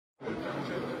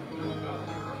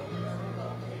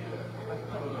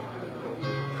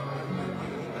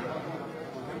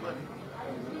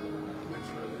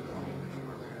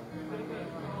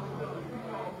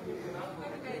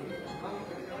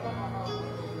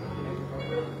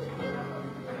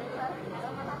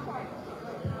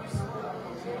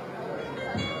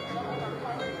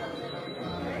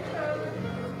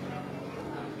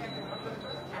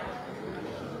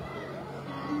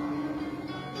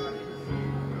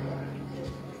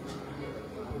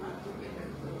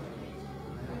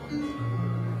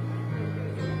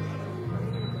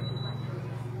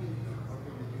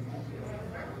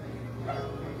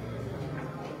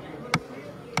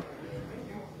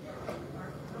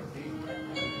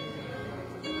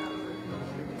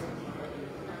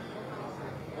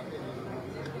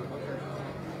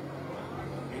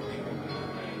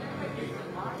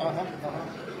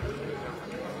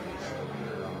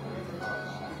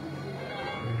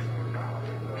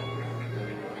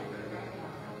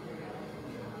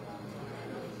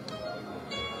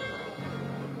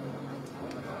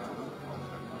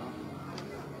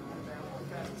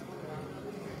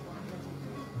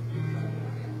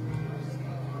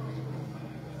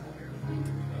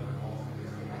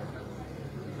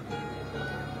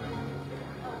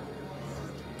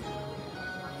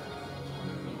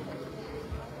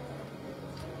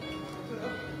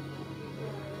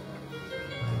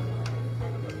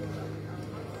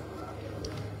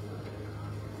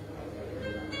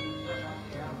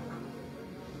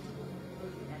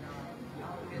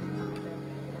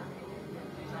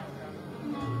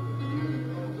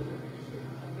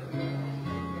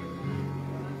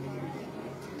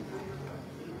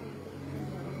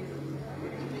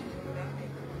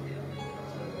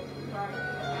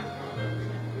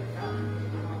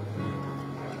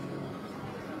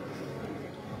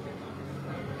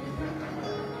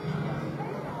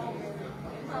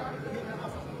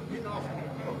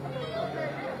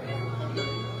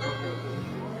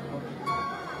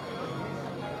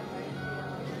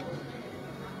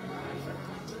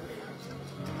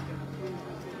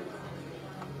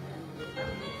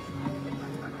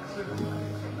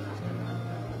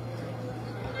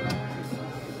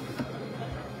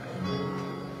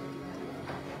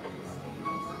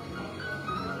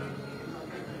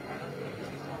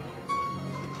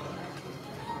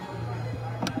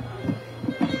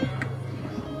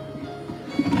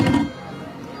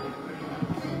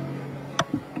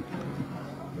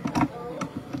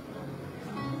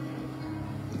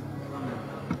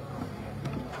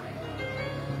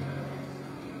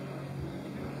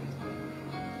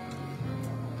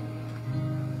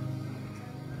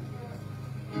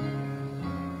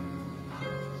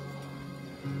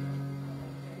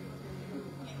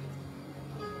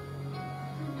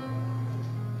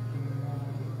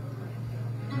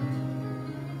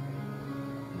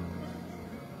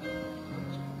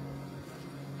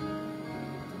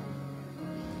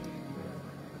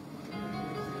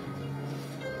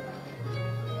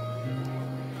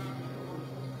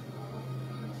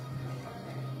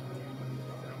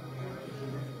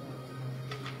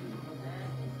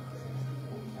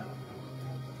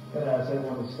Can I ask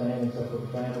everyone to stand except for the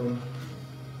family?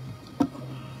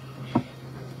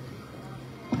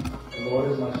 The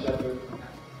Lord is my shepherd.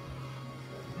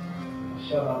 I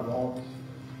shall not want.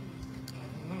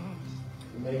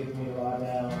 He maketh me to lie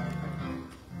down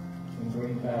in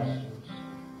green pastures.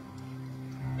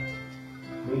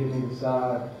 Leadeth me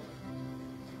beside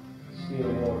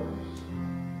still waters.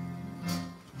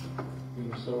 He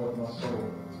restoreth my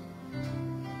soul.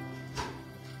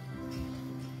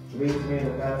 Leads me in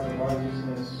the path of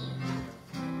righteousness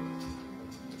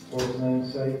for his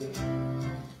name's sake.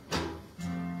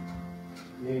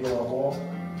 Yea, though I walk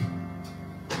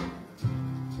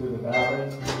through the valley,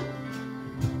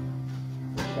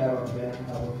 the shadow of death,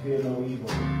 I will fear no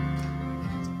evil,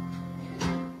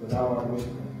 for thou art with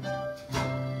me.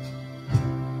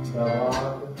 Thy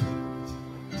rod,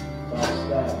 thy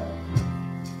staff,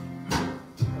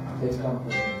 they comfort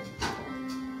me.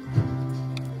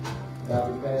 Thou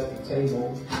preparest the table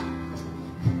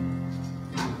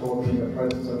before me in the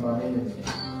presence of my enemies.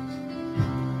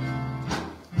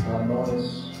 Thou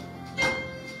anointest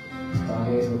my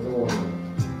head with oil.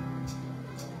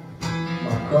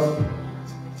 My cup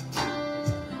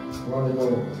runneth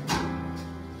over.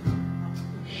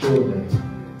 Surely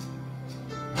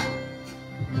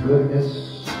goodness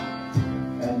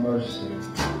and mercy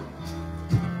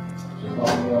shall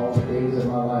follow me all the days of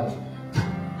my life.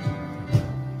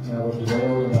 And I will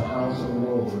dwell in the house of the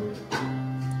Lord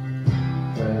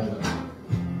forever.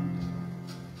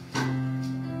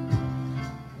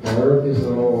 The earth is the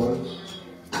Lord's,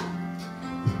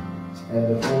 and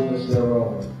the fullness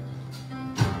thereof,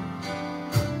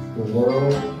 the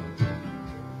world,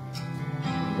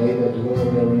 they that dwell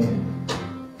therein.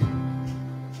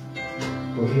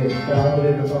 For he has founded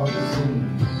it upon the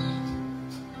seas,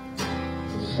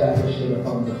 established it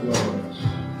upon the floods.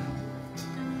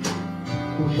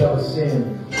 Who shall ascend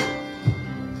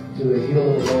to the hill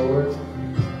of the Lord?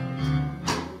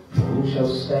 Or who shall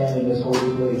stand in his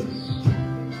holy place?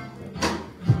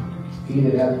 He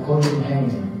that hath clean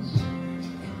hands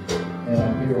and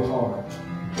a pure heart,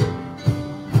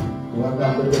 who hath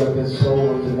not lifted up his soul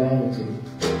unto vanity,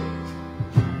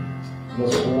 nor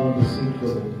sworn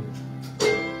deceitfully.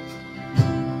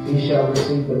 He shall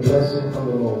receive the blessing from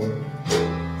the Lord,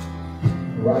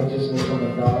 righteousness from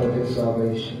the God of his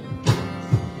salvation.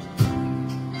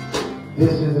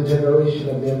 This is the generation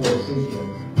of them that seek him,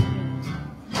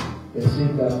 that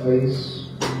seek thy face,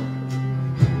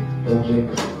 O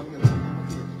Jacob.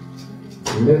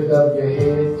 Lift up your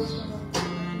heads,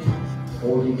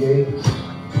 O ye gates,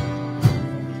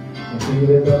 and be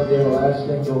lift up the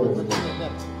everlasting doors,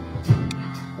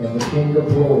 and the King of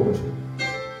glory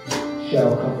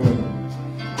shall come in.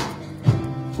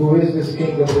 Who is this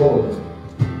King of glory?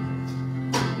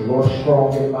 The Lord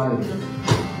strong and mighty,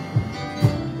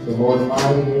 the Lord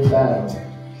mighty in battle.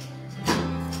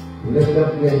 Lift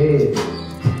up your heads,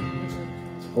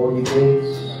 O ye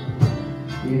gates,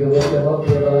 either lift them up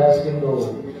the everlasting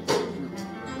doors,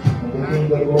 and the King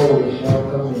of glory shall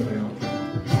come in.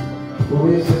 Who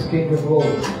is this King of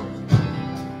glory?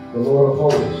 The Lord of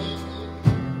hosts.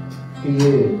 He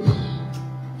is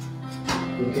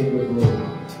the King of glory.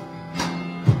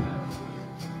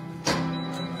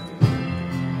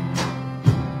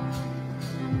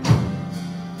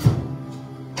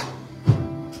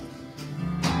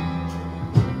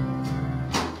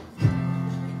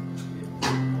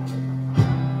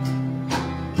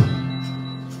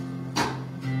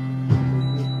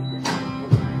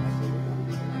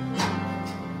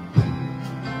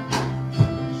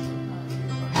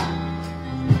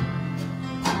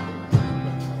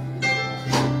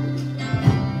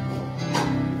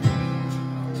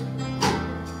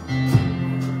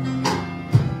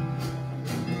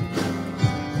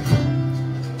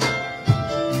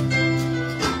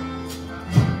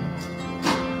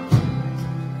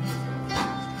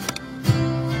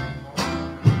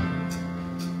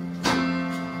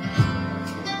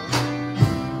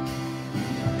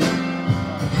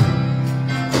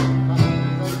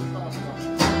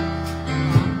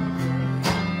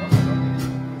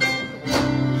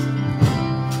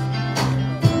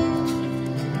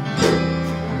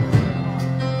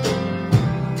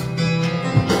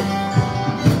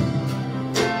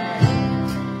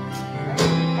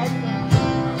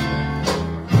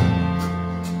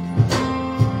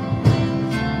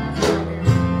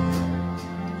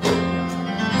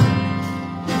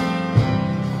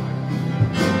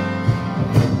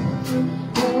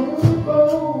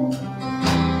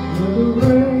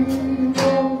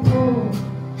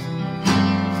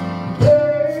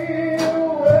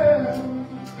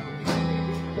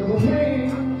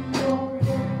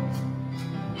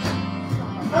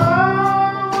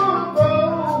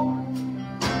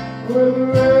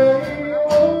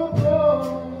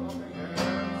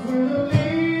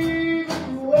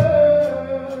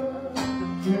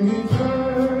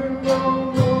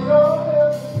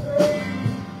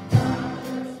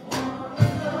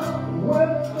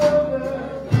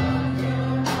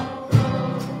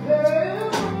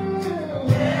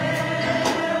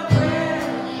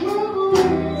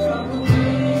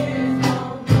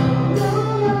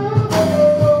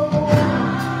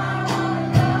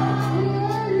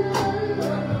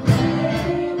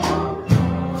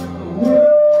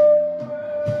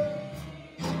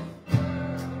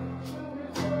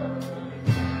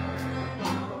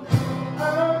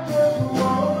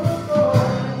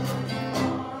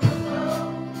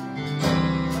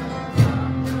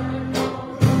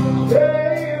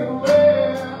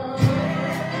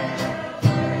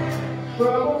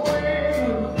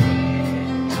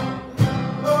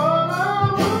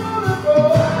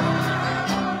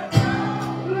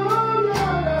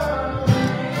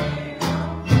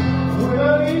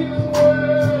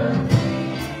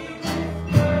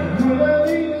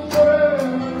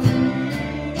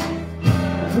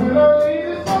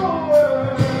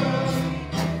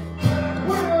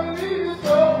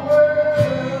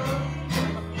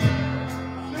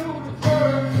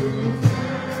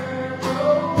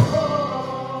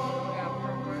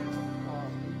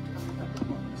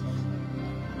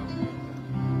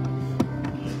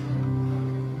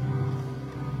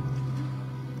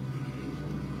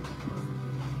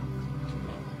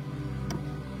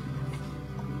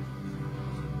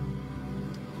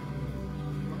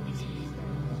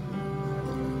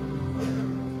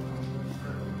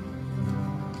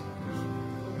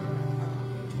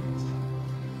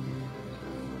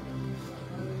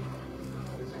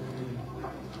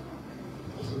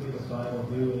 final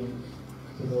viewing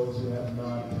to those who have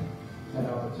not had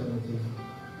opportunity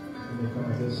when they come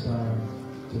at this time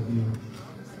to view.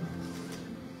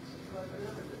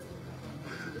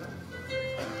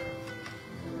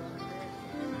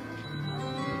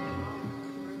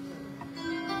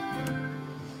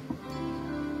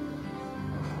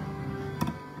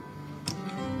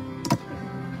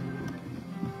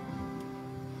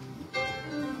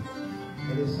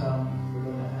 At this time, we're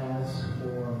going to ask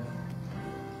for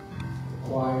the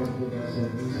choir to give us a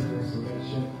musical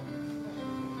selection.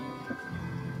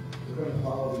 We're going to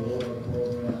follow the order of the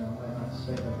program. I might not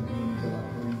stand up again until I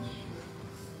preach.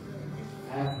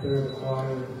 After the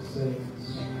choir sings,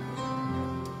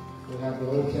 we'll have the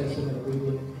Old Testament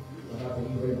reading about the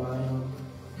Hebrew Bible.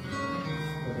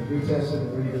 The New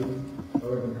Testament reading,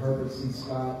 Reverend Herbert C.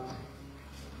 Scott.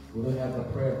 We'll then have the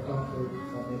prayer of comfort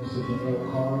from Minister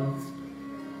Janelle Carnes.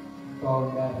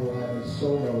 Following that, we'll have a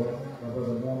solo by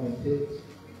Brother Norman Pitt.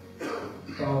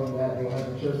 Following that, we'll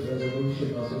have the church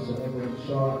resolution by Sister Evelyn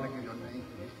Shaw.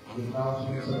 The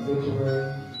announcements of obituary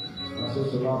by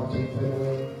Sister Robert T.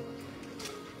 Petaway.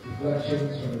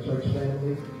 Reflections from the church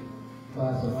family,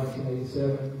 class of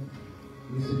 1987.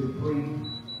 Lisa Dupree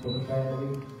from the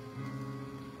family.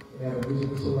 We have a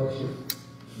musical selection,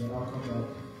 and then I'll come back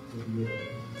with you.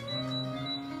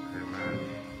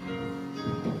 Amen.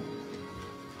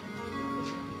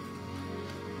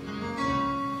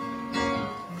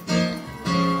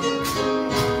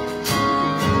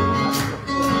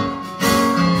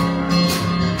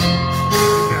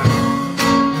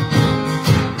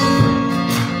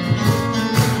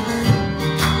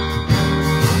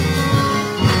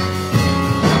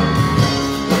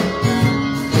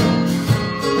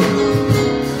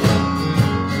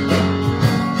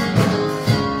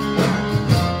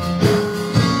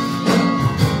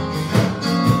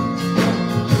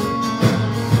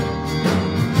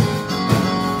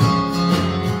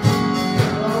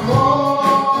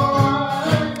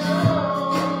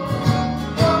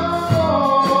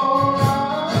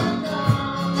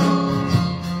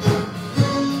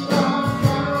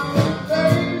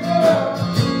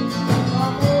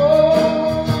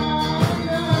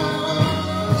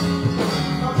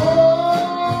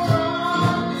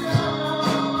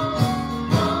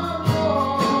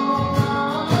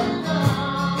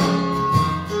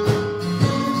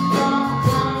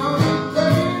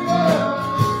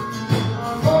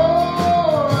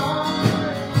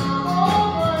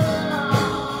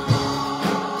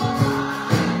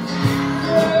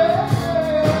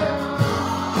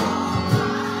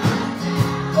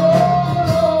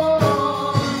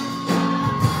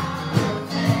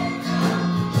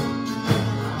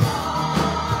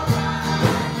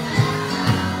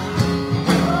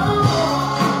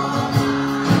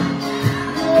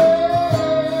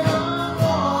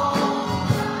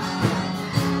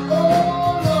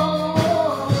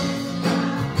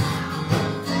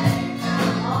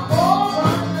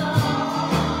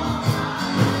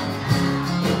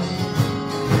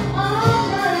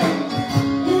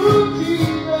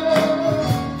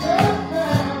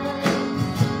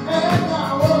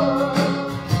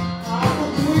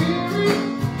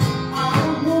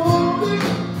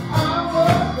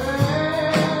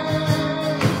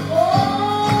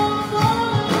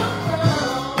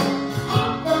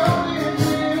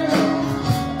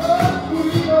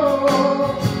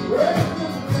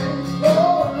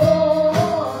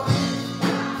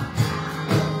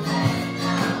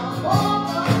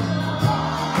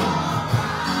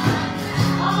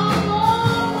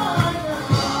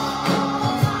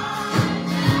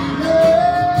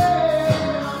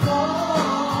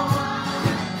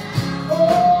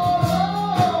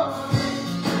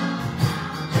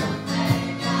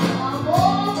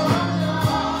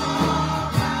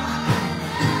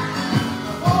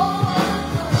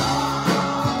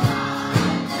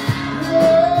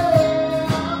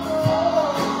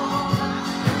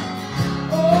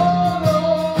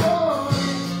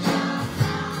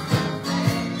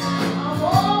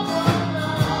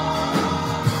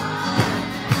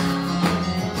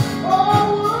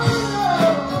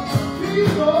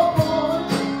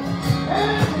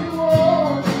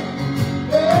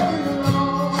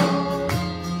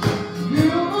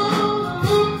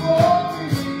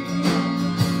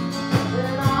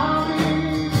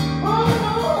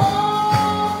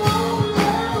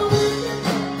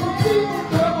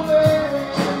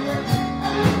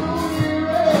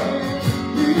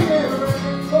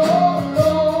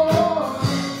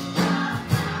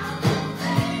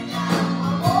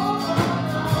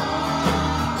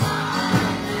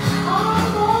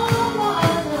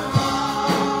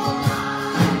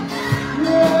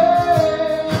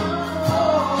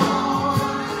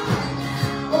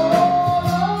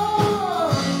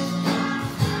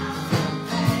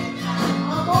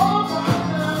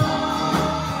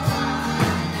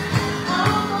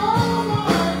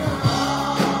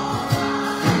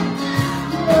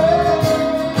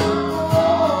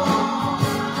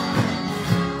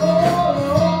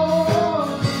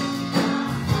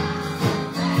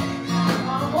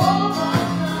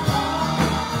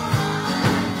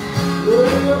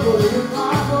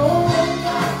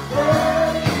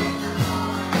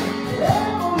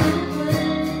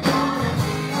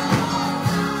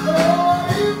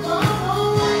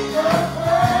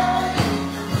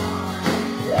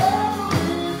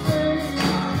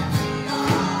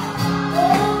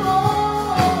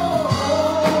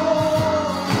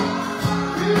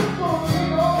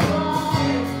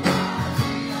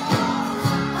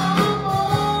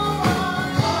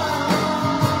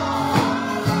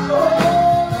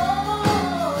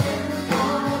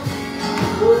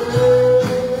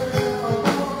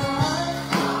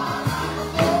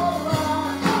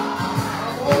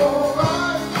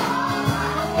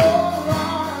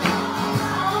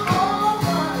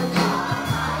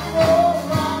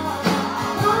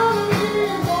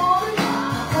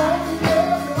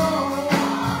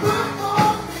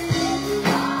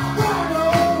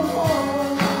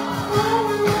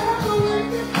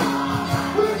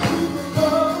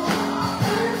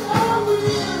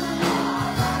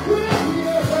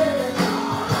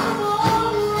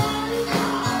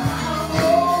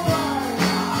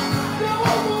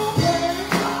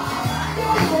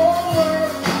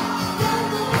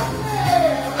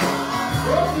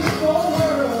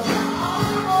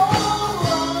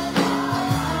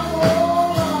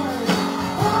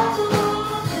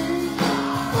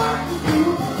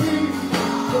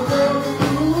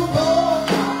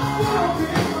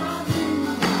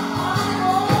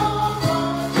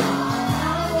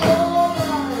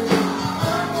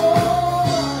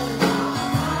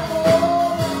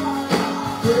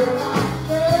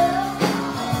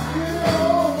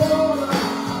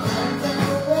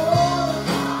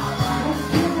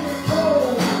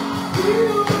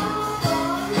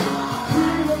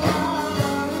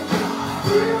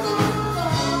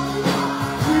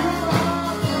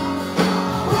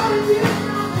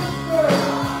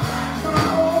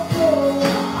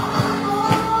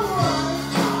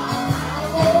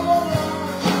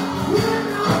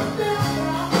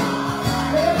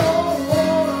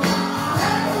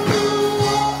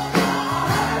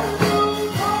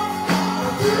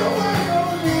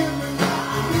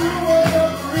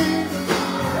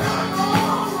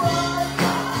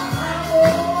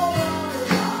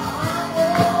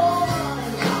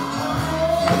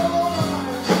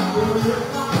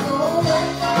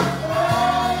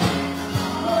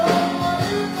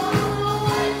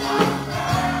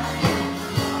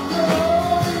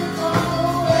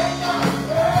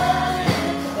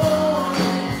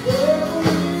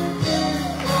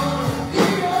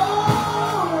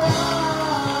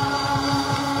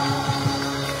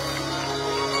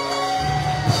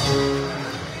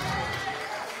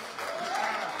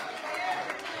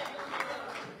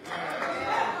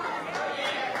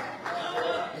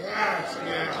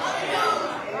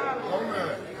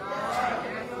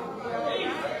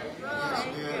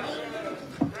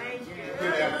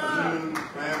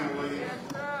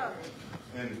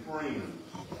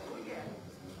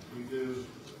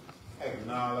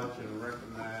 acknowledge and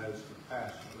recognize the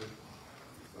pastor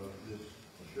of this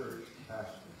church,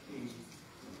 Pastor Keith,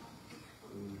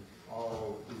 and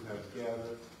all who have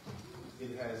gathered.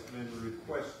 It has been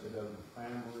requested of the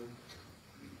family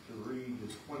to read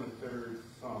the 23rd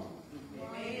Psalm.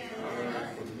 Amen.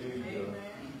 Familiar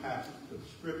passage of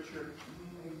Scripture.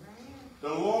 The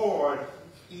Lord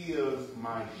is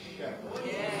my shepherd.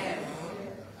 Yes.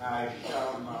 I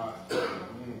shall not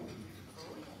want.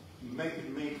 He maketh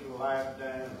me to lie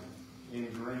down in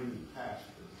green pastures.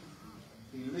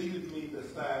 He leadeth me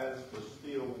beside the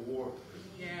still waters.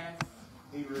 Yes.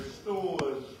 He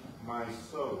restores my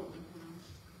soul.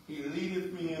 He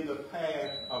leadeth me in the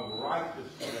path of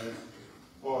righteousness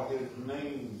for his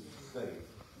name's sake.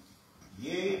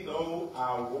 Yea, though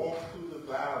I walk through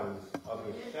the valleys of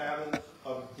the shadows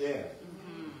of death,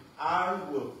 I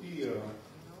will fear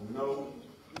no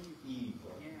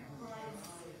evil.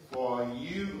 For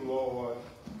you, Lord,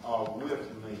 are with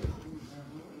me.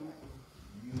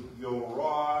 Your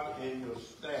rod and your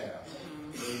staff,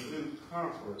 they do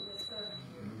comfort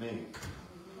me.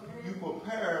 You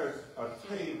prepare a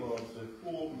table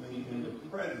before me in the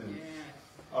presence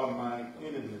of my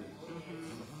enemies.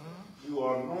 You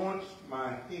anoint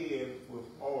my head with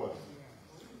oil.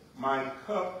 My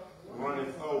cup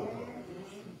runneth over.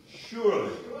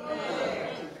 Surely,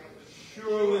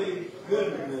 surely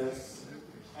goodness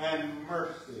and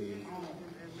mercy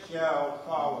shall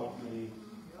follow me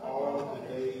all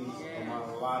the days of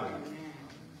my life.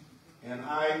 And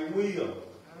I will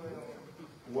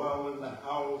dwell in the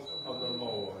house of the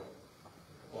Lord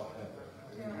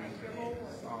forever.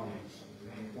 Psalms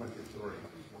 23.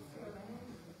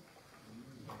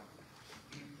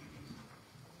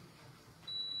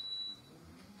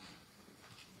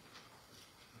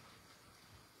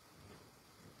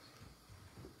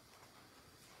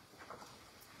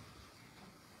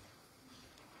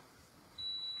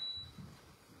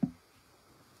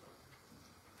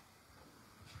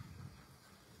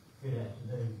 Good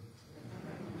afternoon.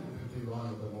 We do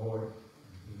honor the Lord.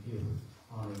 We give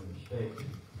honor and respect to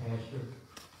the pastor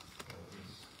for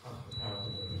his hospitality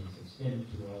that he's extended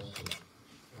to us to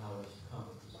allow us to come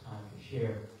at this time to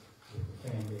share with the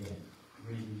family and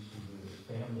greetings to you as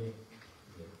family.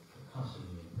 We're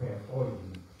constantly in prayer for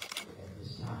you.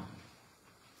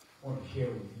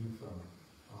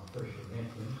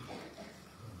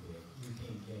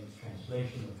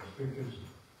 scriptures.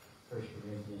 1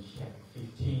 Corinthians chapter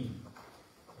 15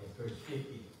 at verse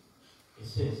 50. It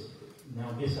says,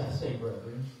 "Now this I say,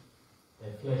 brethren,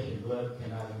 that flesh and blood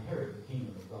cannot inherit the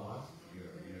kingdom of God,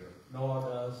 nor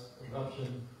does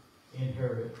corruption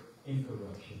inherit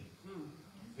incorruption.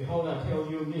 Behold, I tell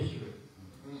you a mystery.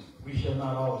 We shall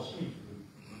not all sleep,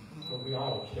 but we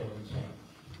all shall be changed.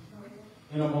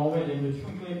 In a moment, in the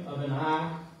twinkling of an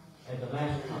eye, at the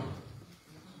last trumpet.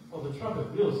 For the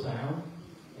trumpet will sound,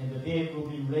 and the dead will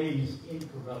be raised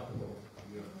incorruptible,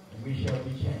 and we shall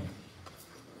be changed.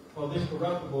 For this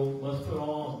corruptible must put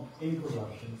on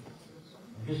incorruption,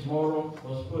 and this mortal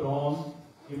must put on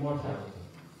immortality.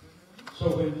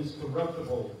 So when this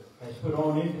corruptible has put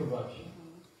on incorruption,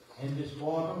 and this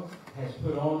mortal has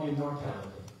put on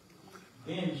immortality,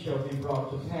 then shall be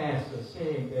brought to pass the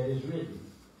saying that is written,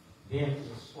 death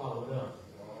is swallowed up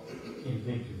in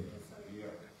victory.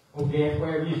 O death,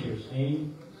 where is your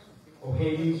sting? O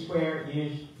Hades, where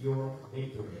is your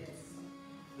victory?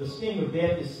 The sting of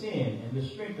death is sin, and the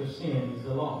strength of sin is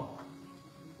the law.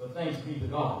 But thanks be to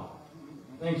God.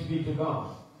 Thanks be to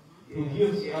God, who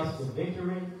gives us the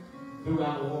victory through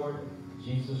our Lord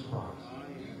Jesus Christ.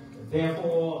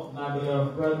 Therefore, my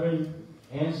beloved brethren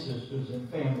and sisters and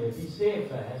family, be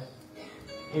steadfast,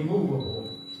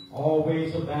 immovable,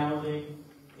 always abounding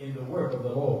in the work of the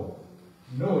Lord,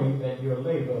 knowing that your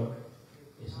labor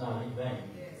is not in vain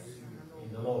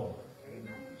in the Lord.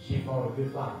 She fought a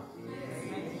good fight.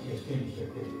 She has finished her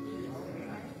business.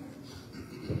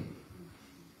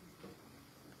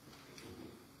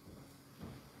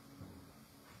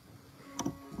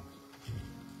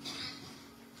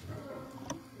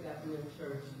 Good afternoon,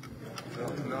 church. God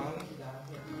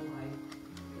have no life.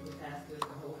 The pastor of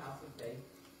the whole house of faith.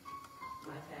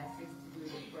 My task is to do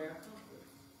the prayer comfort.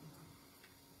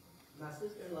 My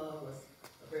sister-in-law was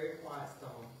a very quiet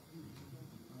storm,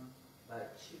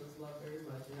 but she was loved very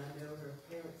much, and I know her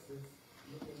parents is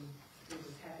looking, they're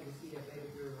just happy to see their baby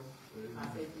girl. I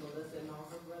say to Melissa and all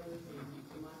her brothers and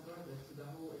to my brothers, to the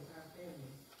whole entire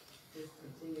family, just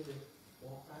continue to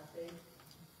walk by faith.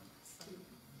 Keep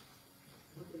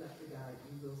looking up to God,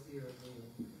 you will see her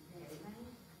again.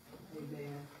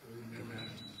 Amen. Amen.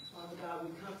 Father God,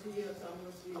 we come to you as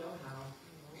almost we know how.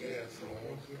 Yes,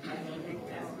 Lord. Ask you to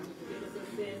forgive us of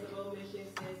sins of omission,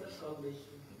 sins of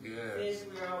commission. Yes.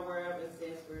 Sins we are aware of and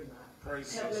sins we're not.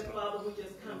 Praise Heavenly you. Father, we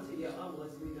just come to you humble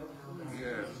as we know how.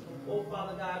 Yes. Oh,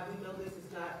 Father God, we know this is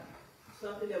not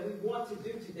something that we want to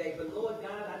do today, but Lord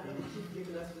God, I know that you've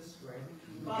given us the strength.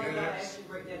 Father God, I ask you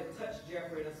right now to touch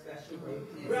Jeffrey in a special way.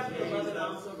 Wrap your loving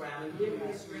arms around him. Give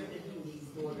him the strength that he needs,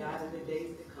 Lord God, in the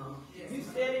days to come. You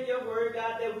said in your word,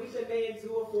 God, that we should may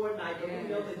endure for a night, but we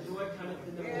know that joy cometh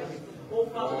in the morning. Oh,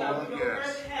 Father God, we know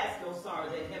earth has no sorrow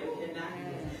that heaven cannot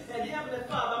heal. And Heavenly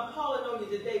Father, I'm calling on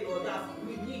you today, Lord God.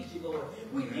 We need you, Lord.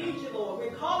 We need you, Lord.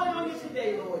 We're calling on you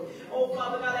today, Lord. Oh,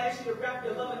 Father God, I ask you to wrap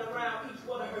your loving around each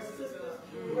one of her sisters,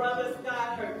 brothers,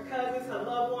 God, her cousins, her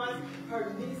loved ones,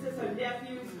 her nieces, her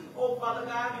nephews. Oh, Father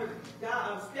God, her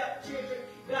stepchildren.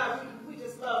 God, we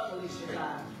just love Felicia,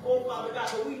 God. Oh, Father God,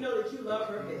 but we know that you love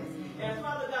her best. And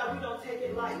Father God, we don't take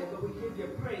it lightly, but we give you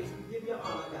praise, we give you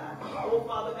honor, God. Oh,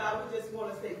 Father God, we just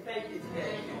want to say thank you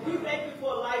today. We thank you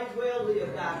for a life well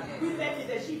lived, God. We thank you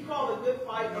that she fought a good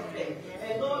fight of faith.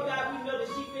 And Lord God, we know that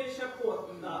she finished her course,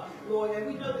 Lord, and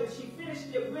we know that she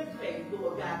finished it with faith,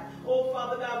 Lord God. Oh,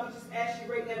 Father God, we just ask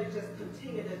you right now to just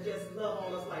continue to just love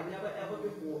on us like never ever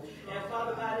before. And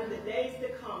Father God, in the days to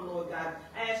come, Lord God,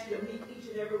 I ask you to meet each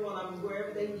and every one of them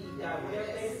wherever they need, God.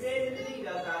 Whatever they stand in the need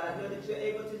of, God, I know that you're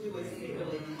able to do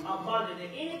exceedingly abundantly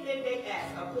anything they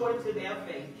ask according to their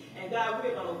faith. And God,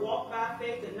 we're going to walk by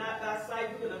faith and not by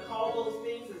sight. We're going to call those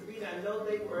things as we not know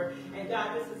they were. And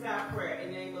God, this is our prayer.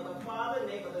 In the name of the Father, in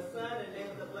the name of the Son, in the name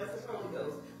of the blessed Holy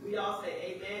Ghost. We all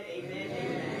say amen, amen,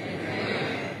 amen.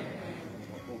 Amen.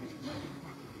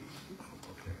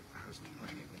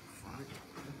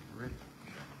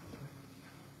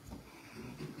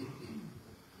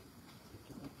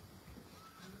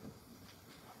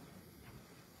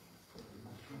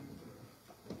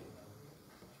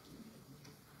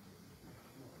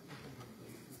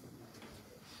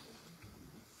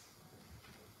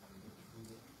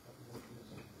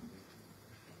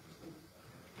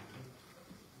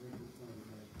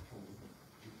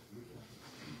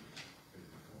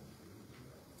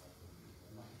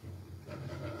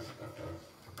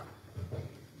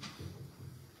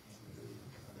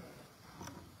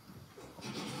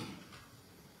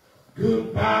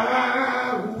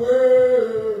 Goodbye,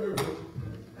 world.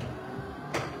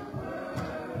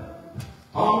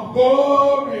 I'm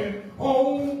going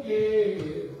home, yeah.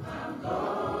 I'm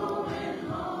going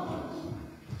home.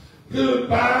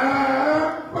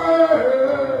 Goodbye,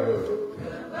 world.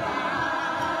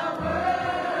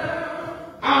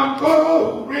 I'm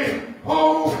going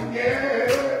home,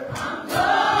 yeah. I'm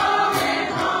going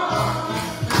home.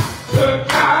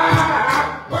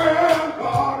 Goodbye, world,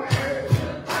 Lord.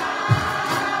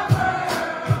 Goodbye,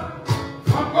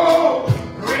 world. I'm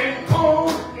going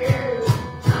home, yeah.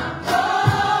 I'm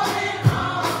going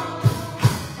home.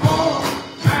 On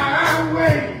my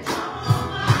way. On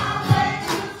my way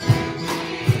to see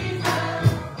Jesus.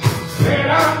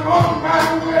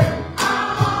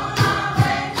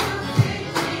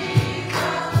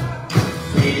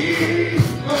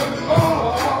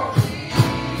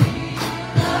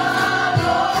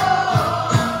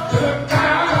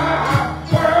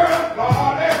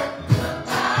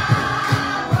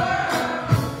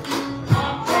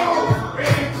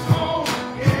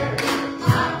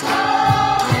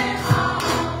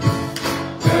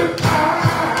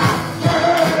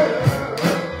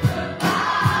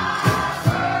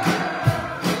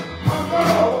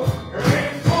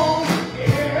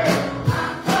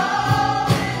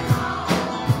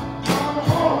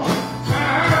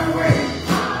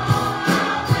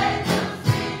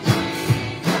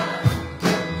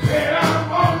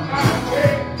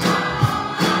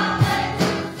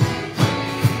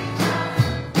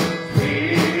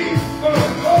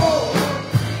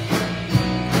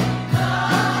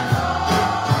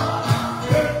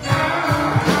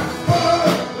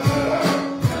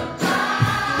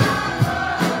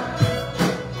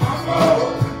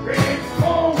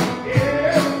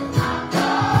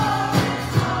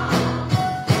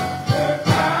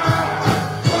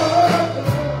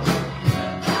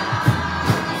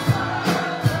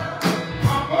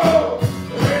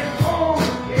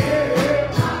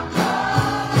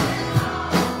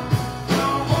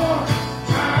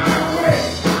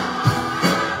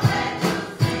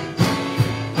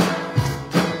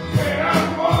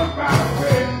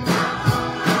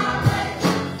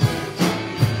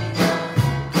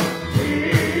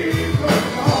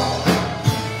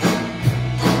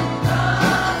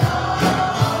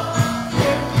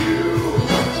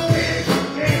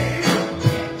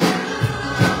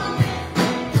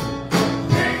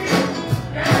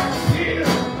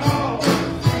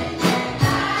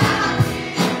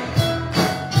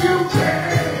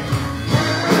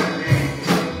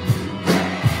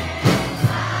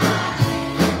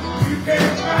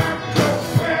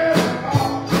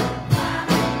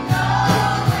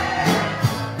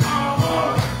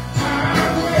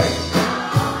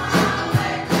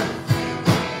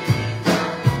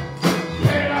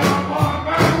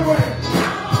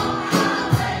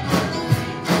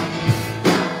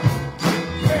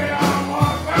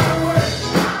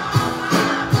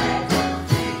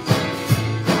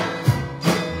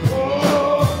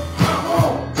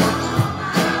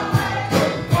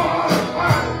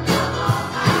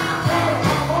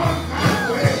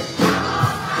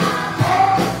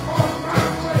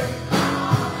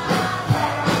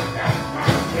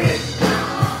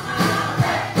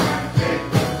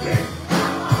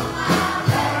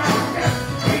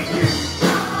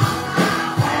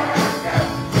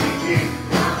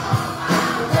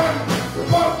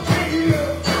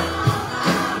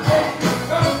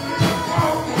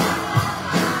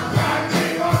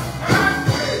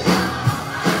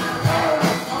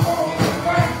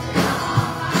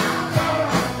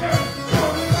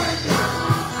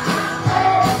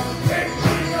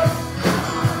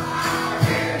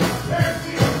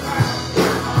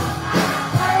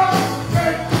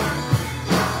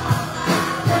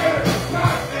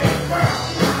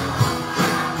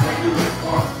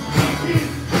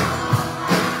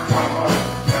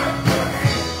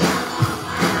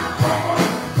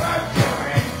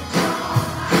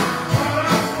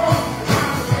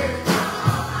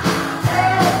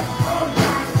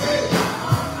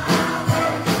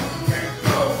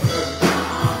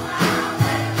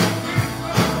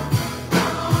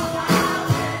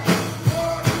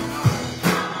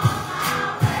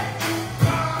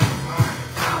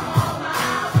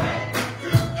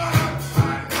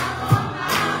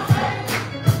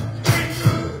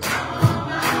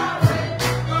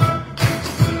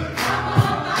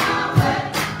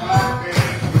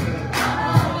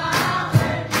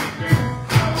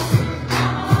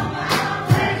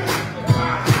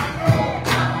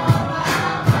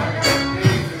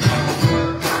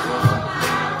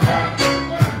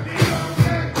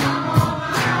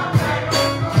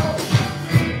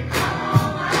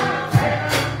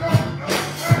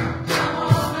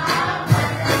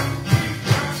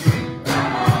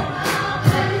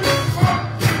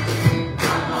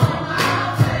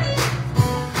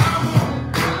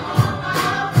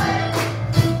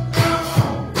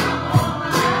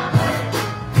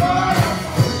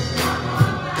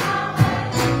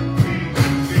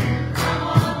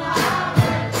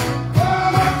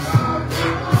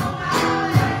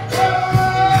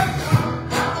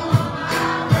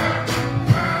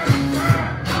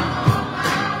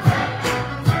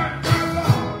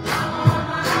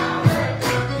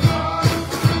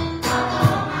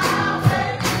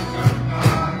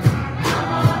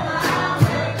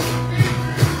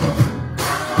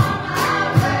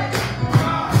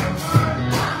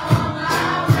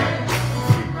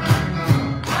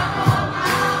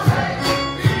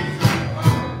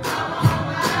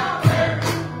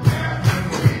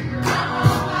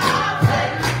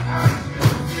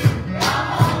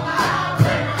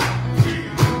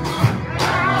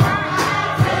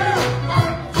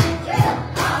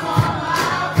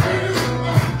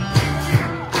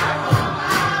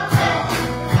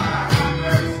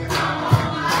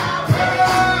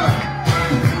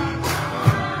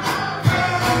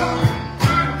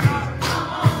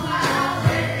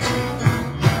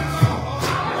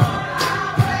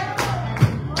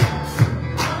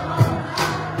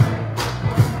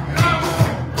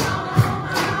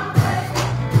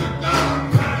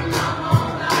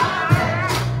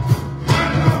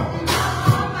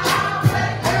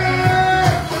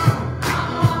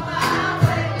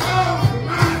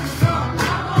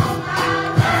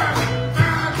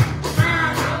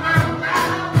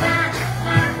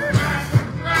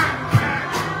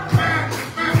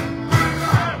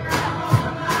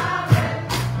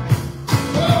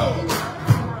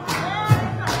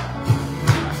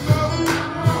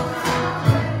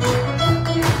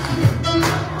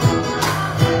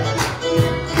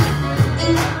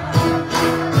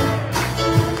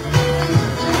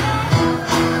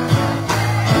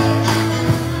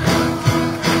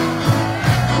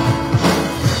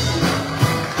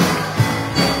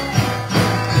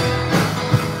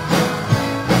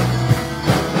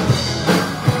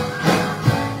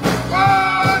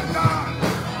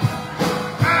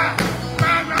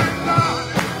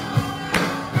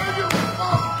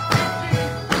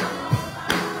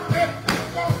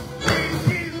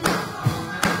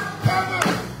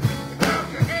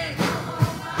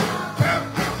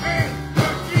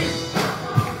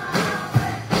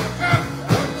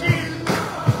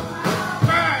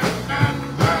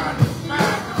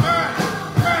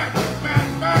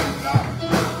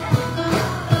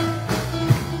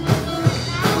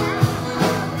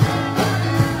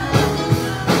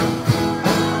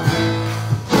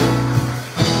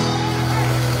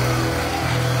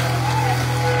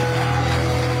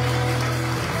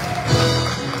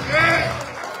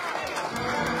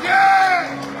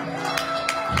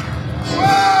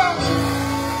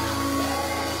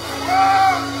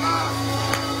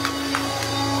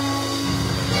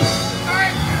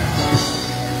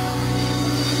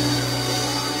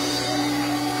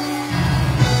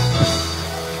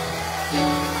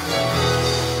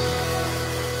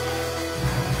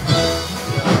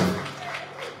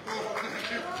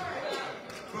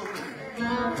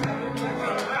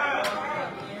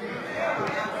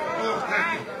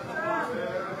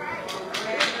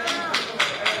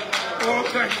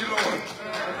 thank you, Lord.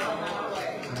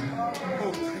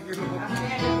 Oh, thank you, Lord. I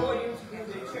stand before you to give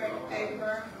the church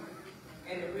paper,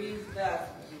 and it reads thus,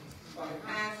 from the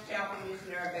Pines Chapel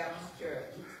Missionary Baptist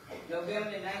Church,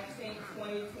 November 19,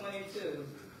 2022,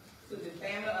 to the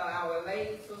family of our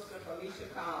late sister Felicia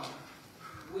Collins.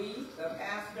 We, the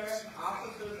pastor,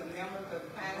 officers, and members of the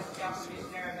Pines Chapel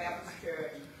Missionary Baptist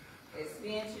Church,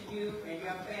 extend to you and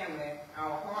your family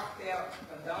our heartfelt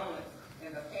condolence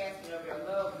in the passing of your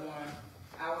loved one,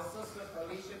 our sister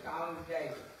Felicia Collins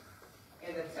Davis.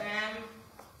 In the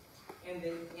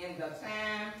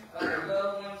time of the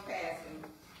loved one's passing,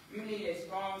 you need a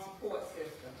strong support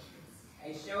system,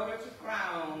 a shoulder to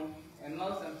cry on, and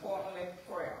most importantly,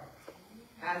 prayer.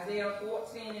 Isaiah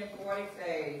 14:40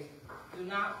 says, "Do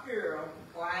not fear,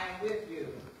 for I am with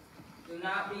you. Do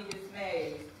not be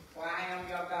dismayed, for I am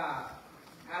your God.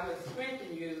 I will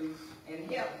strengthen you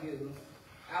and help you.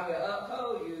 I will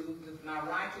uphold you with my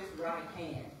righteous right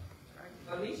hand."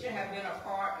 Felicia had been a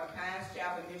part of Pines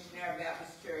Chapel Missionary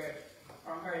Baptist Church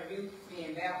from her youth,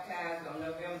 being baptized on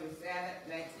November 7,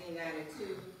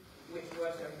 1992, which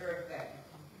was her birthday.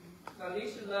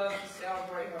 Felicia loved to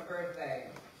celebrate her birthday.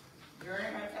 During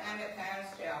her time at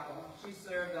Pines Chapel, she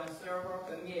served on several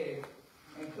committees,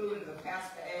 including the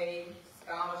Pastor Aid,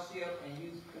 Scholarship, and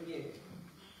Youth Committee.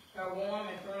 Her warm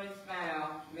and friendly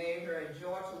smile made her a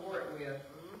joy to work with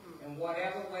in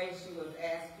whatever she was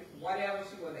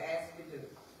asked to do.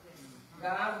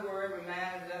 God's word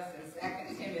reminds us in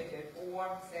 2 Timothy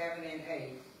 4:7 and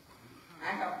 8.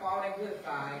 "I have fought a good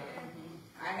fight.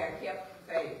 I have kept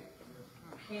the faith.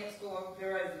 Henceforth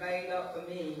there is laid up for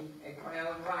me a crown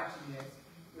of righteousness,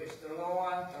 which the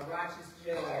Lord, the righteous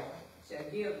judge, shall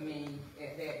give me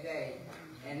at that day,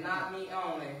 and not me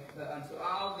only, but unto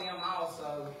all them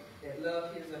also that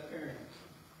love his appearance."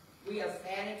 We are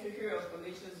saddened to hear of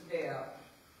Felicia's death,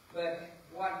 but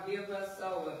what gives us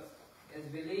solace is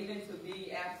believing to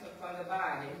be absent from the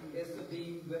body is to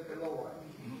be with the Lord.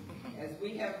 As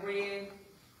we have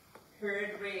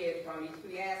heard read from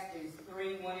Ecclesiastes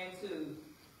 3:1 and 2,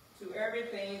 to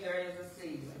everything there is a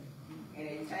season, and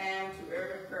a time to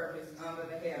every purpose under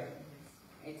the heaven,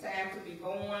 a time to be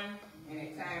born and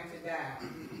a time to die.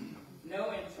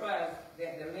 Know and trust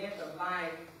that the length of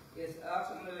life is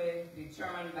ultimately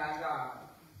determined by God.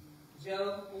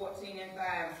 Job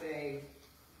 14:5 says,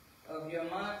 "Of your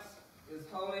months is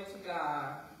holy to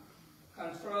God,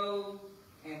 controlled,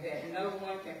 and that no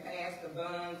one can pass the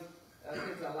bounds of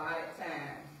his allotted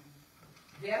time."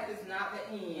 Death is not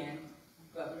the end,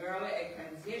 but merely a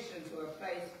transition to a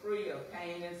place free of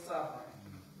pain and suffering.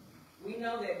 We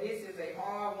know that this is a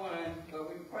hard one, but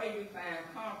we pray you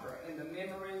find comfort in the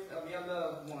memories of your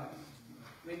loved ones.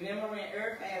 Remembering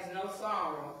earth has no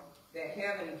sorrow that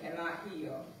heaven cannot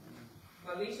heal.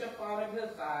 Felicia fought a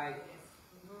good fight.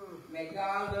 May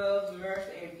God's love,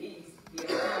 mercy, and peace be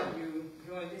upon you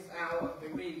during this hour of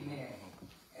bereavement,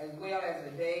 as well as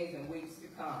the days and weeks to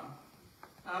come.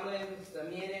 Humbly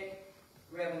submitted,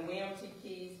 Reverend William T.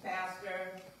 Keys,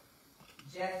 Pastor,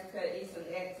 Jessica Easton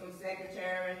Exum,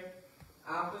 Secretary,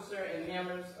 officer, and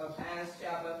members of Pines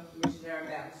Chapel Missionary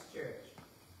Baptist Church.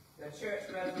 The church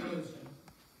resolution.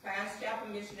 Pines Chapel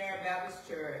Missionary Baptist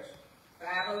Church,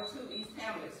 502 East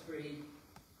Hamlet Street,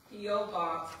 P.O.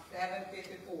 Box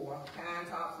 754,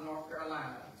 Pinetops, North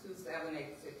Carolina,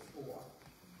 27864.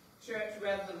 Church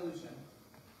resolution.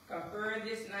 Conferred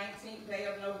this 19th day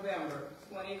of November,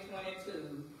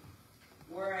 2022,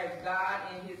 whereas God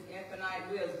in his infinite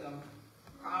wisdom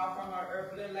called from her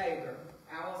earthly labor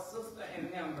our sister and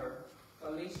member,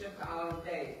 Felicia Collins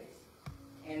Davis.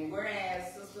 And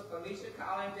whereas Sister Felicia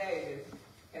Collins Davis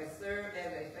has served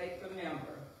as a faithful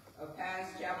member of Pines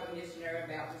Chapel Missionary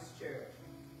Baptist Church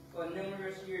for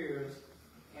numerous years,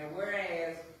 and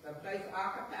whereas the place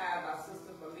occupied by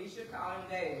Sister Felicia Collins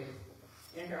Davis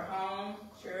in her home,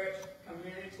 church,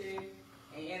 community,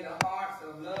 and in the hearts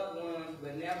of loved ones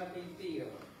will never be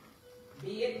filled.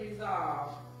 Be it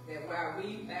resolved that while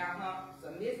we bow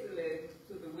submissively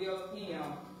to the will of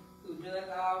him who does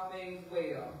all things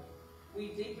well, we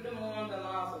deeply mourn the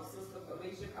loss of Sister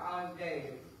Felicia Collins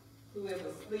Davis, who is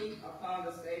asleep upon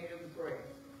the Savior's breast.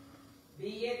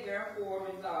 Be it therefore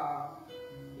resolved,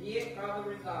 be it further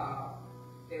resolved,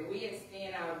 that we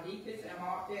extend our deepest and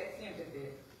heartfelt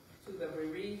sympathy to the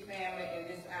bereaved family in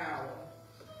this hour,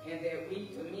 and that we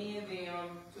commend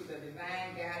them to the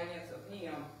divine guidance of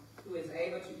him who is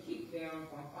able to keep them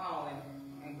from falling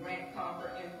and grant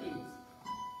comfort and peace.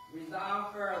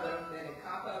 Resolve further that a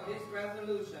copy of this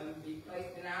resolution be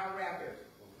placed in our records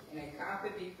and a copy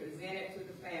be presented to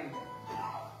the family.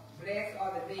 Blessed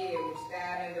are the dead which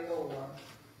died in the Lord.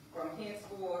 From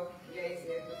henceforth, yea,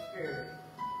 saith the Spirit.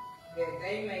 that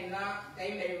they may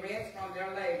rest from their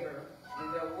labor,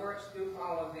 and their works do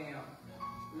follow them.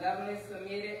 Lovingly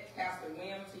submitted, Pastor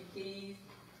William T. Keys,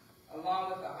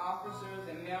 along with the officers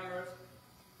and members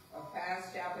of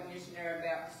Past Chapel Missionary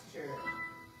Baptist Church.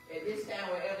 At this time,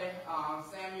 will Elder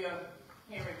Samuel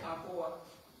Henry come forth?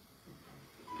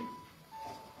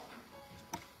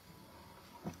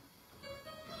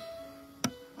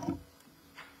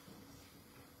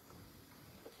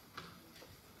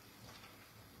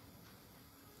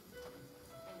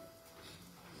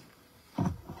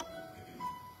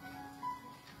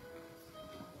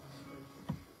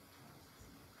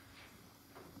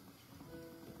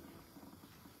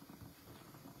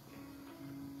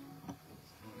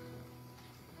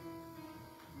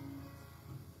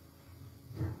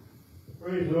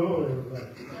 Praise the Lord, everybody.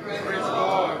 Praise the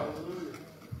Lord.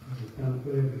 I'm kind of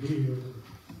glad to be here.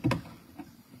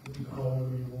 You call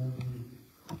me, want me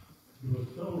to do a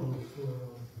solo for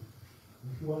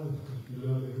Miss Wallace, because she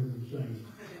loved to hear me sing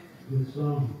this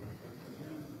song.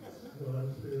 So I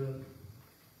said,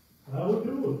 I would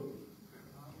do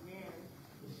it.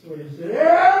 So he said,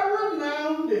 every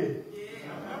now and then,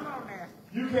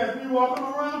 you catch me walking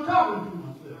around talking to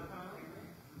myself.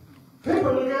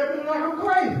 People look at me like I'm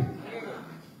crazy.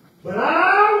 But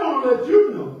I want to let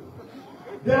you know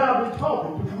that I'll be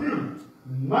talking to me,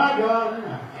 my God and I.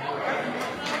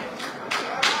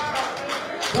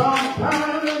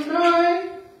 Sometime at night,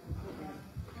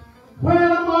 when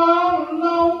I'm all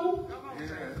alone,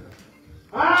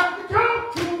 I can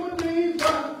talk to Jesus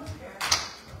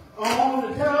on the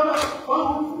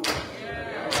telephone.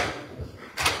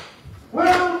 When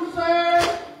I'm sad,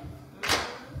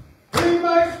 he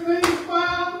makes me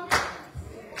smile.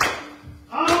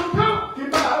 I'm talking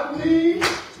about me,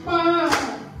 my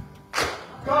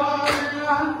God and I.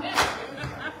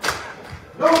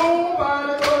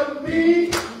 Nobody but me,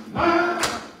 my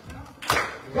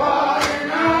God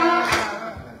and I.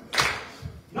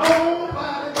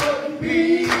 Nobody but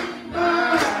me,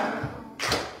 my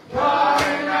God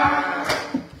and I.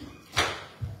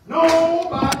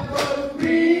 Nobody but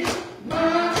me,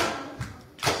 my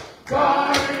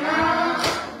God and I.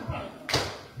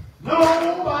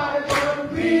 Nobody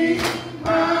but me,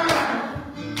 my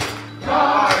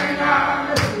God and I.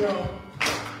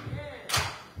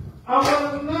 I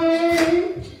was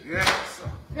laying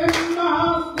in my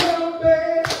hospital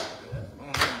bed.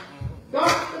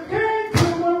 Doctor came to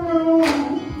my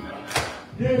room.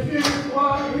 This is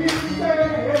what he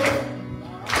said.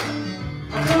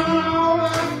 I done all I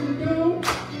can do.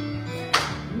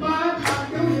 Might not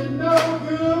do you no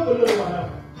good, but look what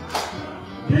happened.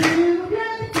 Jesus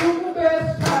came to the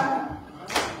best time,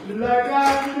 like I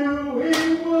knew he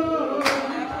would.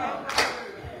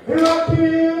 He was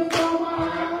tears on my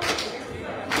eyes,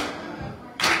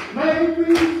 made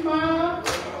me smile.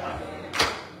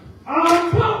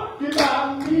 I'm talking about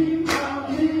me, my God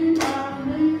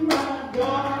and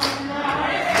I.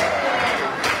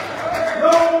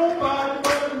 Nobody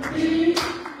but me,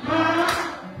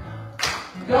 my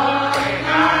God and I.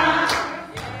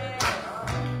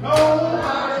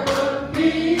 Nobody but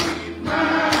me,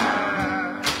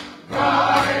 my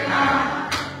God and I.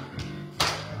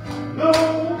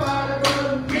 Nobody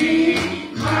but me,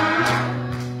 my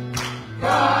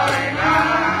God and I.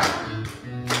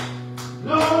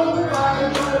 Nobody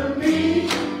but me,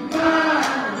 my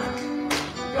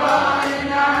God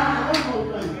and I. One more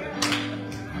thing.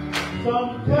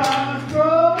 Sometimes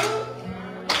drugs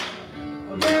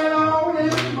get all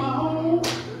in my home.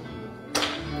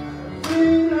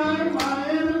 Seem like my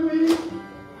enemy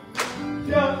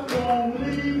just don't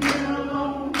leave me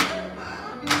alone.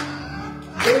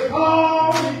 They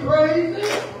call me crazy,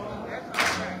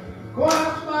 go I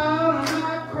smile and I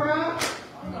cry,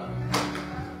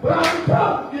 but I'm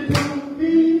talking to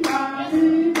me, my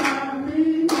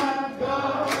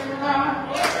God and I.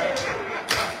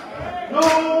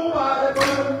 Nobody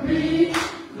but me,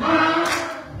 my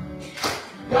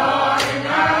God and I.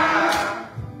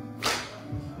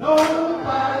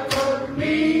 Nobody but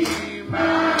me,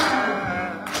 my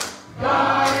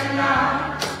God and I.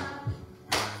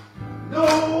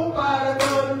 Nobody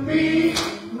but me,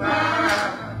 my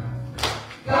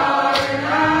God and I.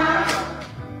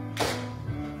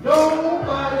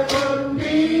 Nobody but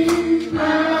me, my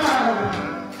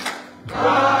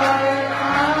God and I.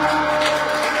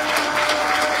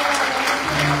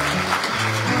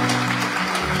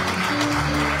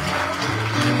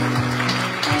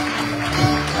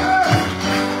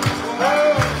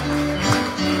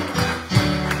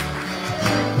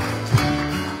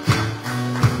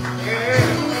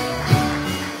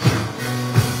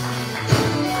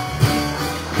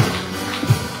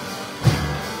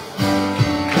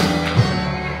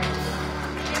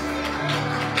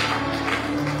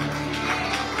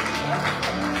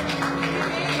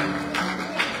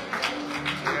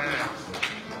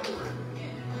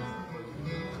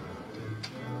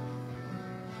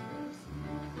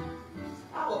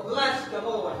 bless the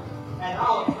Lord at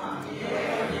all times.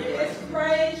 His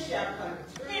praise shall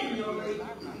continually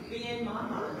be in my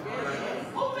mouth.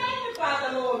 Oh,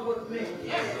 magnify the Lord with me.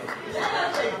 Let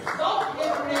us exalt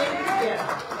his name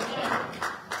together.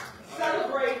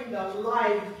 Celebrating the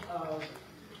life of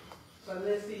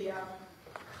Felicia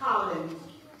Collins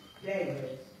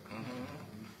Davis.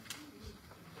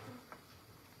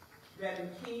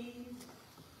 Reverend Keys,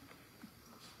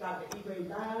 Dr. Ebrey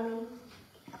Bynum,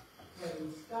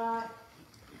 Reverend Scott,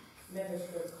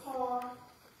 Minister Carr,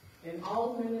 and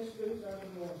all ministers of the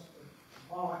ministry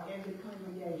are in the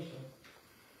congregation.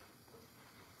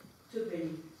 To the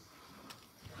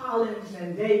Collins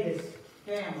and Davis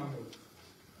family,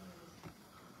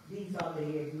 these are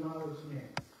the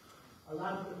acknowledgments. A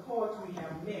lot of the cards, we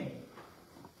have many,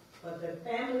 but the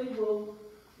family will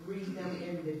read them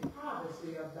in the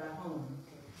privacy of their home.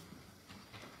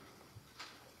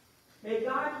 May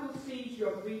God, who sees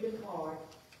your grieving heart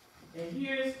and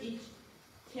hears each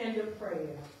tender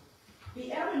prayer,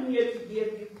 be ever near to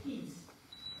give you peace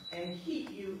and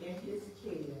keep you in his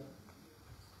care.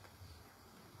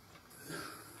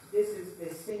 This is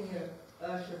the senior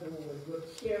usher board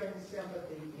with care and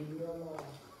sympathy in your loss.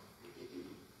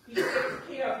 He takes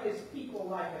care of his people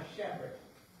like a shepherd.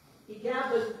 He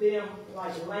gathers them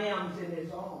like lambs in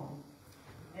his arms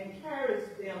and carries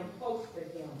them close to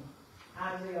him.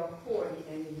 Isaiah 40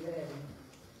 and 11.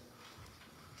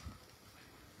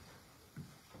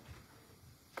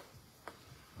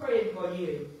 Praying for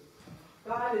you.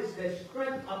 God is the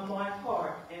strength of my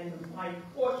heart and my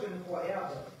portion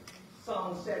forever.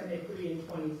 Psalm 73 and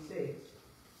 26.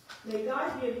 May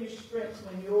God give you strength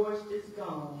when yours is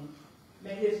gone.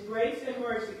 May his grace and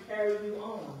mercy carry you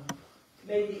on.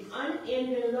 May the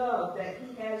unending love that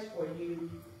he has for you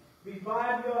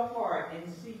revive your heart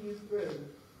and see you through.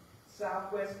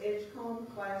 Southwest Edgecombe,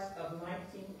 class of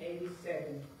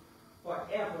 1987,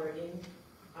 forever in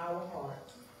our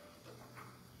hearts.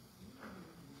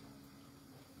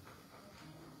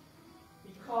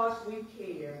 Because we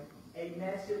care, a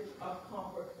message of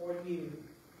comfort for you.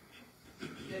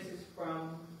 This is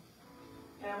from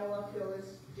Pamela, Phyllis,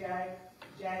 Jackie,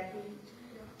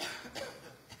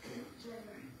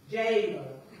 Jayla,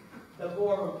 the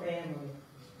Borum family.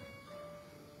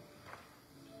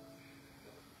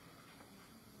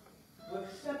 With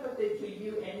sympathy to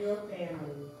you and your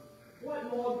family,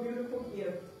 what more beautiful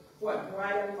gift, what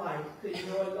brighter life could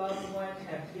your loved one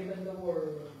have given the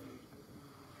world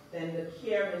than the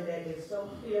caring that is so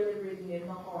clearly written in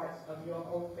the hearts of your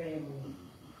whole family.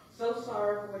 So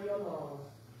sorry for your loss.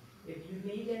 If you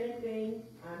need anything,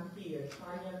 I'm here.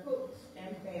 Tanya Hooks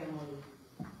and family.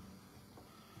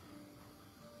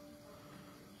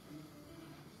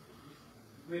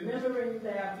 Remembering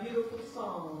their beautiful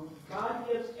song, God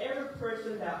gives every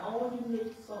person their own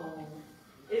unique song.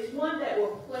 It's one that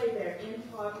will play their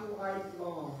entire life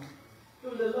long.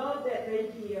 Through the love that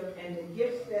they give and the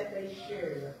gifts that they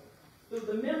share. Through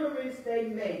the memories they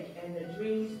make and the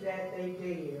dreams that they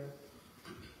dare.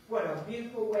 What a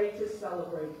beautiful way to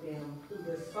celebrate them. Through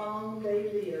the song they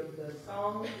live, the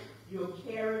song you'll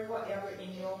carry forever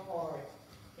in your heart.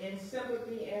 In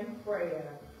sympathy and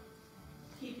prayer.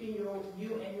 Keeping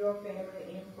you and your family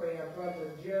in prayer. Brother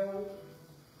Joe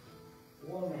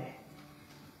Womack,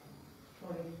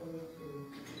 2022.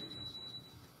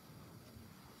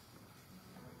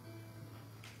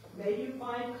 May you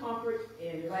find comfort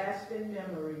in lasting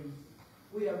memories.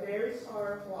 We are very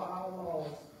sorry for our loss,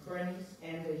 Bernice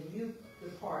and the youth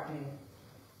department.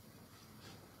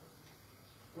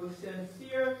 With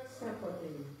sincere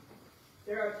sympathy,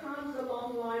 there are times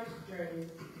along life's journey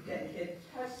that can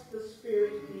test the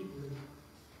spirit deeply.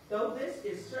 Though this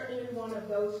is certainly one of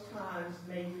those times,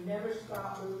 may you never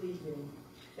stop believing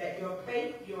that your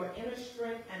faith, your inner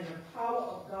strength, and the power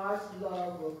of God's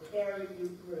love will carry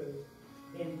you through.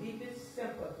 In deepest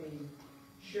sympathy,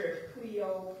 Sheriff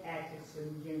Cleo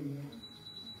Atkinson, Jr.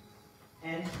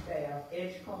 and staff,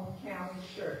 Edgecombe County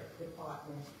Sheriff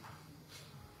Department.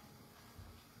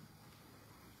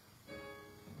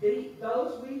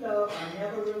 Those we love are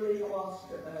never really lost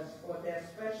to us, for their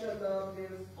special love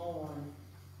lives on.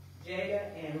 Jada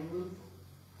and Ruth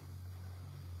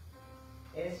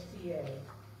STA.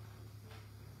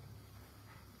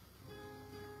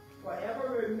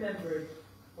 Forever remembered,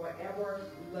 forever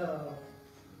loved.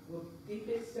 With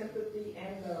deepest sympathy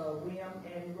and love, William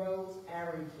and Rose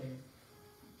Arrington.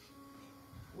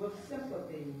 With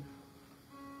sympathy,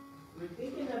 we're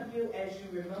thinking of you as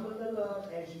you remember the love,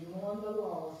 as you mourn the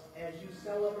loss, as you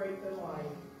celebrate the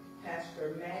life.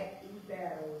 Pastor Matt E.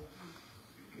 Battle,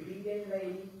 leading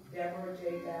lady Deborah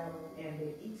J. Battle, and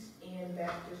the East End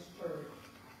Baptist Church.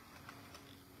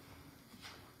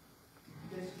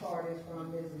 is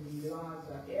from Mrs.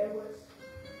 Eliza Edwards,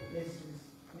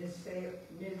 Miss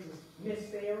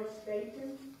Sarah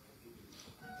Staten,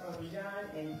 from John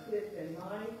and Clifton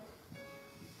Mike,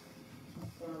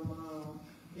 from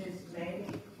Miss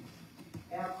Mamie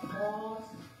F. Moss,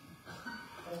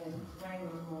 and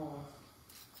Raymond Moss.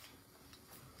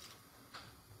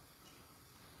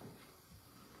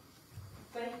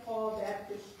 St. Paul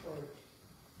Baptist Church,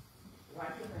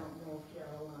 Rocky Mount, North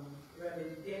Carolina.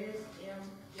 Reverend Dennis M.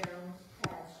 Jones,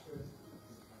 pastor.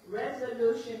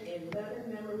 Resolution in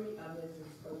loving memory of Mrs.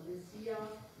 Felicia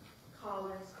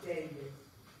Collins Davis.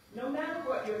 No matter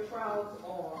what your trials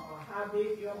are or how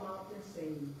big your mountain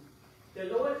seems, the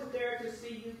Lord is there to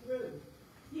see you through.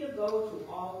 He'll go to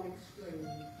all extremes.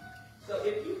 So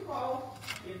if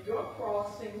your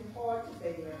cross seems hard to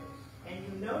bear, and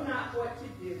you know not what to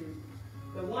do,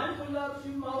 the one who loves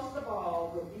you most of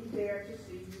all will be there to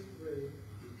see you through.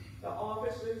 The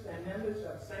officers and members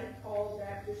of St. Paul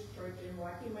Baptist Church in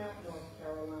Rocky Mount, North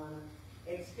Carolina,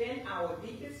 extend our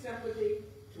deepest sympathy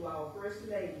to our First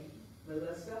Lady,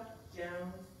 Melissa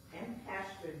Jones, and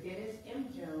Pastor Dennis M.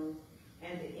 Jones,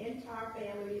 and the entire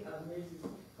family of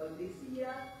Mrs.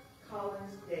 Felicia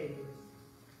Collins Davis.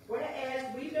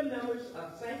 Whereas we, the members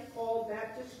of St. Paul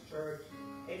Baptist Church,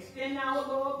 extend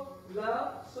our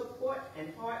love, support,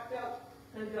 and heartfelt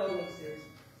condolences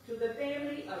to the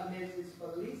family of Mrs.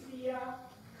 Felicia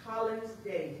Collins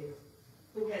Davis,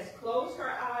 who has closed her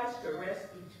eyes to rest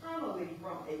eternally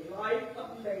from a life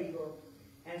of labor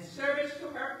and service to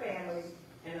her family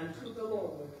and unto the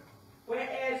Lord.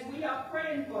 Whereas we are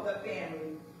praying for the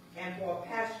family and for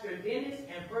Pastor Dennis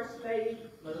and First Lady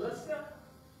Melissa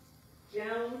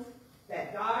Jones,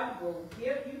 that God will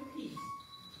give you peace,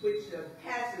 which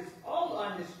surpasses all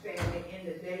understanding in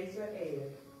the days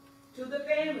ahead. To the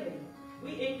family,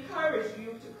 we encourage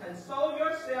you to console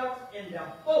yourselves in the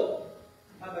hope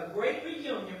of a great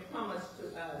reunion promised to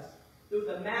us through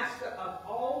the Master of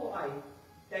all life,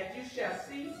 that you shall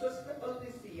see Sister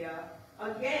Felicia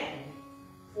again,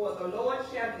 for the Lord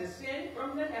shall descend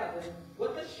from the heaven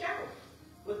with a shout,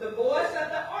 with the voice of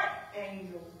the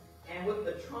archangel, and with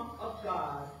the trump of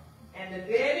God. And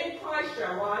the dead in Christ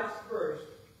shall rise first.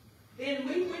 Then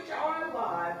we which are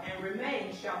alive and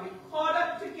remain shall be caught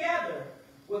up together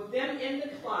with them in the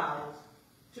clouds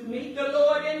to meet the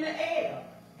Lord in the air,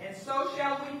 and so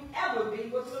shall we ever be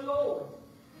with the Lord.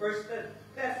 1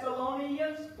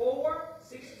 Thessalonians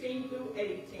 4:16 through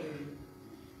 18.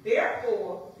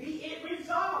 Therefore, be it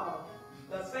resolved,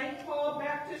 the St. Paul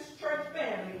Baptist Church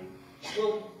family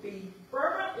will be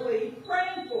fervently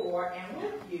praying for and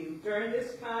with you during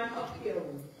this time of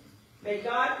healing. May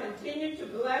God continue to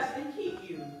bless and keep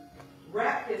you,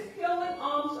 wrap his healing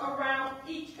arms around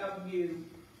each of you,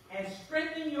 and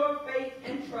strengthen your faith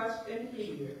and trust in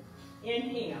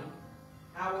him.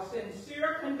 Our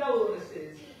sincere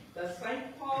condolences, the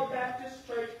St. Paul Baptist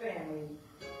Church family,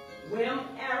 Wim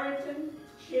Arrington,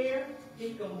 Chair,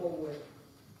 Deacon Board,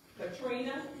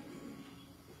 Katrina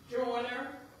Joyner,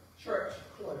 Church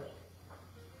Clerk.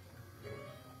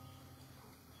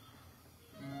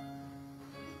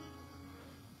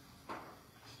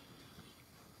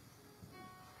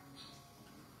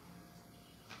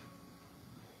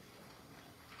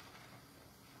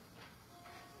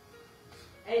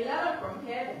 A letter from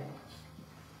heaven.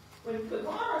 When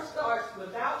tomorrow starts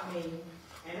without me,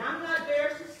 and I'm not there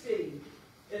to see,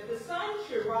 if the sun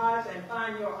should rise and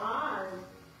find your eyes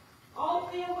all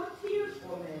filled with tears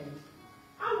for me,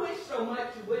 I wish so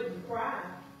much you wouldn't cry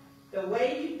the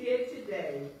way you did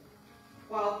today.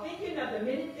 While thinking of the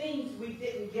many things we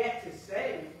didn't get to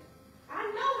say, I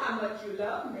know how much you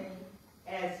love me,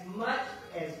 as much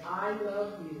as I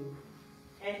love you.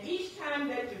 And each time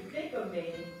that you think of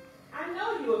me, I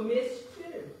know you'll miss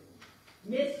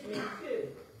me too.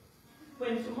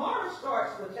 When tomorrow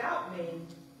starts without me,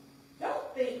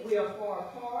 don't think we are far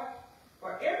apart,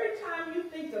 for every time you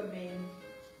think of me,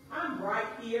 I'm right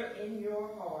here in your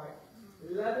heart.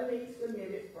 Lovingly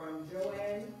submitted from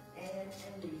Joanne, Ann,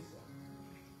 and Lisa.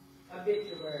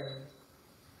 Obituary.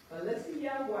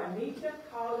 Felicia Juanita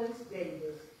Collins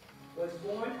Davis was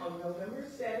born on November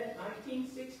 7,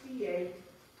 1968,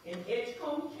 in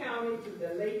Edgecombe County to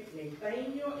the late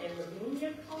Nathaniel and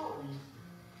Lavinia Collins.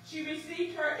 She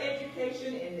received her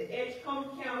education in the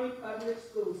Edgecombe County Public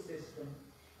School System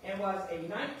and was a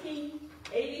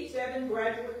 1987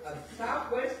 graduate of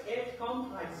Southwest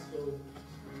Edgecombe High School.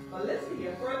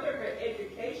 Felicia furthered her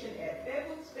education at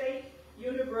Fayetteville State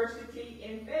University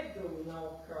in Fayetteville,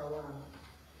 North Carolina.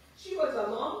 She was a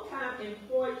longtime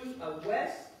employee of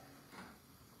West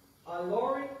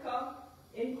Alorica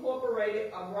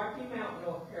Incorporated of Rocky Mount,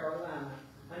 North Carolina,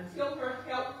 until her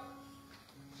health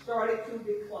started started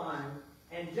to decline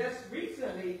and just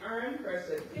recently earned her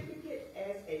certificate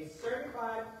as a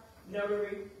certified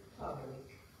notary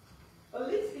public.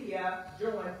 Felicia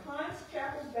joined Pines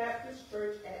Chapel Baptist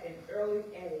Church at an early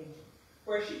age,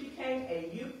 where she became a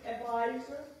youth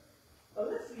advisor.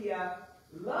 Felicia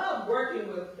loved working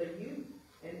with the youth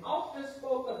and often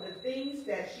spoke of the things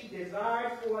that she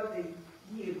desired for the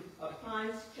youth of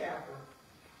Pines Chapel.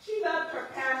 She loved her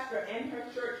pastor and her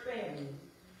church family.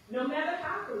 No matter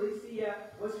how Felicia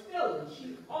was feeling,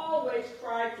 she always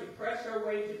tried to press her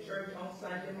way to church on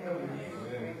Sunday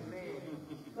mornings.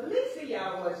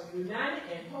 Felicia was united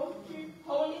in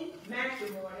holy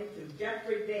matrimony to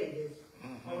Jeffrey Davis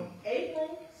on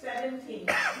April 17,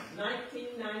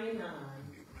 1999.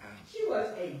 She was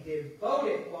a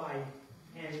devoted wife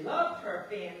and loved her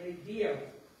family dearly.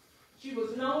 She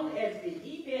was known as the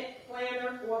event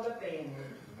planner for the family.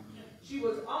 She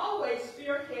was always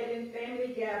spearheading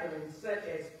family gatherings, such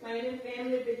as planning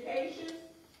family vacations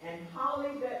and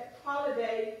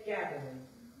holiday gatherings.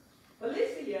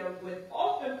 Felicia would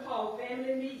often call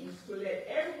family meetings to let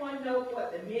everyone know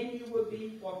what the menu would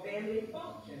be for family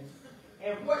functions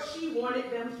and what she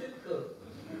wanted them to cook.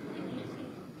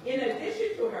 In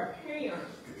addition to her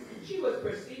parents, she was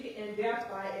preceded in death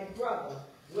by a brother,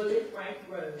 Willie Frank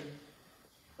Rose.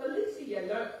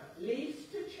 Felicia leaves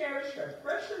to cherish her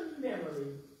precious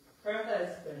memory, her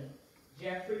husband,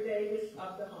 Jeffrey Davis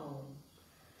of the home,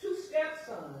 2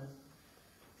 stepsons,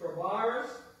 Travaris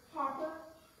Harper,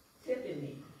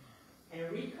 Tiffany,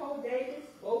 and Rico Davis,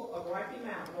 both of Rocky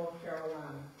Mount, North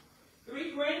Carolina,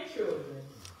 3 grandchildren,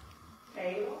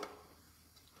 Taylor,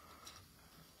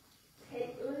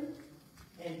 Caitlin,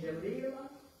 and Jalila,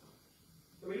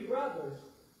 3 brothers,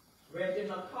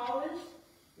 Reginald Collins,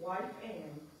 wife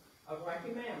Ann, of Rocky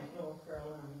Mount, North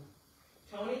Carolina,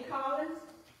 Tony Collins,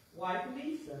 wife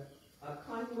Lisa, of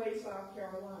Conway, South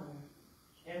Carolina,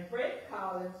 and Fred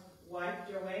Collins, wife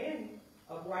Joanne,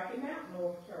 of Rocky Mount,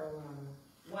 North Carolina,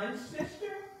 1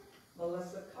 sister,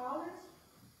 Melissa Collins,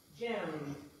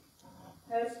 Jones,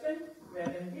 husband,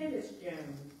 Reverend Dennis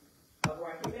Jones, of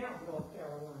Rocky Mount, North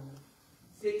Carolina,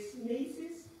 6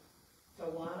 nieces,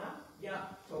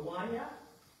 Tawanya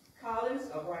Collins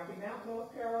of Rocky Mount,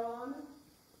 North Carolina,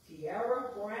 Tiara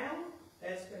Brown,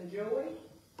 husband Joey,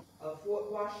 of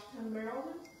Fort Washington,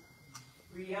 Maryland,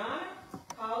 Brianna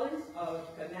Collins of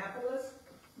Kannapolis,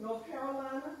 North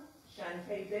Carolina,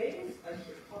 Shantae Davis of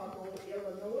Chicago,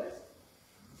 Illinois,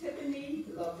 Tiffany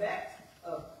Lovett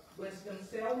of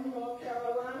Winston-Salem, North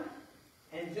Carolina,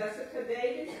 and Jessica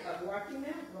Davis of Rocky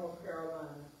Mount, North Carolina.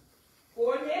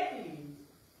 4 nephews,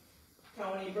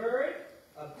 Tony Bird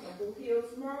of Temple Hills,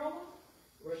 Maryland,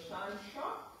 Rashawn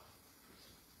Sharp,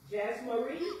 Jazz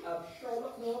Marie of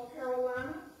Charlotte, North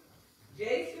Carolina,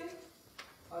 Jason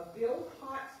of Bill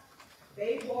Potts,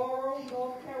 Bayboro,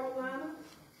 North Carolina,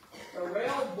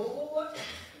 Terrell Bullock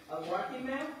of Rocky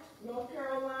Mount, North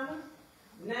Carolina,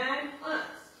 9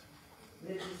 aunts,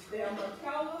 Mrs. Thelma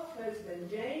Keller, husband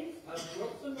James of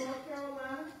Brooklyn, North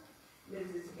Carolina,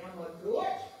 Mrs. Emma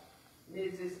Dortch,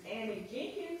 Mrs. Annie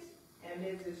Jenkins, and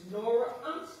Mrs. Nora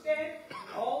Umstead,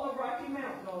 all of Rocky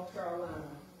Mount, North Carolina.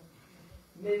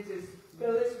 Mrs.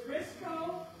 Phyllis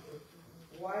Briscoe,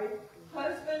 wife,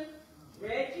 husband,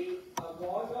 Reggie of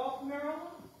Waldorf, Maryland.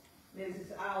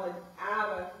 Mrs.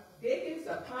 Ida Dickens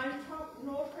of Pinetops,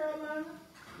 North Carolina.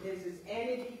 Mrs.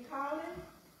 Annie D. Collins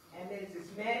and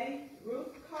Mrs. Maddie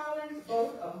Ruth Collins,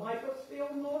 both of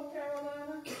Michaelsville, North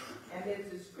Carolina. And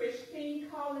Mrs. Christine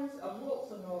Collins of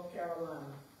Wilson, North Carolina.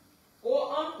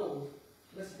 4 uncles,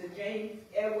 Mr. James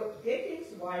Edward Dickens,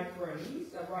 wife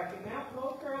Bernice of Rocky Mount,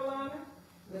 North Carolina.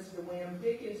 Mr. William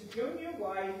Dickens Jr.,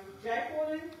 wife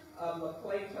Jacqueline of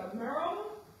LaClata, Maryland.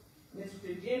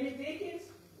 Mr. Jimmy Dickens,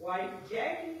 wife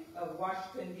Jackie of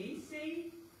Washington,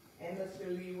 D.C. And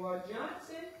Mr. Leroy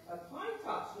Johnson of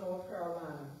Pinetops, North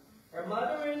Carolina. Her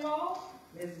mother-in-law,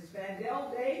 Mrs.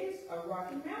 Vandell Davis of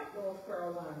Rocky Mount, North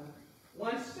Carolina.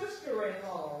 1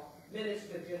 sister-in-law,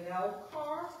 Minister Janelle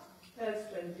Carr,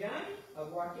 husband Johnny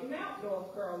of Rocky Mount,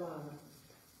 North Carolina.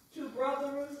 2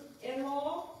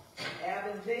 brothers-in-law,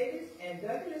 Alvin Davis and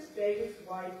Douglas Davis,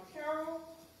 wife Carol,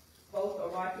 both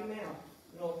of Rocky Mount,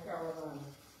 North Carolina.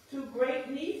 2 great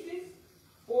nieces,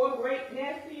 4 great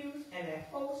nephews, and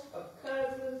a host of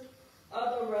cousins,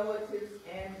 other relatives,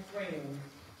 and friends.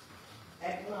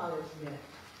 Acknowledgement.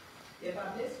 If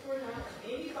I mispronounce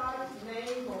anybody's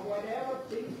name or whatever,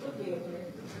 please forgive me.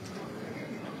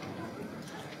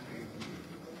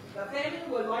 The family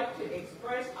would like to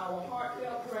express our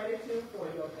heartfelt gratitude for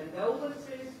your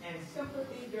condolences and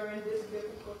sympathy during this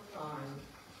difficult time.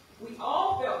 We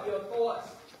all felt your thoughts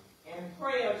and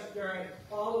prayers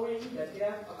following the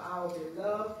death of our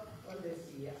beloved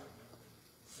Felicia.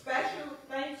 Special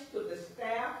thanks to the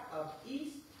staff of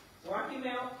East Rocky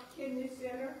Mount Kidney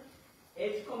Center,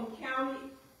 Edgecombe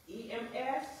County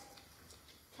EMS,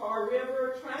 Tar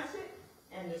River Transit,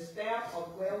 and the staff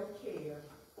of Well Care.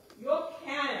 Your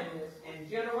kindness and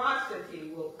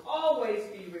generosity will always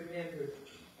be remembered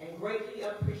and greatly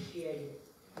appreciated.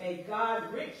 May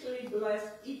God richly bless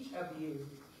each of you.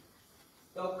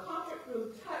 Though comfort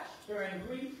through touch during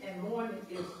grief and mourning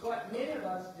is what many of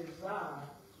us desire,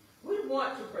 we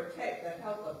want to protect the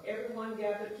health of everyone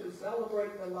gathered to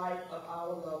celebrate the life of our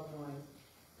loved ones.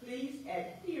 Please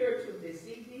adhere to the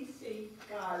CDC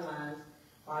guidelines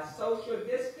by social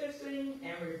distancing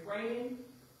and refraining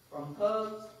from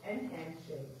hugs and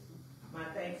handshakes. My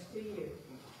thanks to you.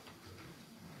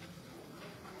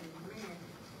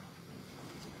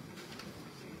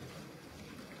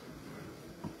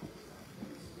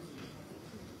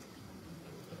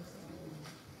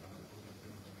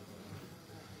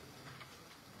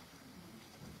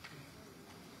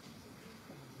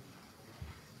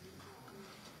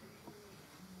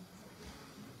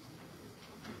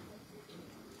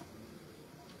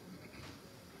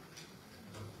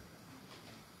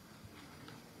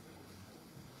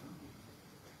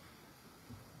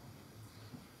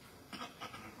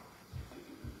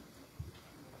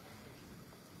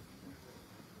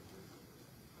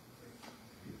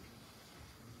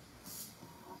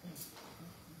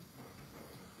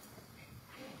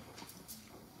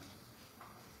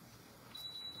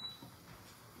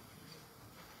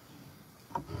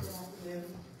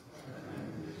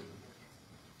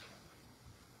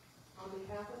 On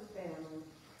behalf of the family,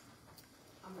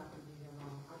 I'm not going to be here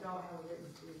long. I don't have a written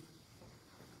speech.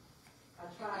 I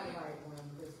tried to write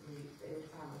one this week, but every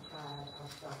time I tried, I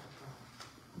stopped to cry.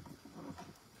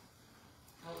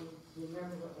 I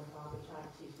remember what my father tried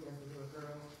to teach me as a little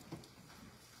girl.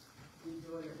 We're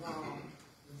doing it wrong.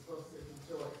 We're supposed to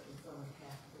rejoice when someone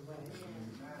passed away.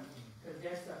 Because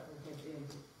there's something that's been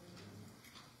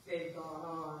they've gone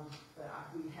on, but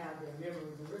we have their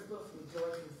memories, and we're supposed to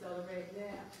rejoice and celebrate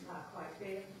that. Not quite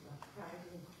there, not quite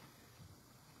there.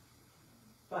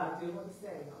 But I do want to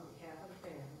say, on behalf of the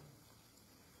family,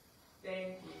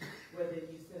 thank you. Whether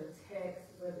you send a text,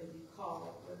 whether you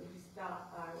call, whether you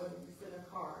stop by, whether you send a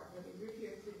card, whether you're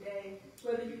here today,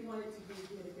 whether you wanted to be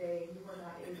here today and you were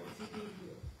not able to be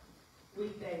here,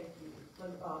 we thank you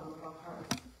from the bottom of our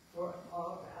hearts for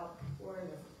all the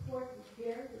outpouring of support and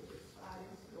care that you're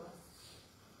providing to us.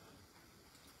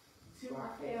 To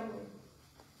our family,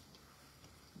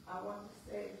 I want to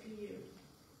say to you,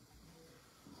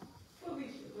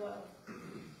 Felicia loved.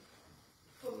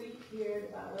 Felicia cared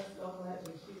about us so much,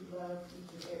 and she loved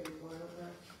each and every one of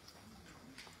us.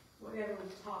 Whenever we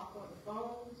talked on the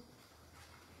phone,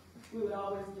 we would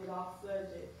always get off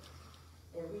subject,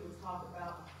 and we would talk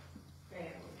about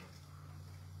family.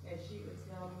 And she would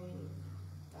tell me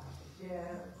about the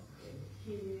Jeff and the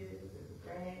kids and the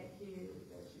grandkids,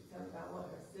 and she'd tell me about what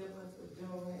her siblings were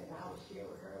doing, and I would share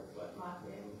with her what my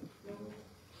family was doing.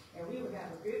 And we would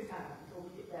have a good time before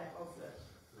we get back on subject.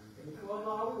 And before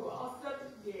long, we were all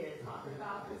subject again, talking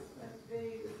about this one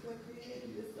thing, this one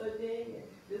thing, this other thing, and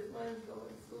this one's going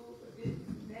to school for this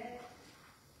and that.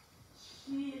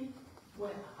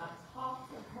 When I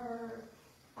talked to her,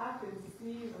 I could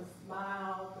see the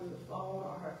smile through the phone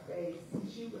on her face.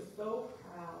 She was so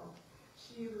proud.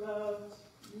 She loved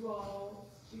you all.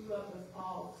 She loved us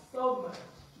all so much.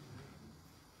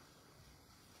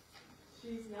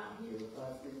 She's not here with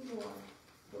us anymore,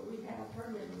 but we have her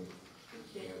memories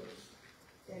to cherish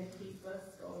and keep us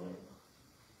going.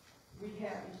 We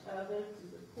have each other to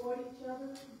support each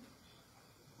other,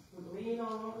 to lean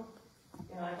on,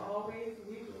 and like always,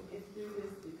 we will get through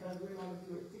this because we're going to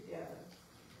do it together.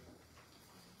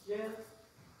 Jeff,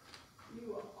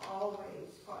 you are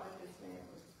always part of this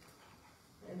family.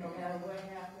 And no matter what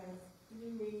happens,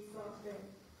 you need something,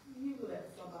 you let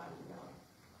somebody know.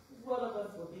 One of us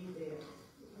will be there.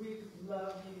 We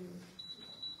love you.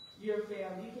 Your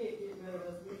family. You can't get rid of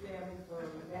us. We're family from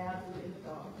now to the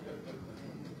dark.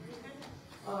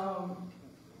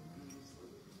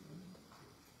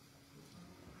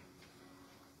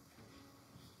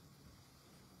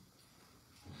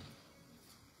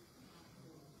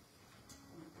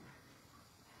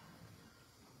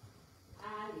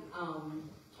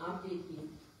 I'm Vicky,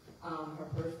 her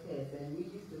first cousin. We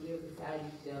used to live beside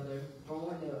each other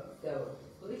growing up. So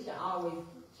Felicia always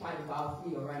tried to boss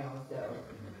me around. So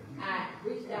I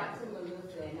reached out to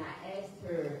Melissa and I asked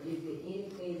her, is there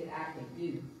anything that I can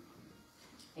do?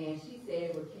 And she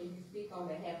said, well, can you speak on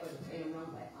behalf of the family?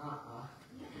 I'm like,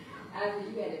 I said,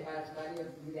 you had to advise somebody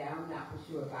else to do that. I'm not for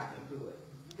sure if I can do it.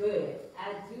 But I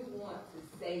do want to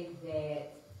say that,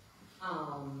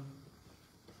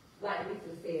 like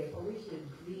Lisa said, Felicia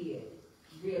did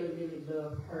really, really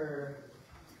love her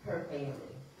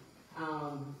family.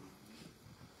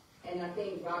 And I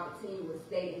think Robertine was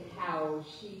stating how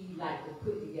she liked to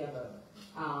put together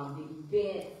the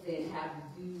events and how to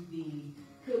do the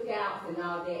cookouts and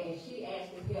all that. And she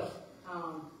actually helped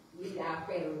lead our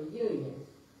family reunion.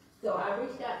 So I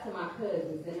reached out to my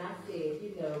cousins and I said,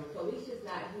 you know, Felicia's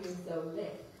not here, so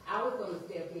I was going to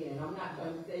step in, and I'm not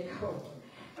going to say no.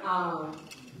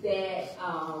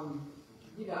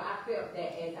 You know, I felt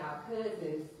that as our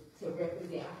cousins to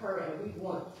represent her, and we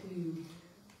want to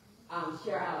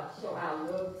show our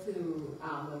love to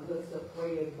Melissa,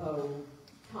 Fred, Bo,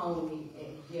 Tony,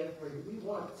 and Jeffrey. We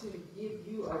want to give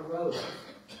you a rose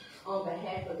on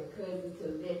behalf of the cousins to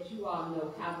let you all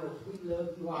know how much we love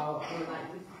you all. And like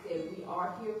Lisa said, we are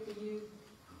here for you.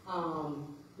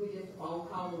 We're just a phone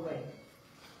call away.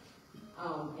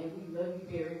 And we love you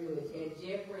very much. And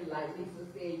Jeffrey, like Lisa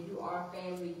said, you are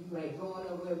family. You ain't going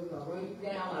nowhere. We're going to run you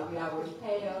down like we already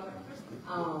have.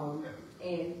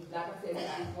 And like I said, we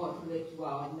just want to let you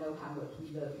all know how much we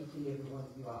love each and every one of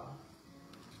you all.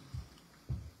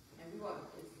 And we want to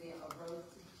present a rose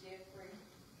to Jeffrey.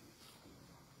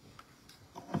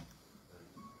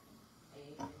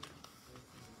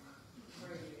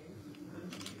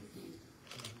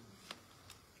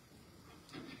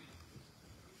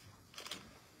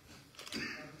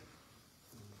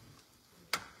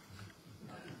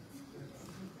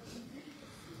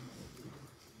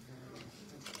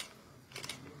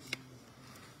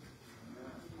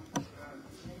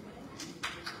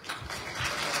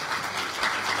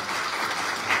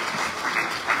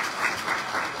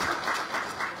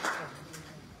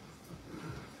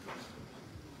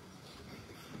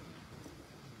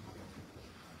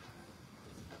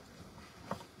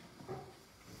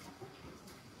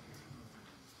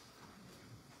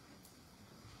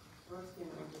 First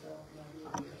thing I did off my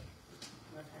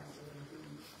pastor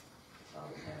and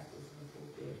all the pastors in the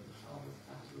pulpit, all the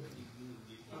pastors.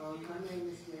 My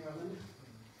name is Marilyn,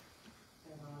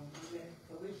 and I met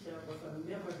Felicia was a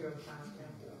member here of Times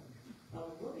Temple.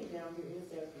 Looking down here, it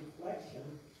says reflection.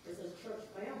 It says church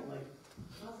family.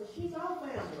 And I said, she's our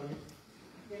family.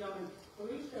 You know, and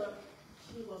Felicia,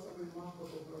 she was a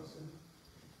remarkable person.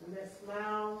 And that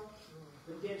smile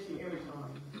would get you every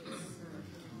time.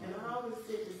 And I always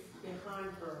sit behind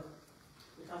her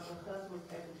because her husband was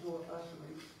at the door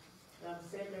ushering. And I was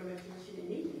sitting there making sure she didn't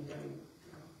need anything.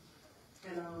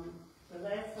 You know. And the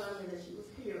last Sunday that she was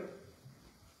here,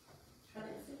 I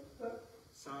didn't sit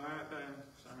beside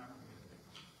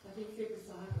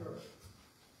her.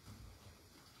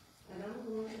 And I'm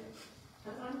going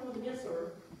to miss her.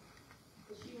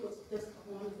 But she was just a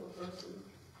wonderful person.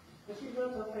 And she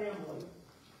loved her family.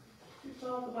 She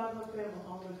talked about her family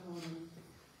all the time.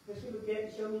 And she would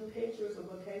show me pictures of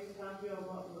vacation time here on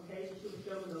vacation. She would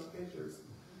show me those pictures.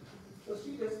 So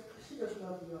she just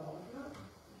loved you all.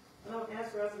 And I would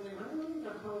ask her, I said, I know you're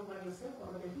not home by yourself,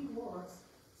 but he works.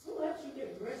 So after you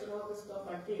get dressed and all this stuff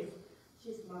like this,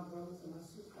 she's my brothers and my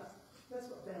sisters. That's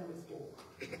what family's for.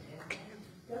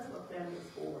 That's what family's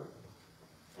for.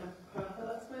 And her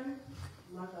husband,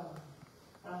 my daughter.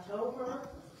 I told her,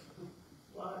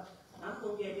 watch, I'm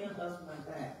going to get your husband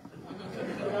back.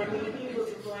 But I mean, he was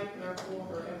right there for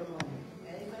her every moment.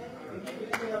 Amen. And you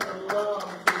can tell the love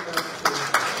between those two.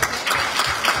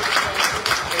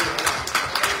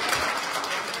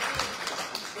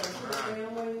 So her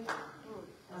family,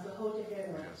 as a whole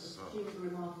together, she was a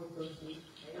remarkable person.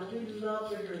 And we loved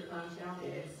her here at Times Temple.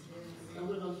 And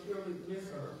we're going to surely miss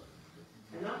her.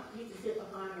 And I used to sit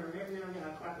behind her, and every now and then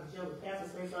I crack a joke. The pastor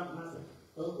say something, I said,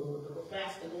 the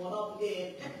pastor going up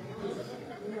again.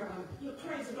 You're a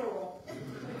crazy girl.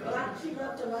 But she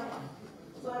loved to laugh.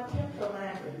 So I kept her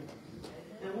laughing.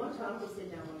 And one time, I was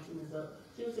sitting down when she was up.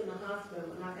 She was in the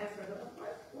hospital, and I asked her,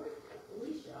 where's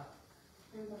Felicia?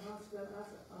 In the hospital, I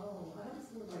said, oh, I haven't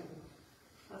seen her lately.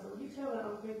 I said, well, you tell her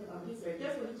I'm thinking about her. He said,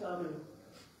 guess what he told me?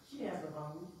 She has a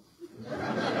home. And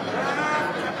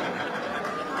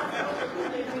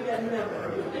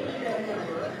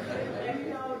you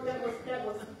know, that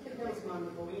was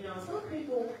wonderful. You know, some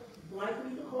people like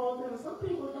me to call them, and some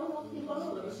people don't want to be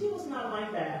called them. She was not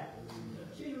like that.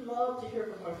 She loved to hear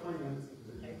from her friends.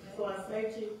 So I say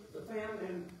to the family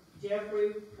and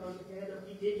Jeffrey, come together,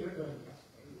 you did your thing.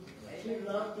 She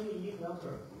loved you and you loved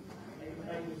her.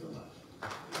 Thank you so much.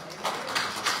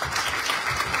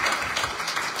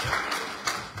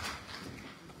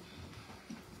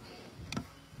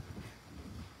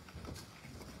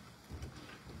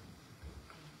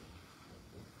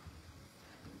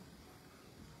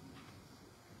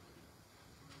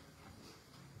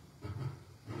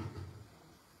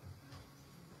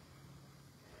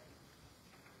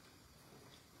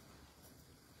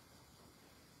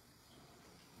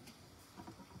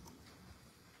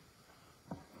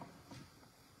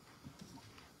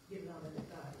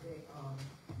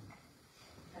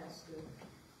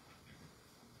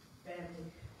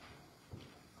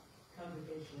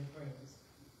 been friends.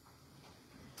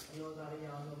 I know a lot of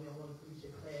y'all know me, I'm one of Felicia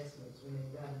classmates. When they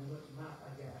got as much mouth I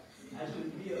got, I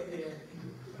shouldn't be up there.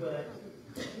 But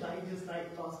like just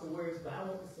like lost the words. But I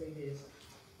want to say this.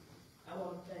 I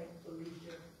want to thank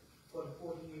Felicia for the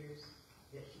 40 years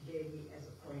that she gave me as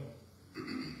a friend.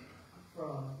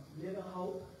 From Living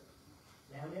Hope,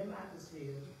 down in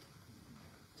Macclesfield,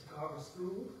 to Carver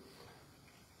School,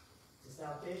 to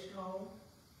South Edgecombe,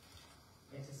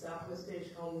 and to Southwest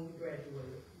Edgecombe when we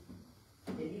graduated.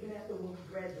 And even after when we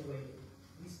graduated,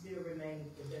 we still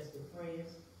remain the best of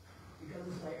friends, because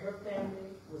it's like her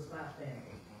family was my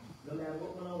family. No matter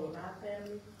what went on with my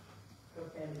family, her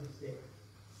family was there.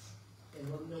 And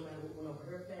no matter what went on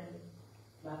with her family,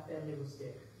 my family was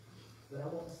there. But I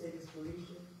want to say this,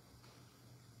 Felicia,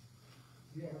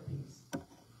 you have peace.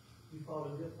 You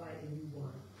fought a good fight and you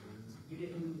won. You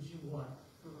didn't lose, you won.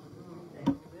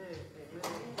 Thank you.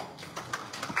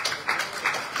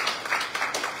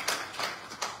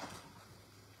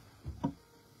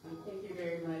 Thank you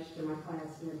very much to my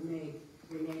classmate,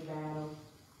 Renee Battle.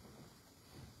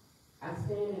 I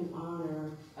stand in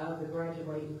honor of the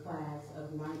graduating class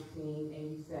of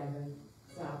 1987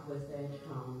 Southwest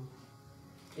Edgecombe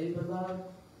in beloved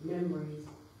memories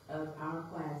of our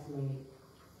classmate,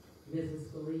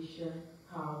 Mrs. Felicia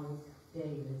Collins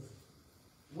Davis.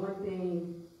 One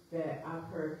thing that I've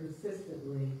heard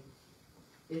consistently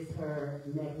is her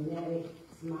magnetic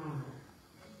smile.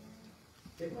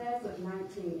 The class of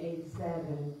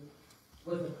 1987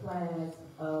 was a class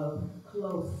of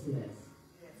closeness.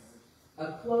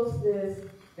 A closeness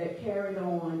that carried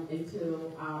on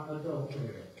until our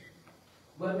adulthood,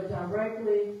 whether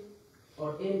directly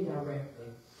or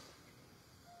indirectly.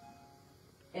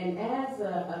 And as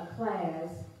a class,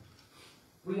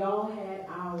 we all had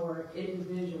our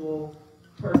individual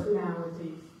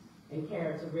personalities and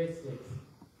characteristics.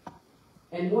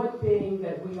 And one thing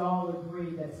that we all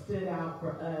agreed that stood out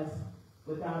for us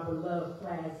with our beloved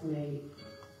classmate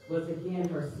was, again,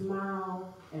 her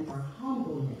smile and her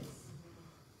humbleness.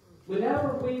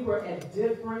 Whenever we were at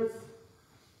difference,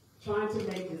 trying to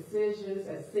make decisions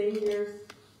as seniors,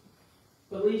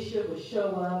 Felicia would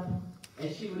show up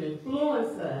and she would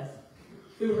influence us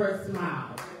through her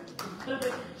smile.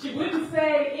 She wouldn't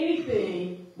say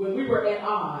anything when we were at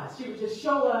odds. She would just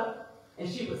show up and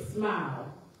she would smile.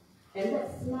 And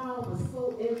that smile was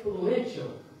so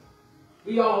influential.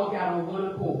 We all got on one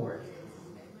accord.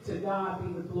 To God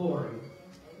be the glory.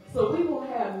 So we will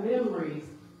have memories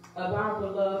of our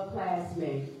beloved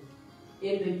classmate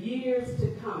in the years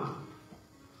to come.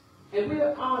 And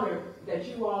we're honored that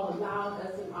you all allowed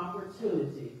us an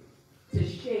opportunity to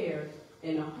share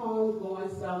in a homegoing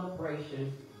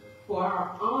celebration for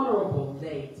our honorable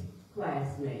late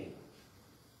classmate.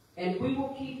 And we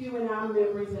will keep you in our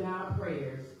memories and our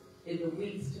prayers in the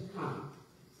weeks to come.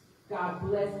 God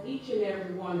bless each and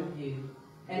every one of you,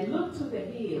 and look to the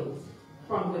hills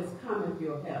from whence cometh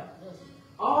your help.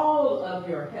 All of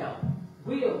your help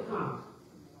will come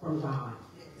from God.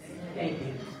 Thank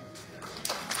you.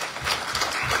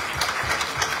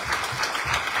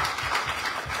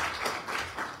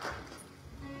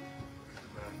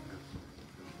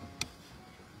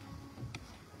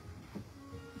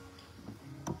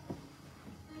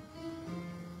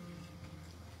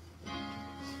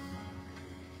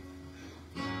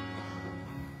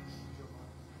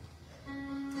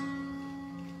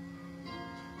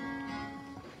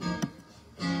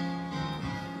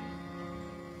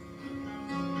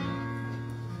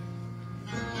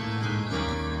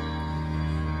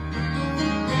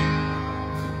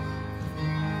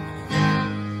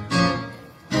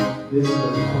 This is a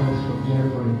request from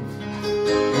Jeffrey.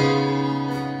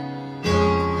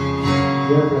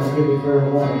 Jeffrey, I'll give you fair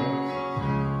warning.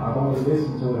 I've only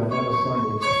listened to it, I've never sung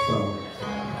it, so.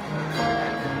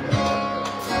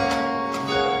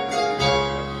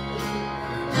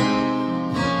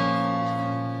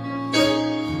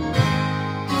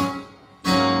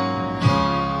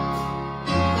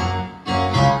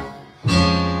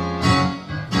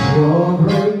 Your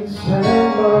grace and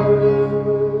mercy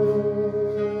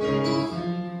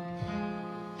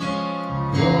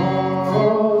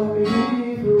brought me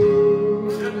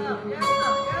through.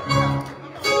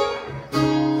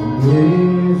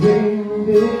 Living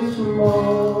this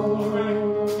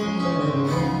moment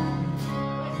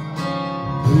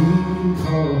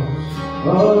because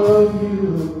of you.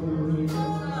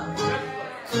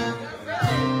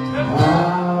 I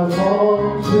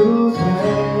want to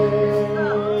thank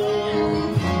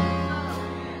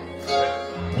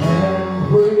and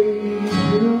praise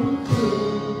you too.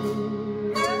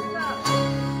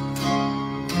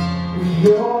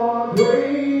 Your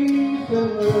grace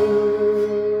and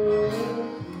mercy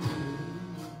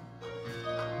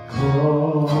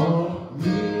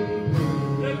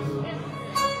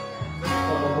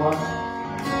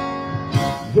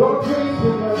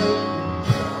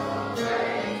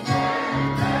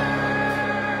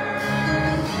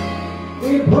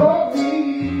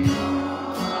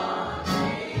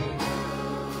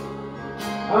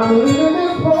I'm living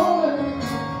this moment.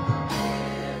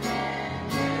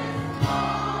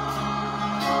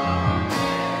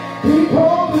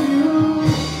 Because of you,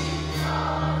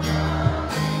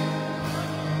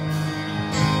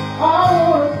 I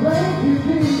want to thank you,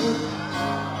 Jesus.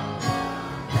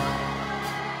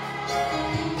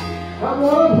 I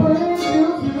want to praise you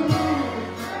too.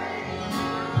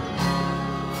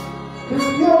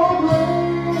 It's your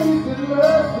grace and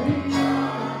mercy.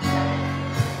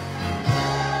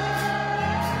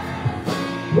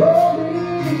 For me.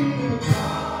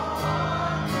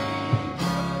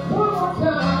 One more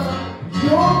time.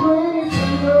 Your grace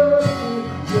and mercy.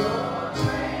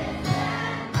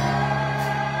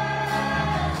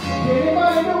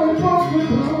 Anybody know it's broken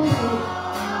through?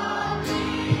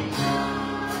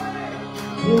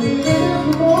 We're living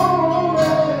this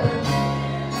moment.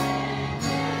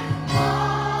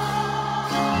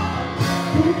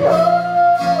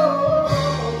 Because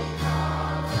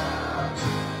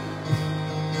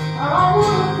I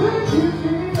want to thank you,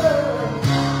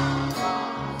 Jesus.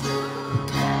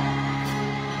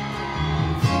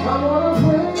 I want to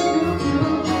praise you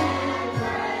too.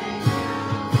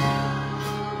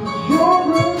 Your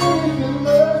grace and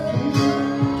mercy.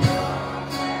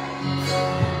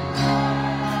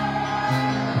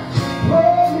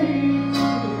 For me.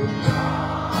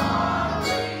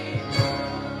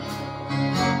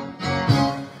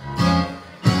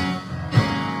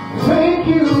 Thank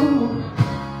you.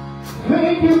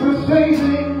 Thank you for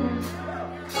saving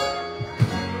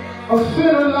a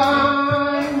sinner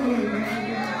like me.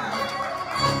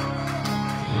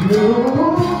 You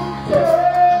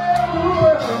tell the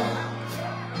world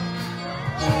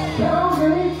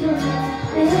salvation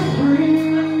is free.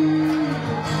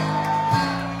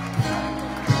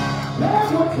 There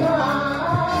were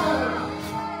times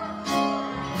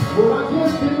when I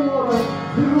just didn't want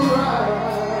to do right.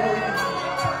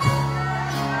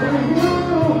 But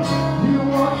you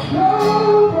watch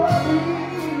over me.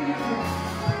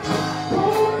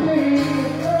 Don't leave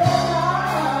me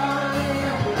alive.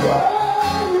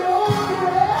 Oh, your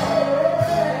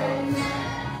grace.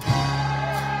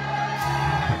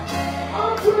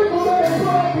 I'm grateful that it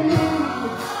brought me.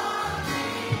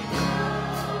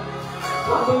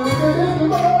 I believe it is the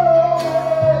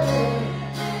moment.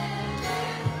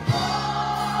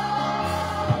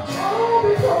 Oh,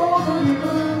 because of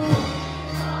you.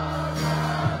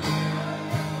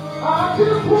 I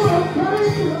just want to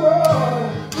thank you,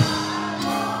 Lord.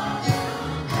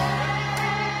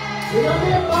 And I'm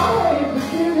in my way to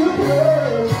give you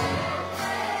praise.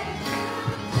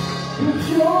 It's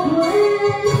your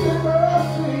grace and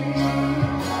mercy.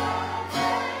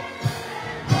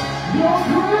 Your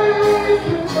grace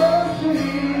and mercy.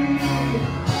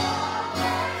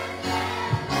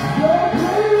 Your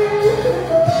grace and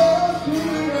mercy,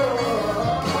 Lord.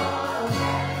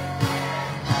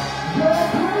 Your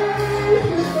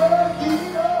grace and mercy,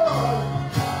 Lord.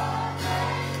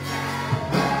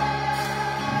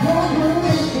 Your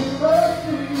grace and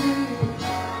mercy.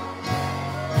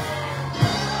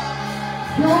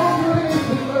 Your grace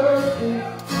and mercy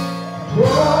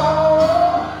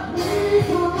brought me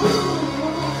through.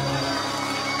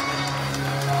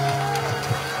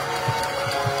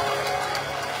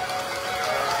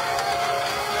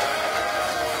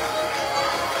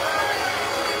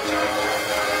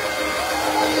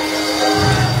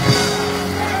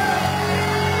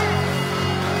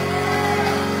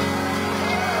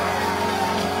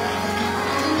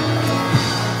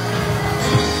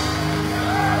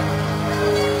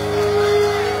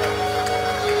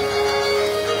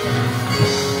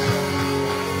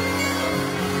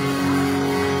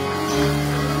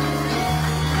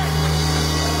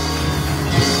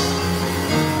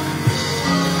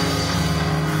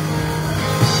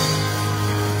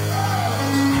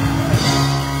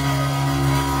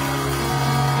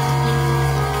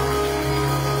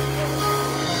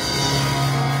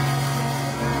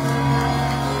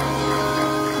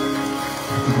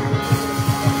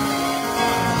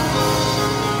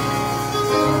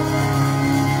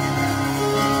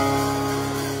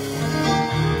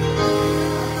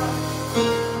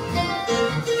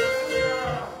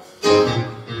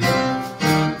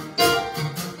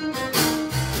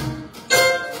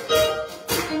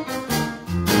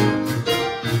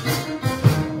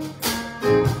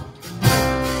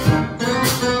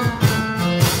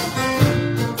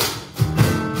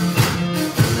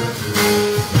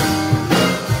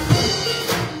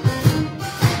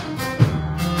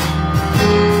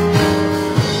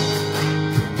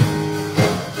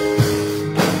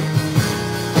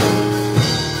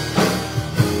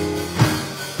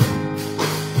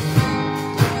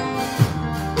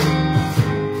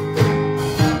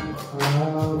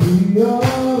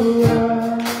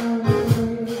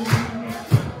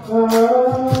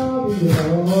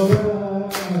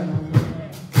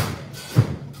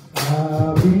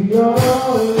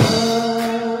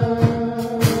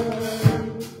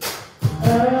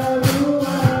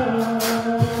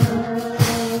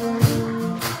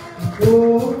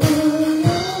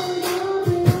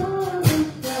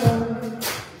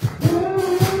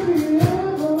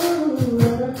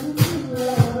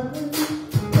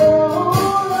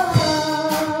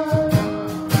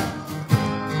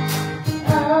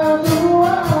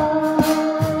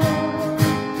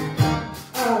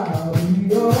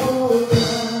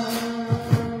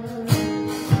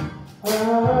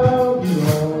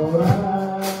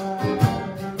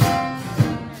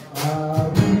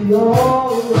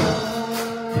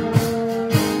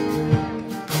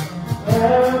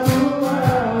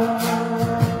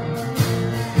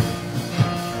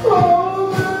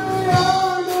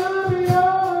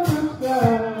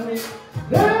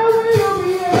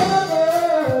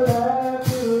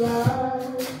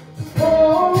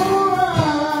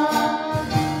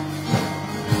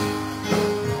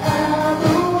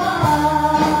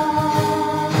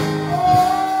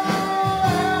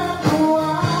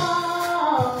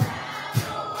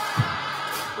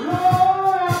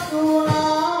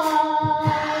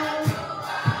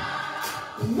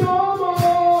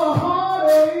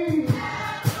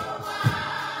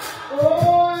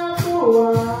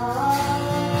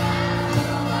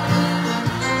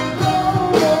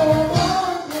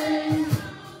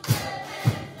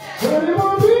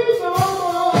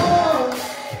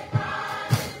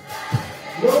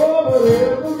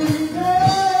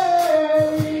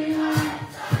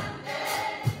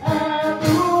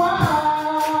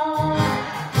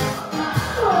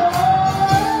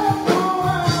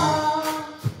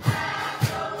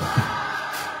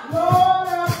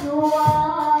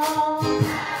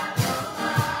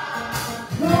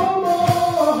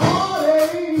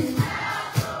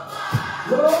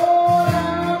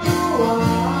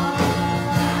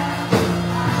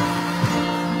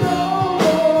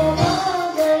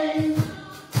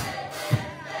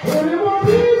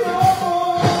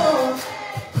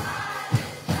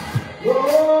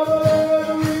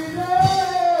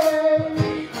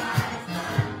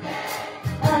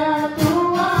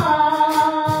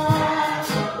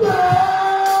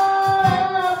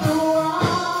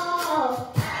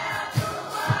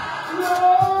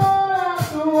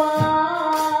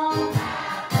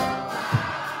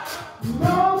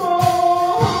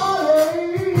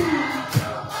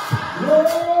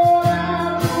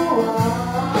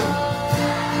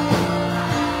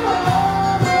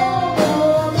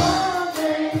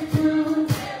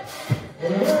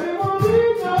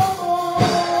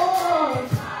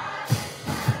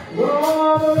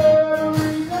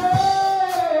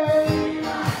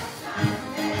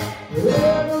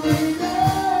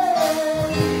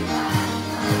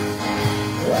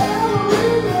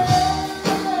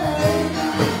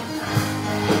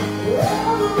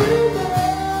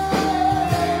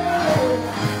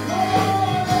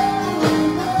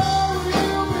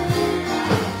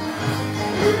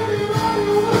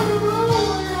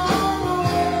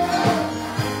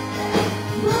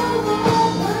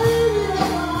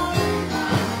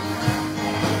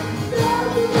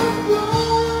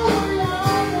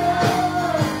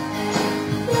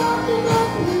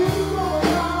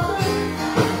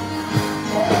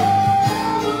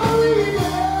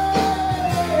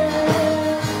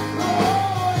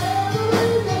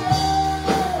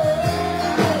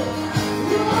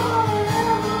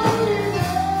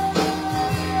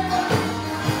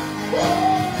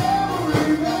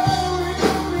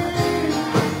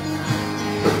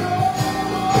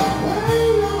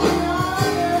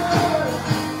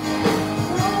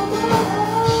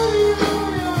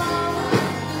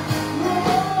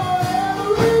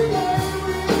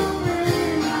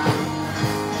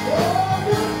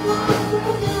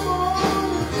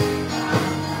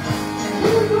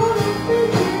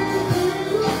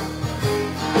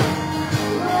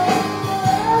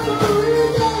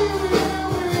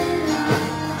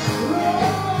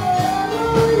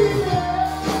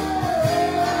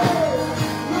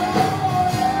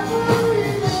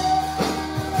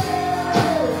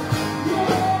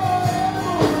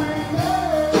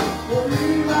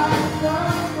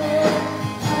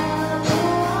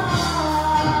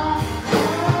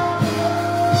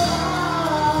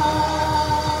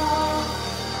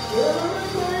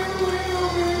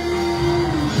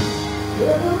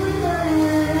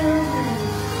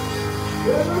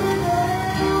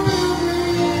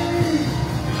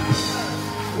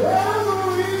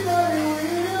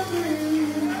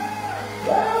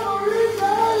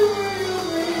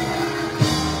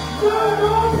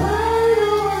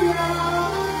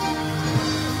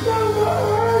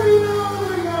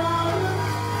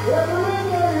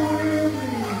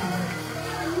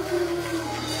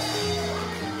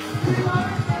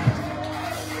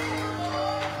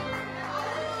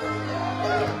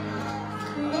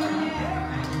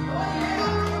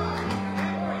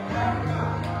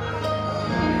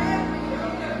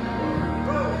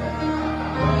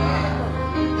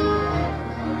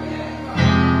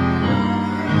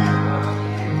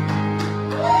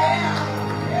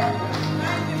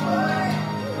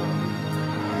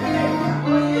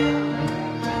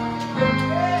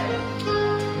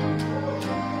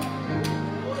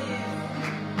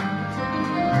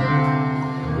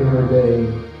 Day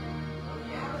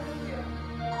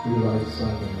be like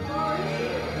Sunday.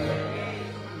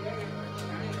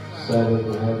 Sabbath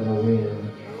will have no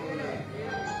end.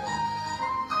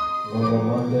 No more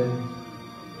Monday.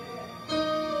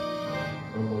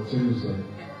 No more Tuesday.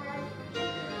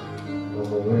 No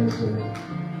more Wednesday.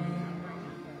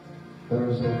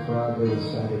 Thursday, Friday,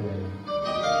 Saturday.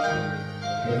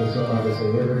 Maybe somebody say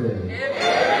every day.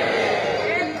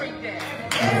 Every day.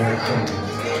 Be like Sunday.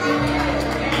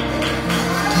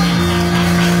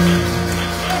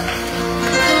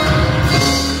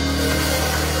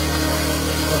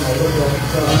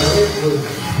 It was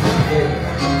there.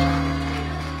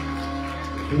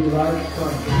 Be like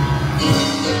Sunday.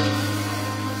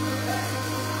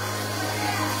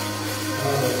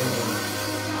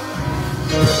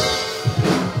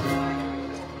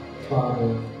 Father,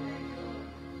 in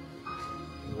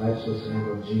the matchless name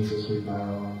of Jesus we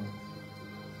bow.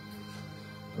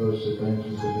 First, thank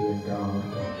you for being God.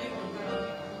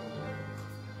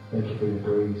 Thank you for your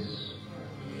grace.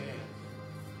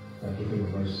 Thank you for your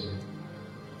mercy.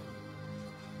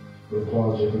 We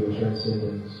applaud you for your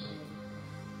transcendence.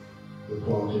 We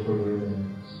applaud you for your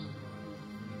immanence.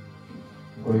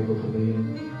 I'm grateful for being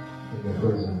in your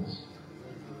presence.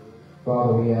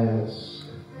 Father, we ask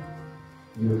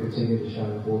you will continue to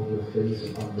shine forth your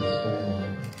face upon this family.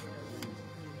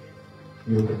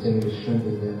 You will continue to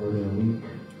strengthen them where they're weak.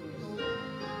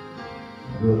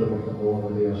 Build them up the more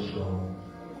when they are strong.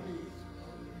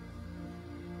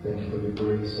 Thank you for your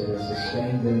grace that has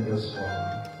sustained them thus far.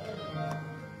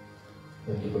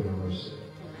 Thank you for your mercy.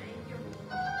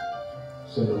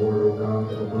 Send the word, O God,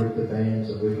 that will break the bands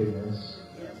of wickedness.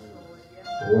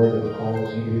 The word that will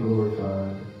cause you to be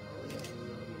glorified.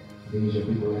 These are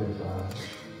people edified.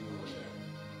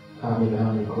 Hide me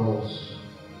behind your cross,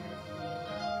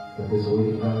 that this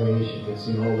wicked congregation can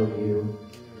see all of you,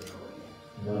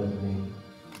 none of me.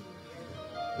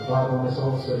 The Father, when it's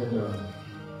all said and done,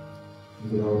 you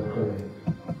get all the credit.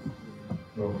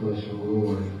 No flesh will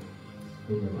glory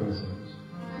in your presence.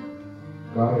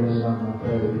 God, it is not my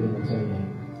prayer to be entertaining,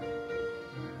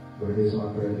 but it is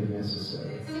my prayer to be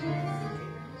necessary.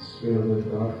 Spirit of the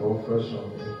God, fall fresh on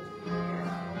me.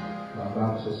 My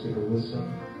mouth shall speak of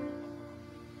wisdom,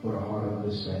 but a heart of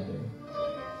understanding.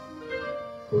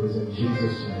 For it is in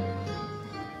Jesus' name.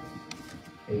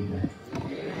 Amen.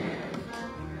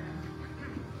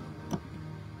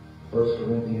 1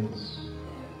 Corinthians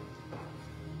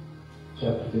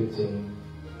chapter 15.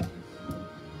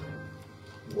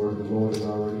 The word of the Lord has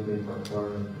already been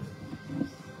confirmed.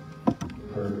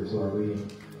 You've heard it to our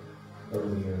reading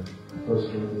earlier. 1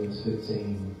 Corinthians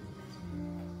 15.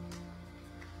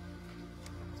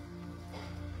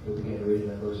 We'll begin reading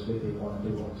at verse 51. I do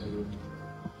want to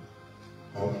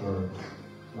offer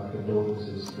my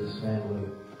condolences to this family.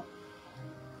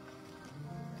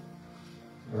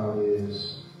 God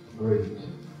is great.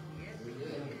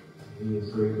 He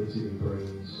is greatly to be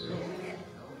praised.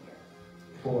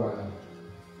 Before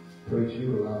I preach, you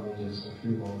allow me just a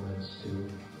few moments to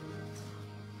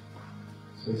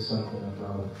say something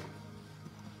about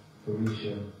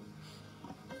Felicia,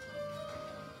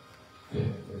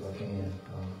 if I can.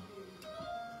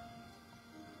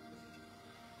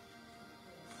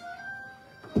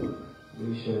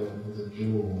 Felicia is a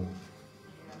jewel.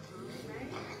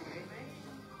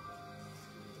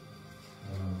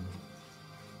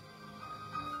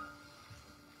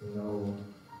 You know,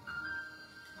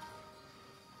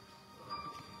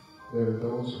 there are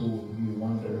those who you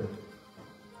wonder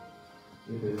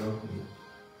if they love you.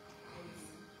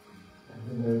 And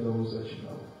then there are those that you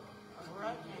know.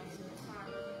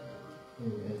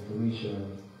 And Felicia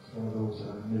is one of those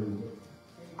that I knew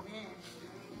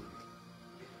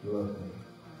loved me.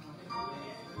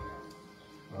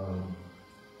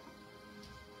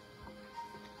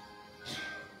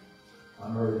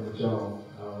 I'm hurting with y'all.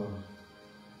 I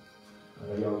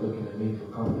know y'all looking at me for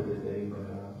comfort today, but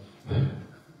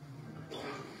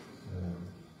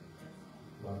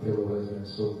my pillow has been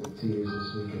soaked with tears this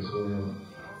week as well.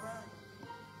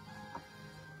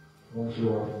 I want you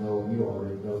all to know, you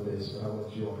already know this, but I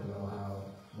want you all to know how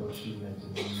much she meant to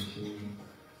me. She's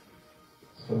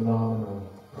a phenomenal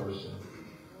person,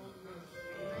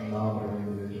 phenomenal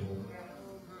individual.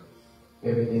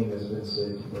 Everything that's been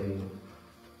said today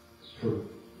is true.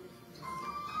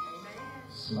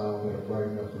 Smile that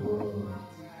brighten up the room.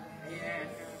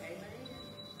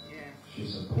 She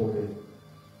supported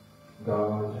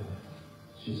God.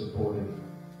 She supported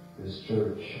this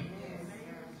church.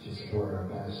 She supported our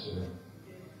pastor.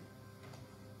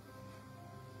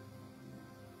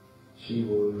 She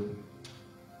would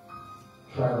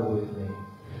travel with me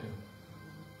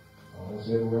almost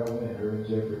everywhere I went. Her and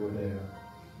Jeffrey were there.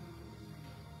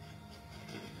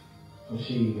 When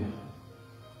she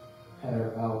had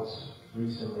her outs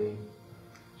recently,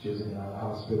 she was in the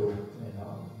hospital, and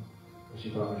when she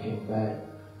finally came back,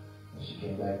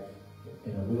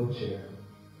 in a wheelchair.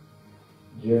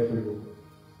 Jeffrey would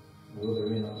wheel her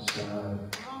in on the side.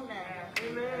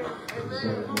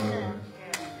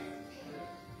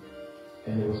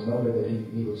 And it was noted that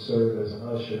he would serve as an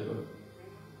usher,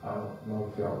 but I don't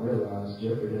know if y'all realize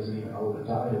Jeffrey doesn't even hold a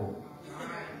title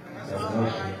as an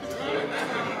usher.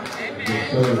 He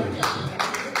serves,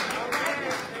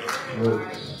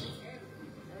 works.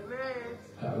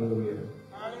 Hallelujah.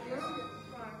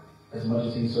 As much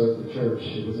as he served the church,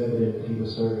 it was evident that he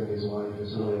was serving his wife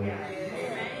as well.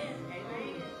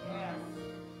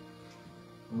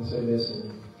 I'm going to say this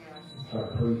and try to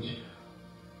preach.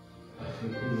 He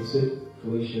would sit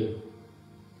Felicia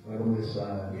right on his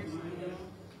side.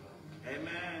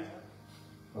 Amen.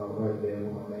 right there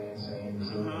with my man's hand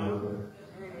is leaning over.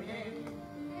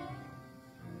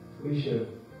 Felicia is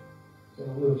in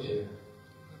a wheelchair.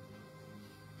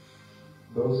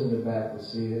 Those in the back will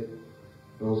see it.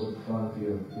 Those in front of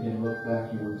you, if you didn't look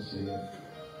back, you wouldn't see it.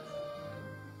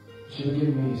 She would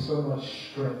give me so much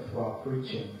strength while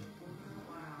preaching.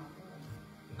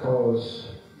 Because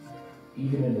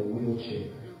even in the wheelchair,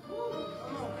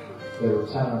 there were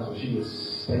times when she would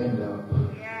stand up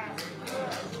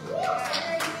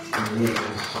and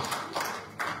witness.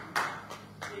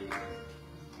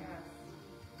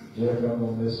 Jeffrey, I'm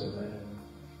going to miss her, man.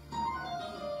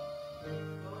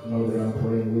 Know that I'm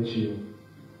praying with you,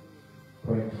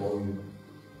 praying for you.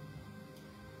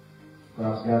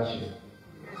 God's got you.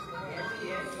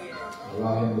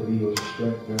 Allow him to be your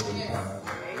strength during this time.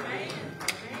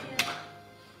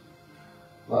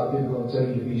 A lot of people are going to tell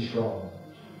you to be strong.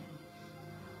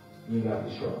 You got to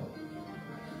be strong.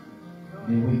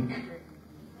 Be weak.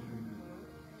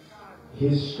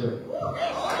 His strength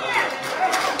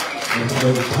is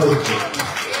made perfect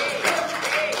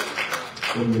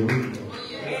in your weakness.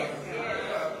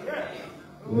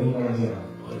 Lean on him.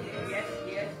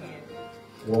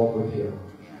 Walk with him.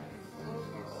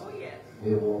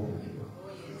 He'll walk with you.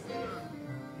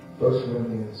 1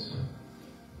 Corinthians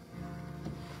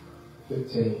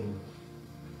 15,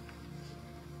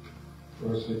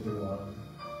 verse 51.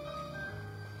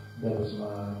 That was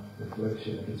my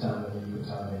reflection at the time, and you can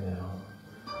time it now.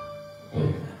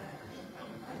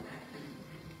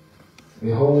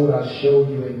 Behold, I show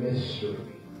you a mystery.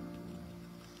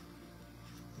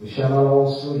 We shall not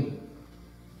all sleep,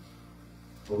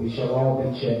 but we shall all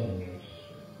be changed.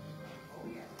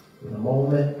 In a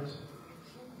moment,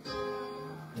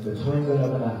 in the twinkling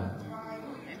of an eye,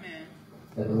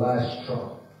 at the last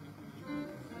trump.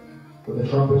 For the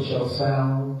trumpet shall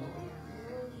sound,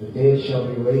 the dead shall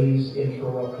be raised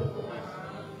incorruptible.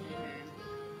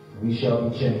 We shall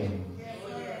be changed.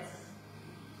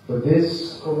 For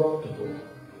this corruptible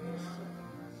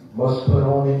must put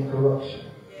on incorruption.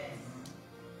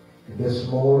 And this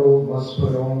mortal must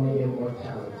put on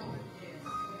immortality.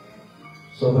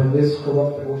 So when this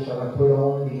corruptible shall I put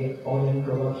on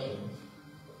incorruption,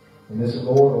 and this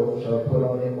mortal shall I put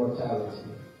on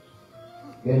immortality,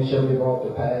 then shall be brought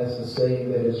to pass the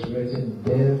saying that is written,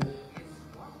 death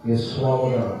is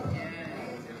swallowed up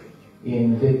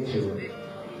in victory.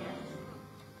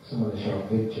 Somebody shout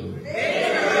victory.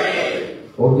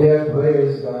 O death, where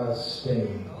is thy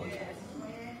sting?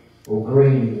 O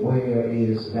grave, where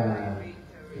is thy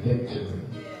victory?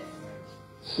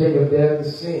 Sting of death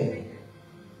is sin.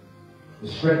 The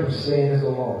strength of sin is the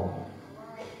law.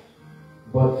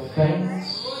 But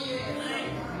thanks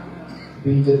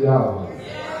be to God,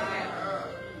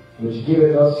 which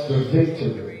giveth us the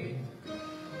victory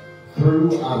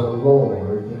through our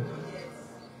Lord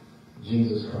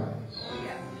Jesus Christ.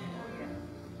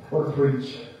 I want to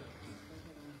preach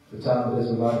the time that is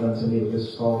allotted unto me with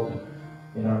this thought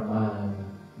in our mind,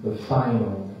 the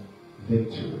final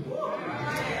victory.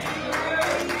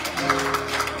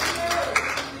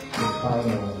 The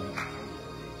final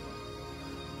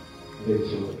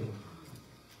victory.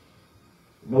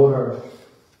 In order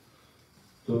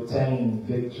to obtain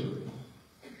victory,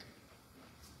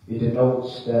 it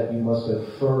denotes that you must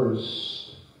have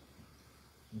first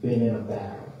been in a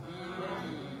battle.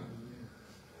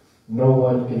 No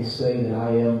one can say that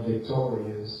I am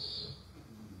victorious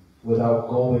without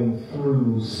going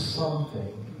through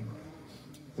something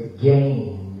to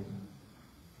gain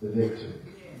the victory.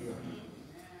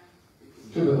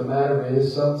 The truth of the matter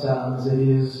is, sometimes it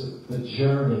is the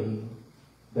journey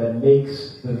that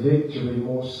makes the victory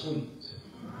more sweet.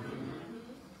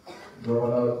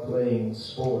 Growing up playing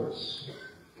sports,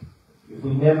 if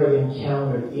we never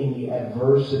encountered any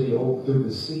adversity through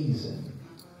the season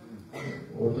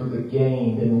or through the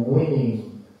game, then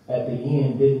winning at the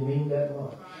end didn't mean that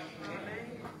much.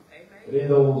 But in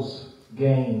those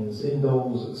games, in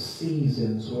those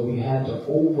seasons where we had to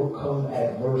overcome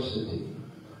adversity,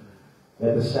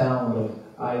 at the sound of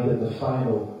either the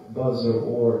final buzzer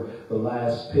or the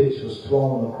last pitch was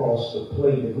thrown across the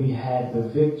plate, if we had the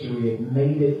victory, it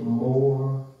made it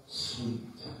more sweet.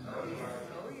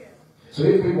 So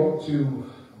if we want to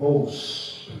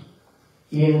boast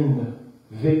in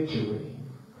victory,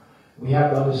 we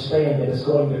have to understand that it's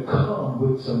going to come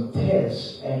with some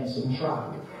tests and some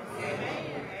trials.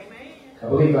 I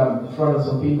believe I'm in front of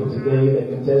some people today that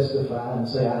can testify and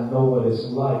say, I know what it's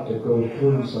like to go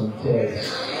through some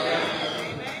tests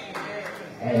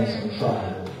and some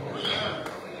trials.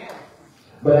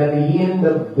 But at the end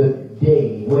of the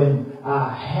day, when I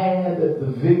had the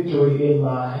victory in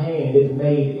my hand, it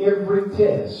made every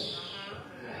test,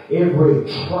 every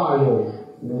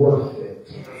trial worth it.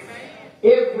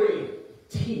 Every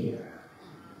tear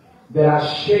that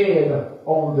I shed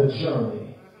on the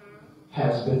journey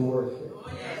has been worth it.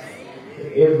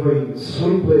 Every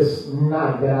sleepless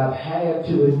night that I've had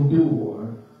to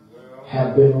endure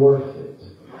have been worth it.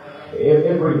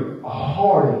 Every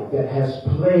heartache that has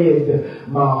plagued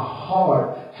my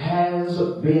heart has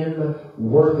been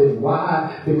worth it.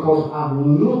 Why? Because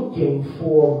I'm looking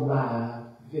for my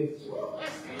victory.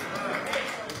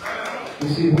 You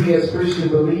see, we as Christian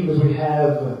believers, we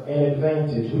have an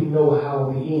advantage. We know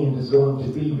how the end is going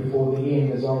to be before the end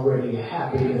has already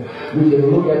happened. We can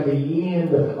look at the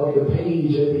end of the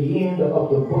page, at the end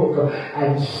of the book,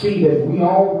 and see that we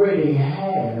already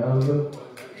have the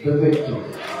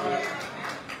victory.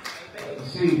 You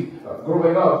see,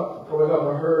 growing up,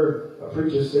 I heard a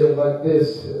preacher say it like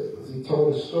this. He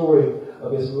told a story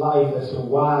of his life as to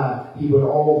why he would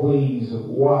always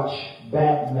watch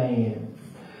Batman.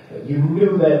 You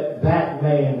knew that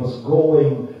Batman was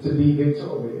going to be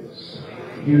victorious.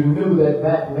 You knew that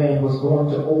Batman was going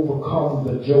to overcome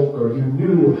the Joker. You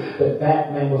knew that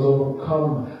Batman was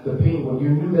overcome the Penguin. You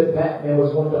knew that Batman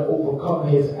was going to overcome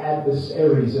his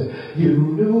adversaries. You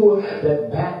knew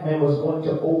that Batman was going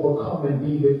to overcome and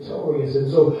be victorious.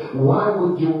 And so why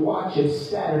would you watch it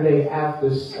Saturday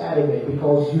after Saturday?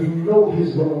 Because you know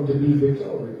he's going to be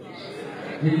victorious.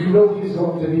 You know he's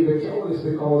going to be victorious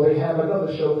because they have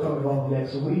another show coming on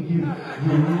next week. You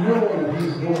know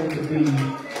he's going to be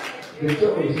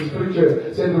victorious. This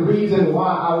preacher said the reason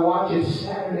why I watch it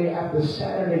Saturday after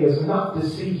Saturday is not to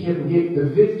see him get the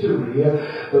victory,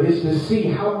 but it's to see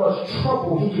how much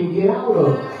trouble he can get out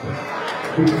of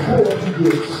before he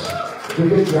gets the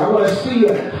victory. I want to see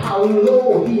how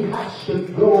low he has to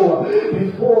go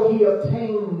before he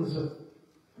obtains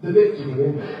the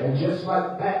victory. And just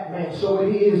like Batman, so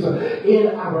it is in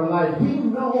our life. We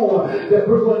know that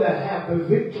we're going to have the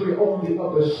victory on the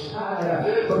other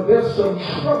side, but there's some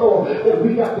trouble that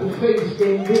we got to face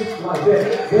in this life.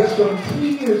 There's some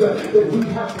tears that we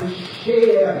have to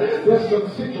share. There's some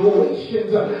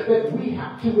situations that we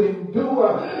have to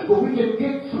endure, but we can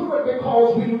get through it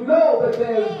because we know that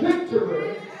there's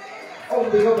victory on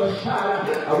the other side.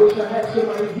 I wish I had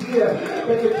somebody here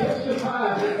that could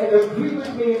testify and agree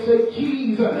with me and say,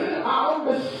 Keys, I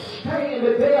understand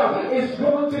that there is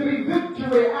going to be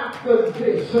victory after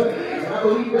this. And I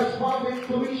believe that's why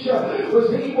Felicia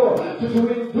was able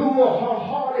to endure her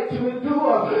heartache, to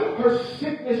endure her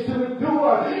sickness, to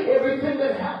endure everything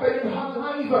that happened in her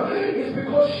life, is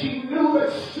because she knew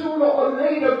that sooner or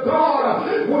later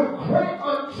God would grant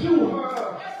unto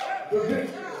her the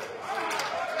victory.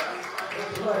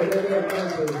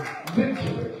 There's a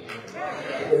victory.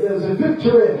 There's a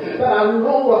victory that I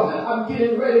know I'm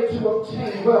getting ready to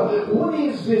obtain. Well, what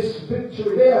is this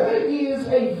victory? There is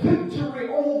a victory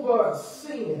over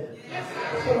sin.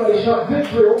 Somebody shout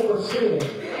victory over sin.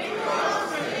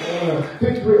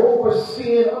 Victory over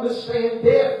sin. Understand,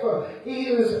 death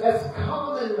is as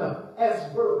common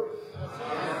as birth.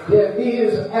 Death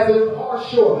is as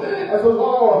impartial as the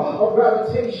law of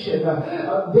gravitation.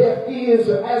 Death is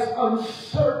as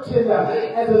uncertain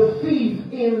as a thief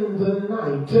in the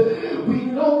night. We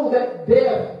know that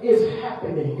death is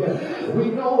happening. We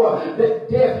know that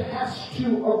death has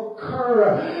to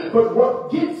occur. But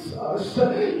what gets us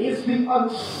is the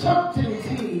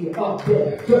uncertainty of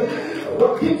death.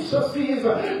 What gets us is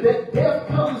that death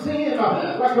comes in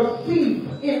like a thief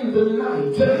in the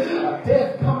night.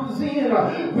 Death comes in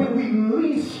when we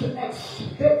least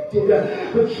expect it.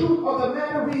 The truth of the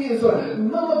matter is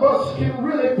none of us can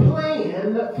really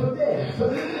plan for death.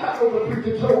 I know the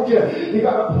preacher told you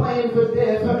got to plan for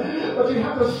death, but you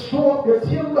have to store up your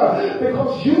timber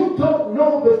because you don't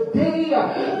know the day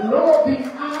nor the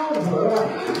hour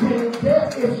when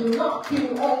death is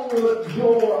knocking on your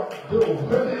door.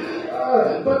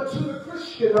 But to the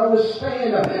Christian,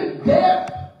 understand, death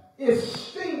is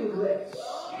stingless.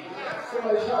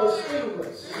 Somebody shout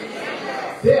stingless.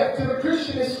 Death to the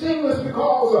Christian is stingless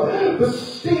because the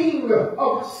sting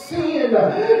of sin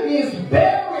is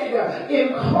buried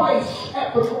in Christ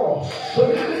at the cross.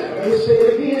 Let me say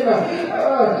it again.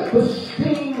 The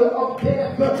sting of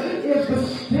death is the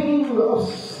sting of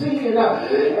sin.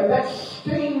 And that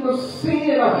sting of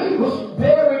sin was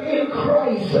buried in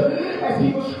Christ as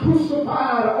he was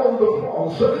crucified on the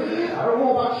cross. I don't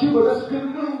know about you, but that's good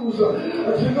news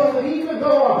to know that even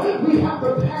though we have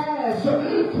to pass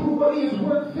through what is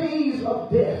one phase of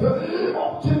death,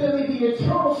 ultimately the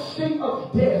eternal state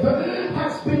of death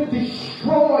has been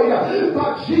destroyed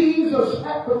by Jesus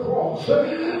at the cross.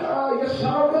 Yes, I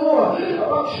don't know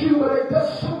about about you, but it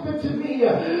does something to me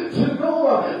to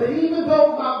know that even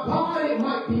though my body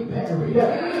might be buried,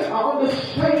 I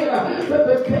understand that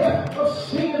the death of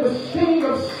sin, the sting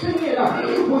of sin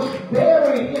was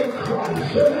buried in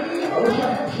Christ. I wish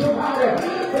I had somebody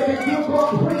that could give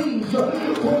God praise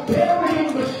for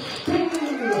burying the sting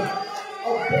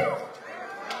of death.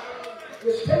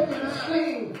 It's taking the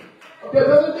sting. That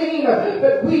doesn't mean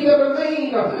that we that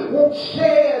remain won't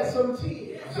shed some tears.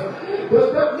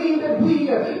 Does not mean that we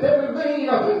that remain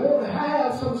won't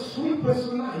have some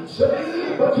sleepless nights.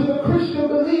 But to the Christian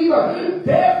believer,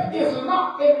 death is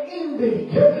not an ending.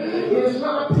 It is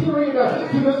not a period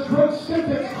to this great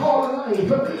sentence called life,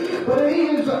 but it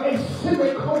is a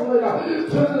semicolon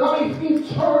to life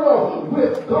eternal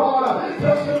with God.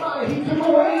 Tell somebody, He took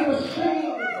away the sting.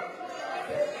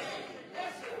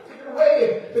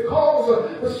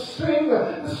 Because the sting,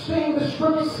 the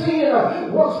strip of sin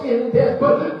was in death.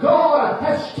 But God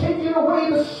has taken away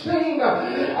the sting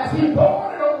as He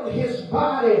bore it on His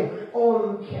body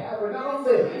on Calvary. Not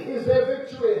only is there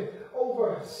victory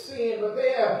over sin, but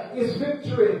there is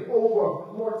victory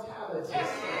over mortality.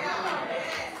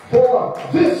 For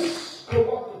this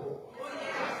corruptible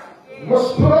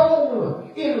must put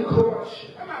on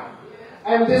incorruption,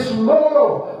 and this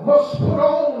mortal must put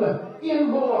on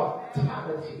immortality.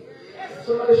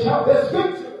 Somebody shout, there's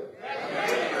victory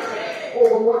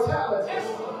over mortality.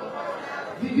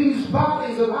 These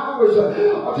bodies of ours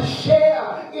are to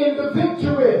share in the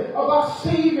victory of our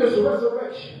Savior's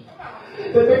resurrection.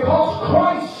 That because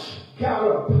Christ got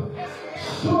up,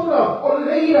 sooner or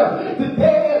later the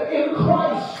dead in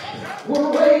Christ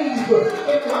will raise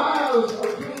and rise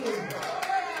again.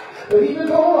 But even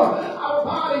though our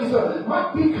bodies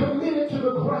might be committed to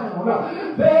the ground,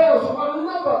 there's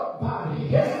another body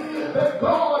that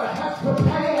God has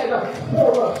prepared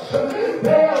for us.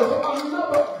 There's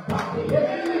another body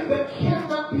that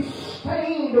cannot be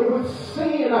stained with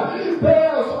sin.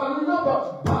 There's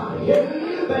another body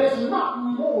that is not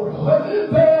mortal.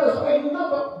 There's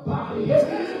another body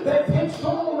that takes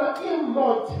on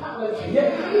immortality.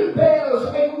 There's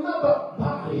another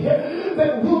body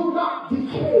that will not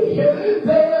decay.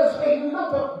 There's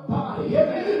another body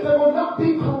that will not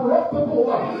be corruptible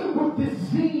with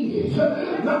disease,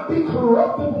 not be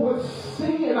corruptible with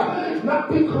sin, not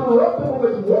be corruptible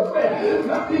with worry,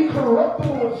 not be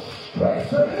corruptible with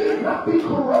stress, not be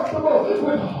corruptible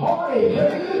with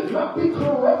heartache, not be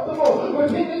corruptible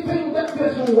with anything that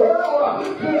this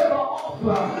world could ever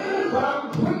offer. But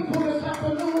I'm grateful this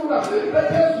afternoon that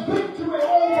there's victory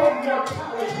over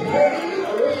mortality.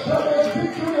 There's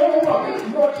victory over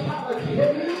mortality.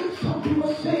 Some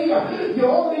people say you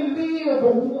only live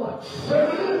once,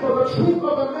 but the truth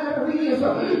of the matter is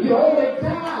you only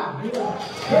die once.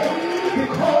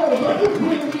 Because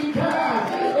when we die,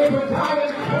 if we die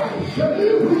in Christ,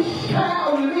 we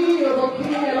shall live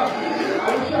again.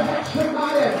 I wish I had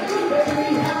somebody that can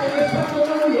be happy this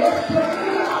afternoon. Yes,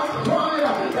 I'm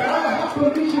crying that I have to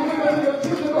reach you into the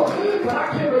physical, but I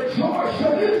can rejoice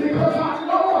because I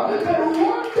know that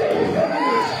one day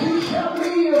she shall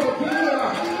live again.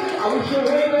 I wish you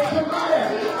wave at somebody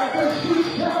because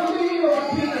she shall live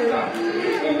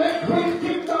again. In that great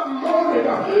gift of morning,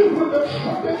 with the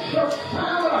trumpet shall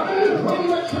sound,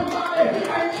 wave at somebody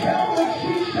and tell them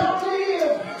she shall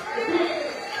live again.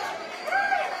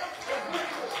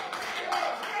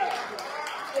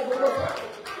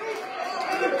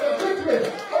 Victory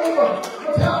over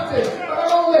mortality. Not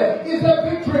only is there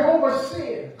victory over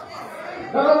sin,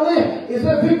 not only is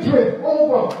there victory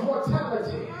over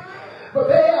mortality, but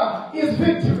there is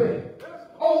victory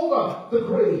over the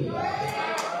grave.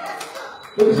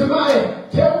 Look at somebody,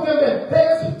 tell them that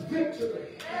there's victory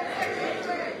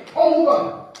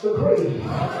over the grave.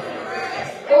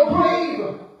 Oh, grave,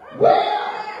 where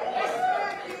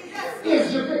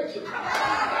is your victory?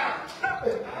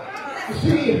 You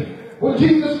see, when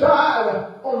Jesus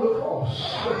died on the cross,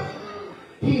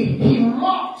 he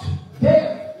mocked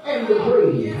death and the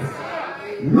grave.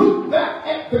 Looked back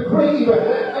at the grave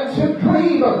and said,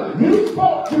 grave, you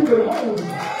thought you could hold me.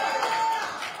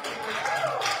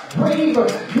 Grave,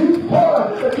 you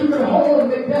thought that you could hold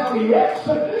me down. Yes,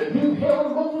 you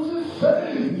held Moses.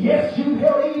 Yes, you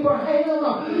held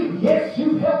Abraham. Yes,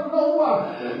 you held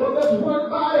Noah. But there's one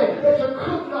body that you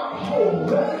could not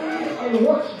hold. And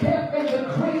once death and the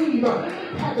grave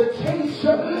had the taste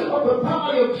of the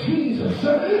body of Jesus,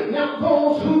 now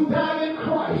those who died in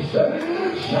Christ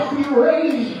shall be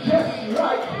raised just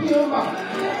like him. I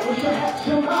wish I had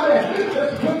somebody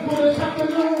that's grateful this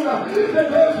afternoon that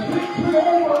there's victory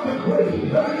over the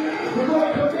grave. We're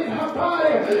going to commit her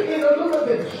body in a little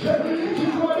bit. She's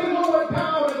going to be lowered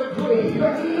down in the grave.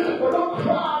 But don't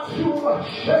cry too much.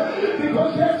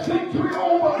 because there's victory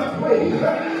over the grave.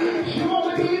 She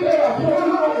won't be there for a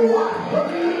little while,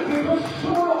 because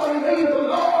sooner or later the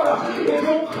Lord is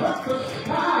going to cut the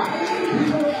sky. He's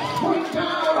going to swing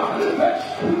down that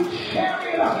sweet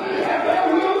chariot, and there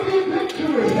will be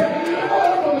victory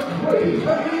over the grave.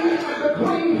 And the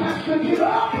grave has to give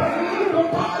up the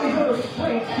bodies of the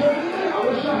saints. I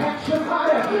wish I had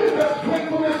somebody that's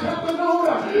grateful this afternoon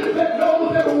that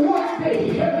knows that one day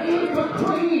the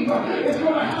grave is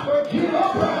going to have to give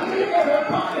up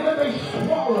everybody that they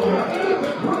swallow.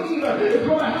 The grave is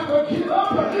going to have to give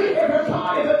up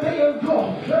everybody that they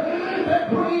engulf. That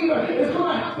grave is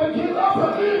going to have to give up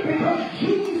because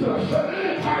Jesus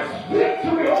has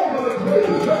victory over the grave.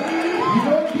 You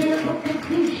don't get it from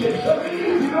Confucius.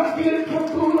 You don't get it from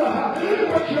Buddha,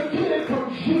 but you get it from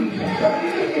Jesus.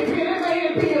 If any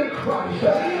man be in Christ,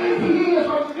 he is a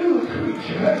new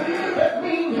creature. That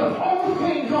means all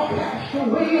things are passed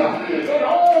away and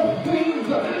all things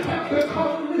have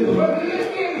become new.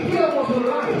 In him was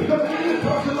life.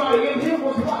 Tell somebody, in him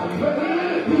was life.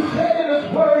 He said in his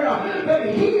word that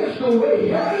he is the way,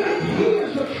 he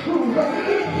is the truth,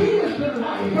 he is the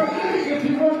life. If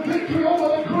you want victory over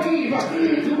the grave,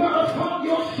 you gotta find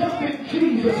yourself in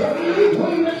Jesus.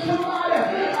 Wave at somebody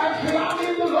and say, I'm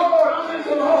in the Lord, I'm in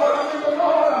the Lord, I'm in the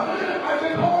Lord. And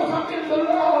because I'm in the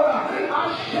Lord, I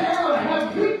shall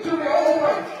have victory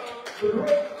over the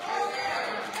grave.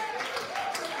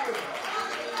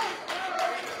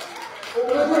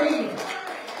 Over the grave.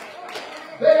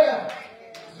 There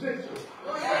is victory.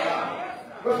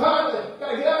 But finally,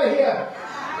 gotta get out of here.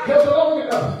 Held long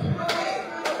enough.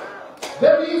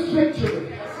 There is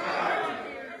victory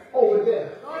over there.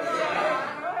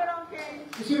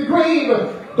 You see, the grave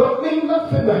don't mean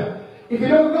nothing if you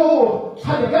don't know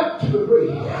how you got to the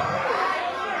grave.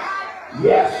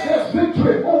 Yes, there's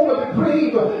victory over the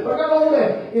grave, but not only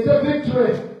is there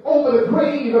victory over the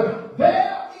grave,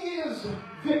 there is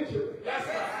victory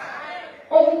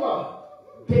over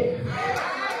death.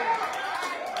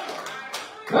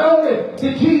 Not only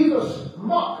did Jesus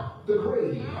mock the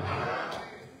grave,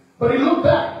 but he looked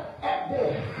back at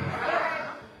death.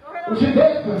 Which is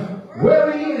death,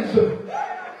 where is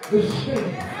the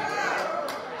sting?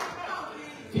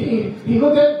 He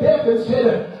looked at death and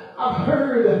said, I've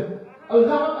heard a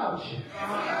lot about you.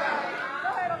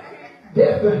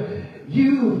 Death,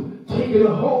 you've taken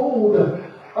hold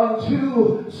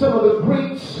unto some of the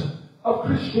greats of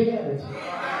Christianity.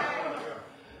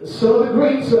 Some of the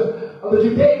greats of the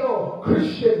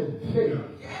Judeo-Christian faith.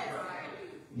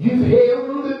 You've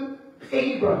held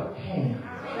Abraham.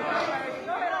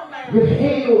 You've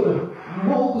held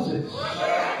Moses.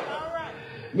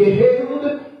 You held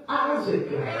Isaac.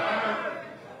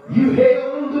 You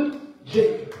held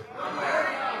Jacob.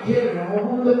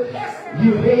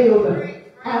 You held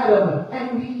Adam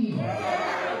and Eve.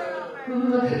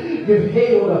 You've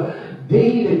held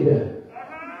David.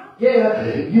 Yeah,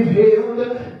 you've held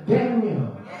Daniel.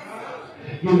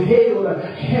 You've held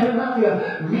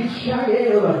Hananiah,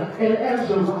 Mishael, and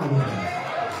Azariah.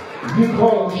 You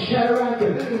call them Shadrach,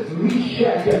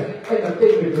 Meshach, and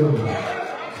Abednego.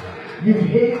 You've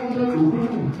hailed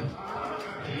Ruth.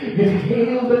 You've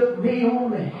hailed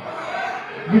Naomi.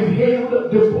 You've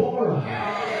hailed Deborah.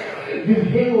 You've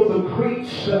hailed the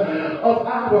greats of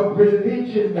our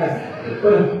religion.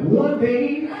 But one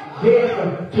day,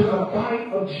 death took a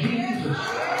bite of Jesus.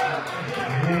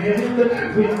 And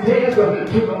when death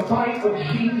took a bite of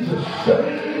Jesus,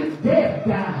 death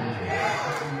died.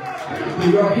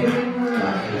 We are hearing,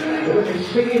 let me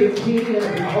say it again,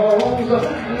 because I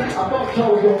thought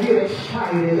y'all was going to get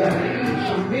excited.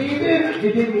 So maybe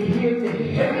you didn't hear me.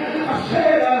 I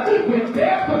said, when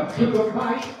death took a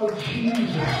bite of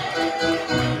Jesus,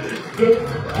 death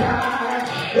died.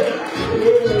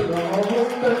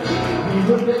 We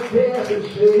looked at death and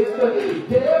said,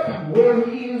 death, where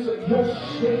is your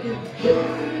sting?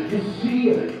 You see,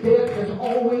 death has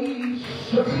always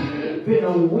been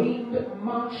a winged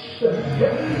monster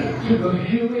to the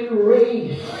human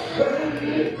race.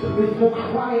 Before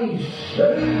Christ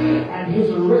and his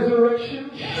resurrection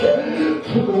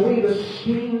took away the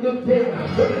sting of death.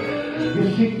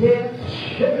 You see, death,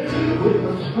 when it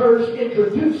was first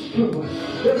introduced to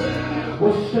us,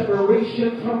 was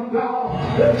separation from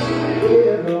God.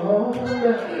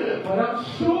 But I'm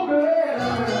so glad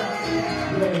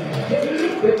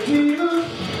that Jesus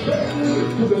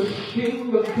took the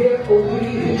sting of death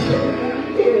away.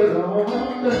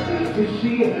 You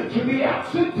see, to be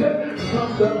absent from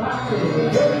the body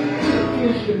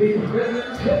is to be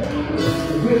present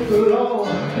with the Lord.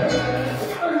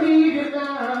 I need you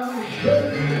now,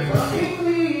 but I can't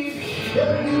leave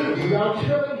without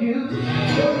telling you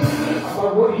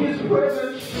his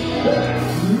presence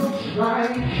looks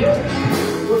like,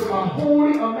 with my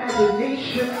holy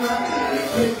imagination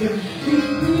can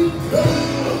conceive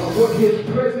of what his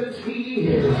presence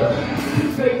is.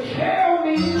 They tell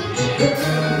me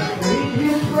in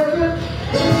his presence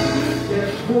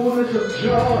there's fullness of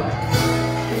joy.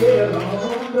 Yeah,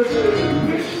 which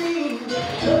means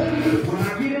when I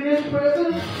get in his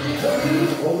presence,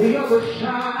 on the other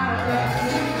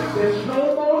side, there's no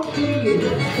more tears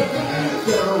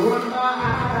that'll run my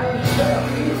eyes.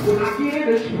 When I get in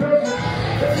his presence,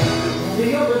 on the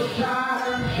other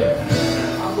side,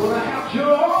 I'm gonna have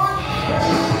joy.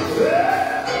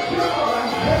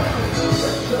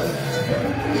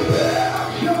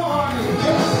 Joy,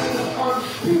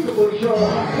 unspeakable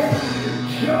joy.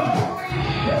 Joy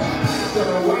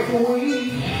that'll wipe away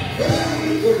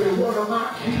every one of my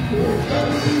tears.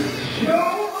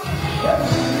 Joy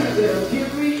that'll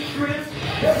give me strength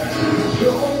to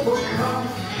overcome.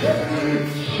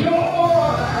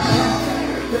 Joy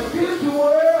that this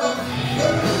world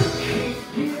can't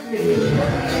give me.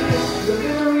 The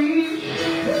memories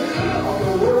of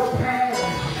the world past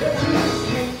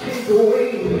can't take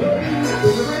away. Is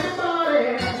there anybody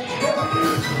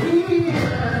here?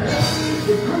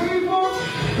 The grateful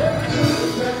that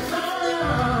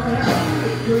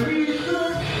Felicia,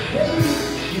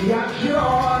 she got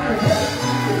joy.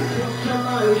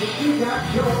 Somebody, she got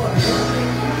joy.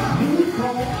 You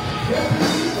called,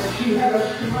 and she had a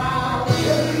smile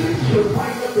to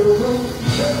light up the room.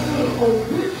 On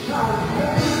this side,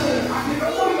 I can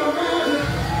only imagine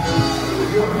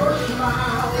her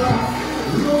smile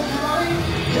looks like.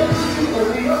 On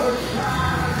the other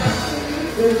side,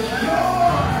 there's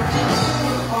joy,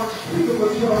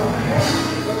 unspeakable joy.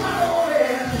 But not only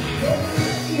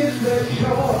is there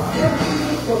joy,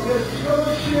 but there's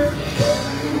fellowship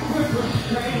with the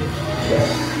saints.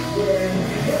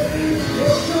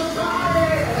 There's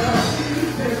somebody,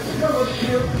 there's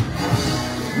fellowship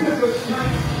with the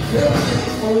saints.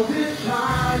 On this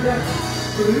side,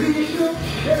 Felicia,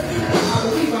 I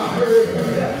believe I heard her.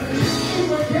 She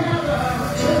would gather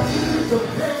the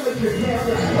family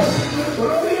together. But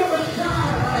on the other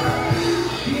side,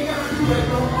 she ain't got to do that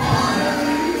no more.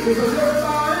 Because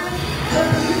everybody,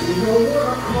 you know what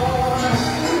I call,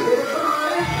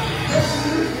 everybody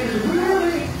is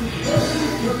willing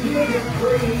to give him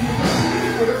praise.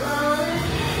 Everybody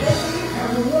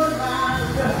has one mind.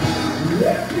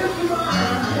 Let this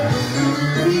mind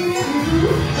be in you.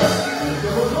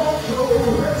 There was also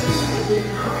in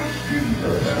Christ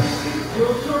Jesus.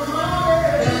 Till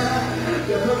somebody,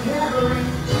 there's a gathering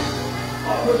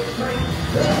of the saints.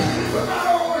 But not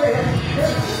only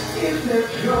is there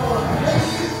joy,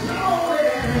 not only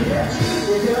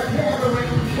is there a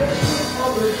gathering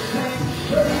of the saints,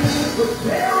 but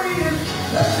there is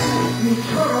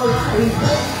eternal life.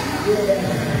 Yeah,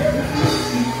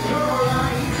 eternal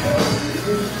life.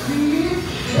 And see,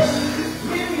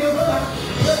 many of us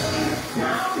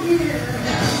down here,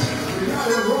 we got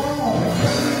it wrong.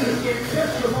 In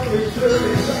testimony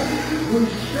service, we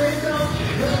stand up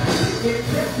in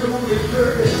testimony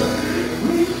service.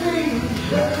 We sing,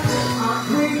 I'm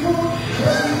grateful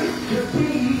to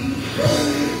be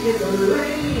in the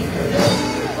land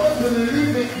of the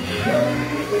living,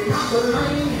 and not the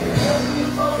land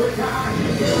of the dying.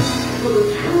 For the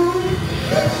truth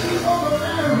of the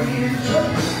matter is,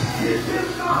 this is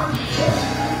not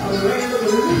the land of the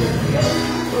living,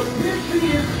 but this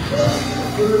is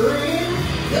the land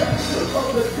of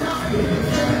the dying.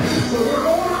 So we're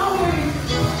on our way.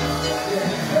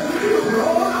 We're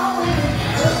on our way.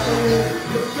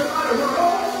 Somebody, we're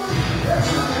on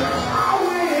our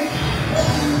way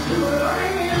to the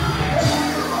land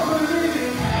of the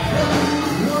living.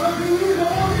 One of these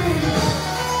old days,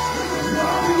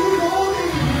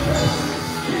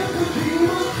 get to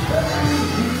Jesus.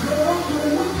 He's going to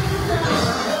win down.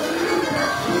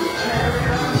 That's his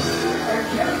chariot. And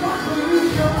guess what,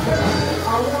 Felicia?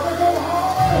 I want to go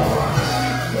home.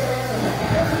 Yeah.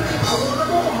 I want to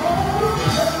go home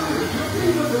to be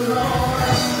with the Lord.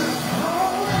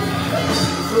 Home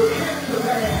to cancer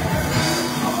bad.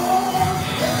 Home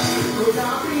to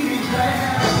diabetes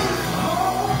bad.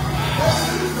 Home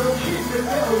to kidney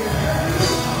failure.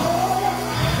 Home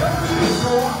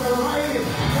to arthritis.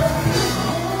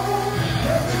 Home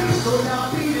to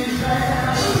diabetes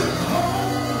bad.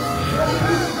 Home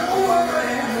no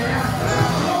worry.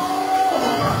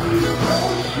 No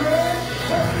stress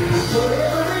for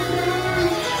every day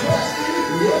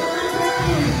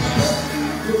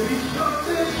will be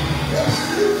something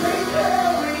to take care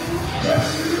of me.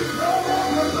 No more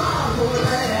revival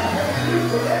there,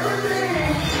 but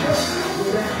everything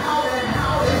with a howdy,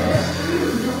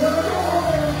 you wanna go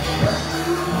home.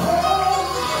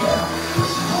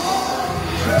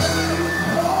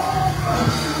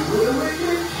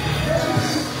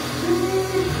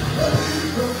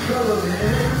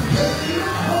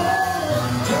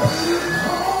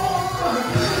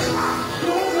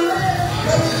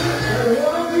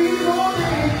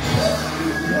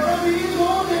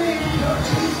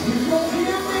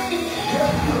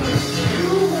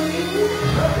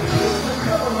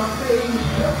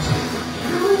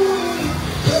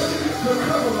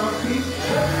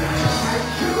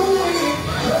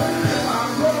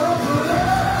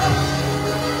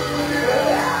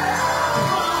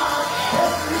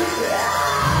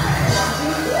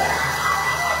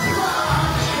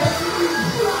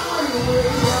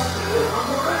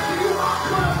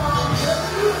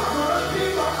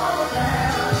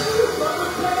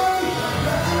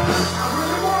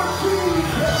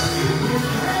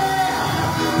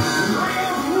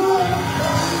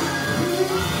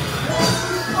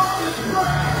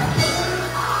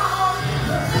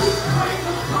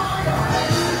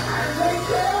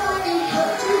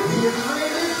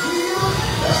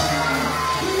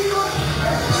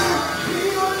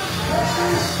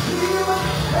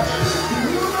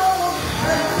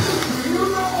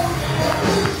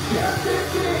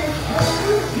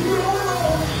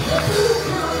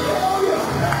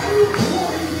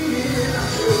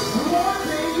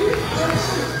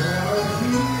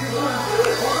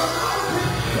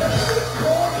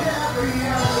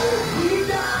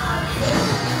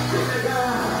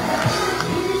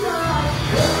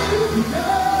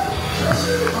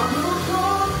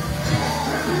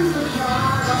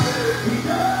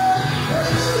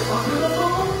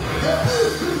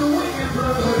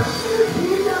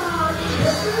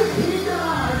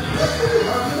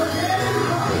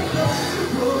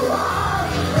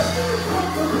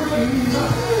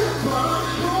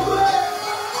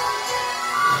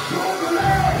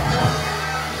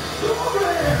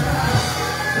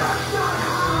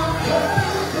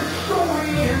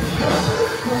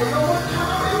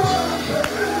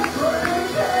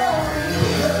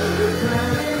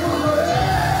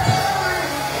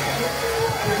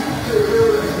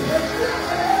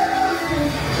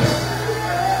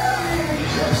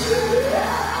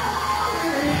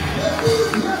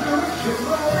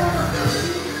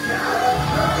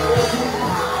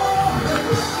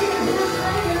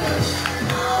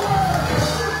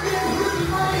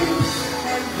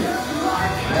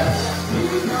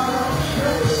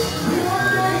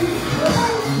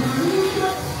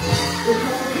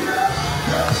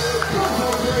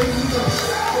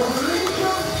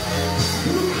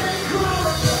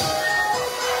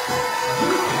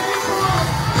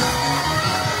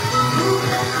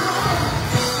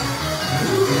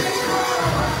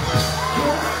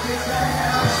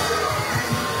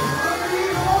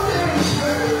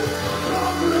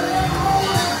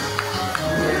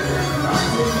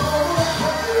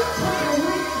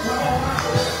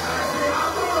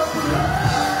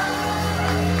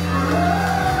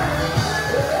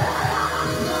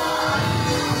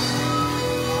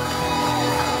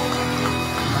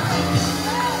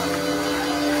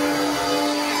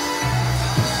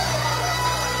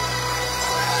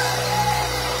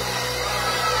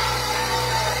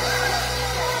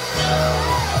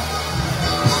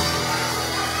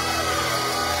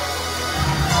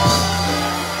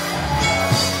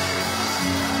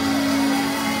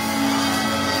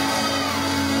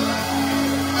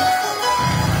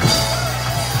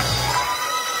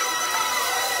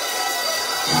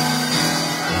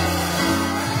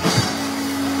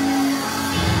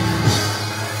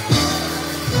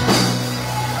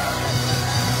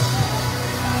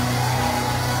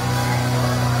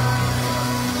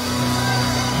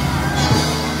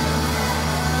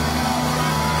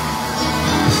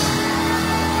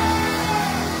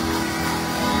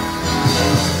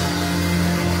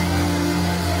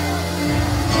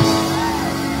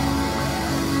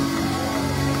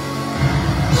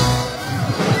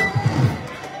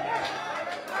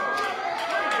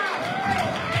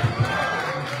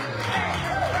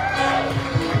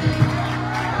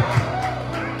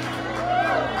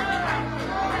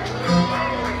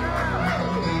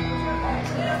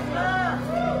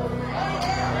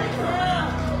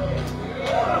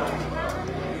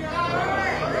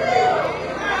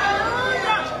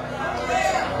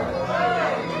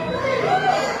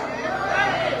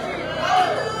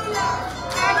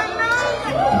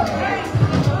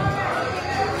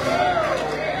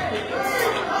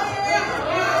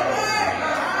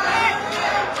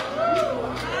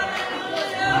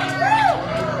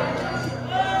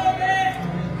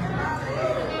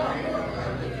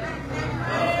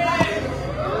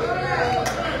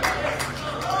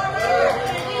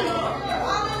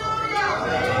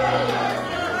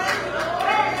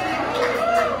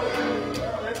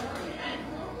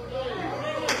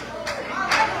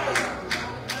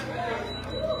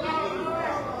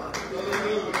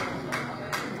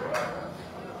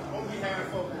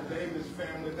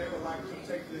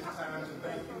 take this time to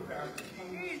thank you, Pastor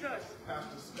Keys,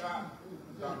 Pastor Scott,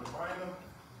 Dr. Bynum,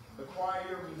 the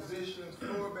choir, musicians,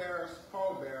 floor bearers,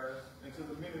 pallbearers, and to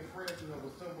the many friends who have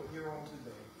assembled here on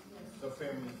today. The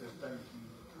family says thank you.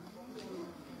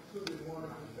 To this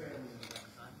wonderful family.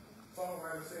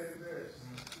 Songwriter said it best.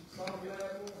 Song glad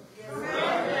one.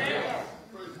 Yes.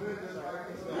 Pretty good, just like I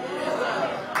said.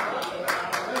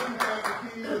 Thank you, Pastor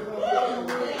Keys.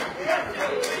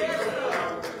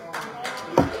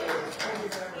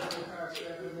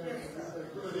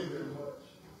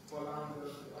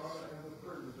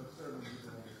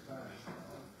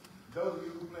 Those of you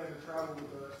who plan to travel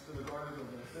with us to the Gardens of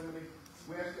Gethsemane,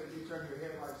 we ask that you turn your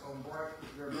headlights on bright,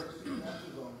 your emergency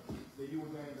matches on, that you will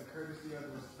gain the courtesy and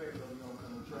the respect of the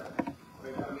oncoming traffic.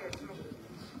 May God bless you.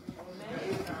 At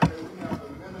this time, we have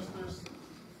the ministers,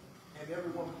 and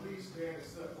everyone please stand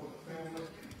except for the family.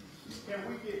 Can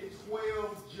we get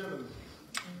 12 gentlemen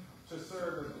to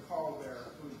serve as the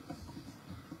pallbearer, please?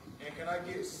 And can I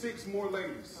get 6 more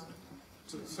ladies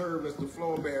to serve as the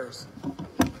floor bearers?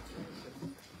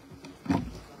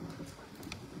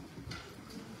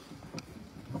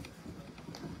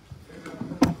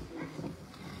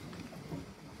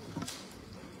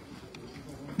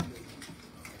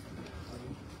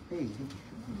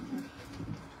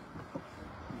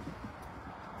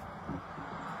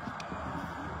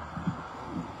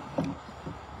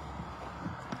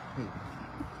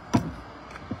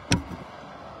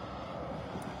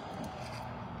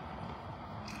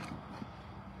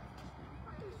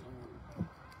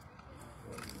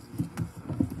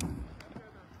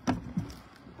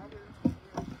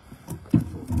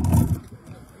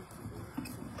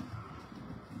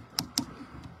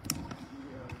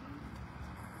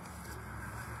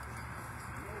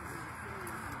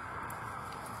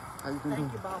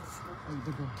 Thank you, boss. How you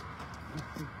doing?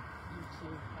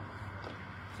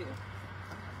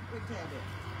 We can do.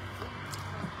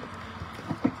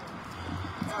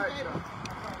 All right, y'all.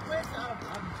 Where's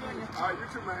Junior? All right, you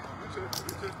too, man. You too. You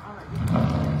too. All right. You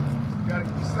gotta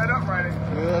get set up right there.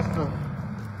 Yeah, let's go. I'm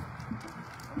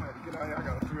gonna have to get out here. I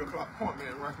got a 3 o'clock appointment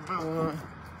at Rocky Mountain.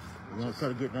 We're gonna try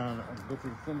to get down and go to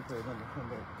the cemetery, then we'll come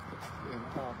back. Yeah.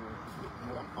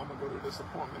 I'm gonna go to this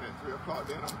appointment at 3 o'clock.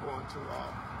 Then I'm going to.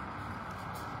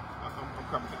 I'm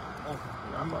coming down. Okay.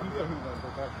 Yeah, He said he was gonna go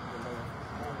back to the later.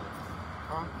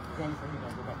 Huh? Johnny said he was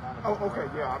gonna go back down. Oh, okay.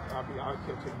 Yeah, I'll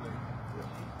catch him later.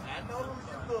 Yeah. I know who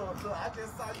you look. So I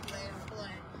just saw you last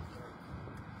plane.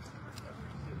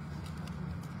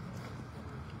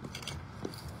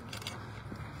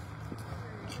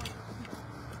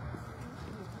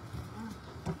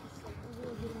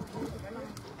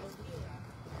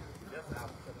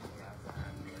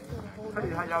 Hey,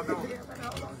 how y'all doing?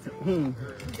 You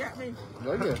got me.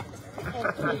 Oh, yeah.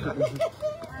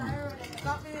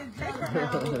 Stop being Jacob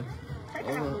now.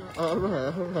 All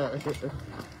right.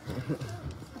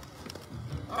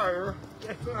 All right,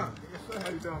 yes, sir. Yes, sir. How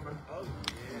you doing, man? Oh,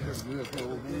 Good,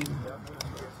 cold, man.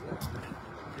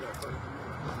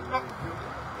 I'm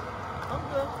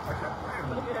good. Okay,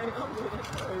 I'm good.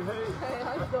 hey.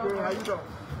 How you doing? Good, how you doing?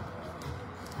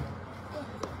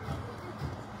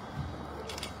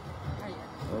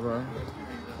 All right.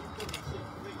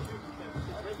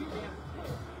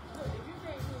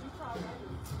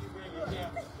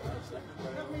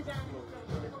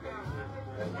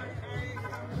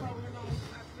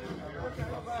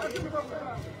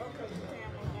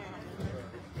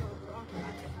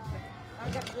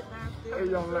 Hey,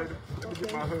 young lady. Let me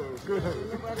get my hug. Good hug.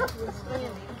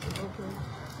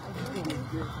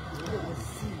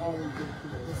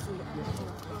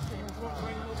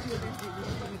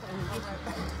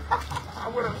 I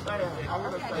would have said.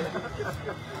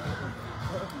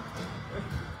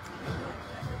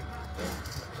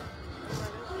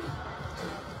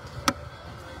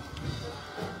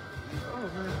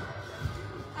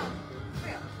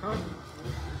 Huh?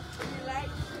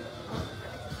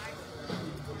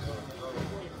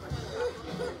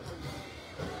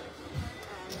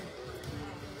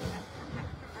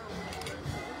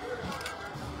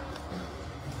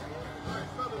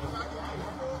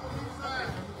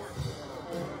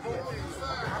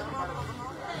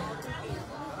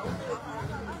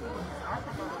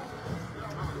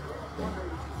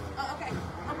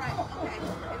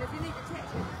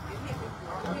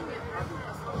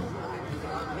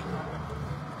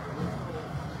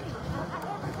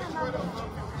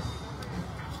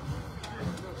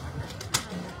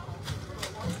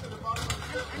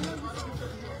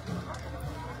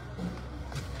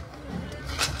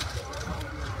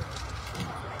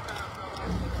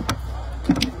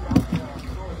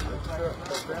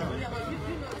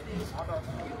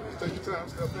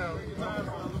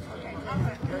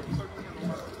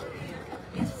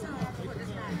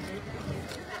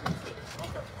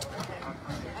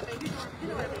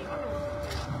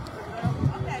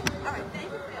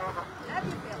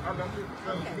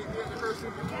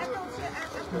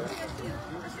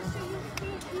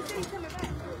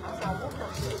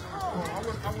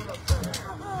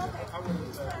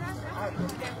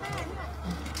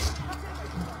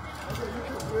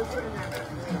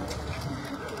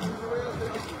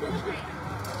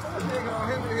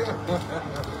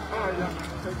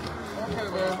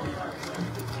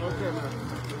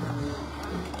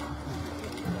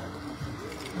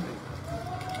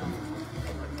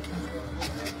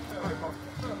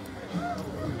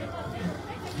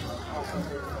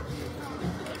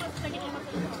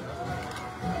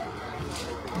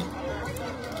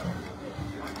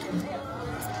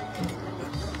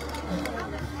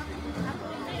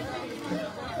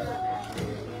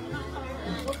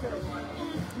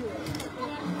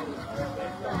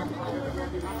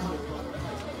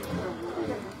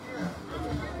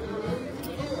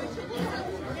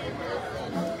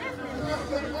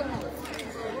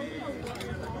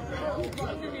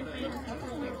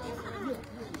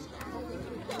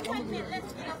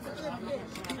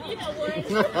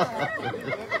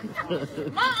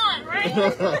 My aunt, right?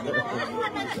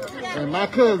 And my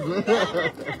cousin.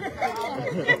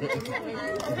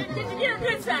 Did you get a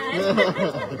good time?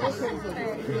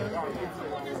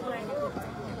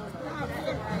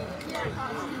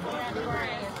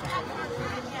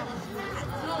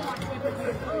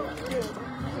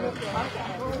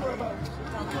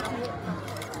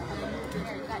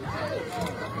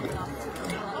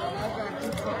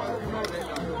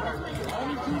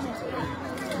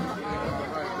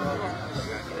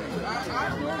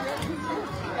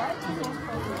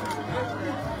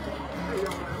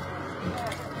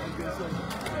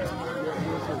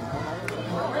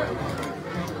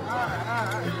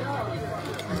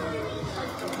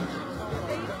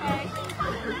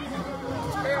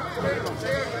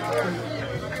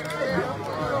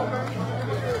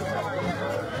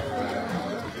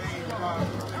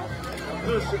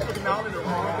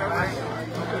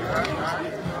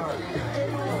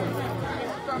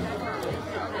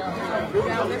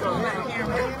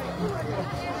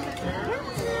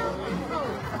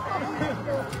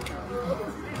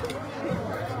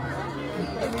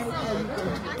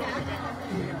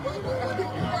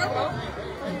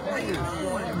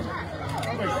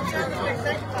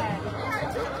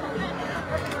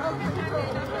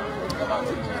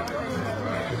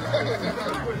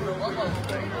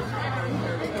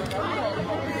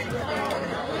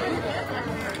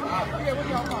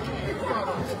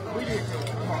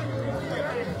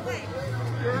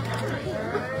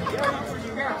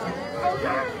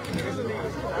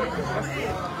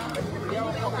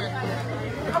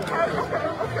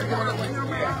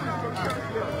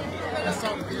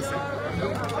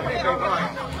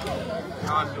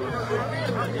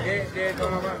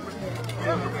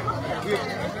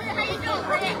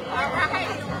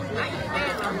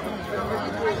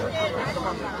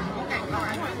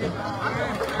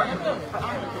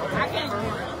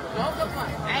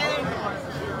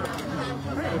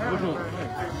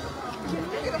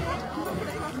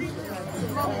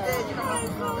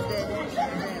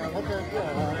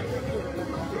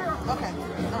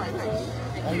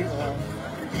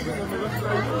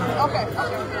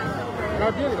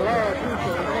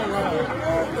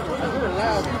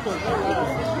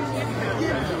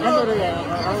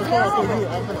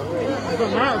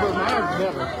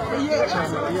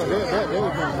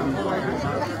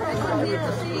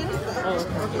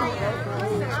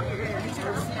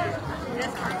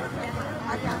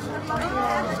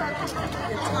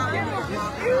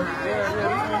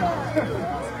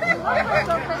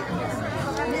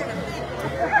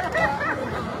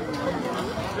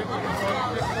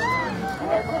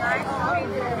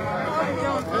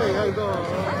 Hey, how you doing?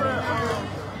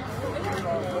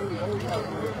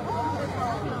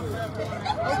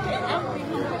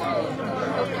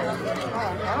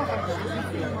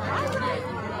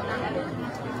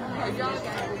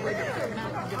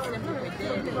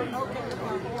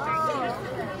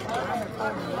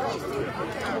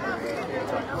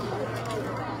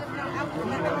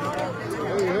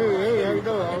 Hey, how you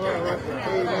doing? All right, all right.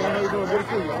 Hey, man, how you doing? Good to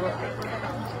see you.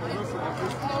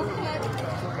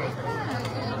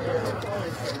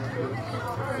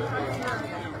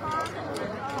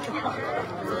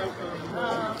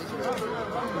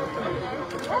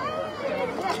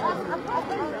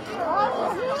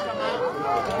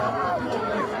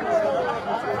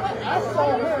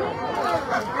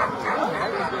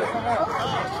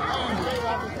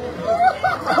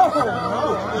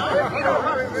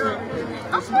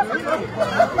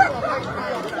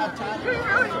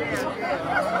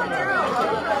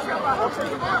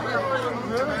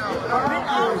 All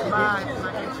right.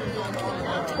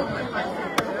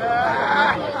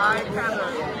 I kind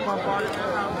of bombarded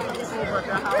their house, but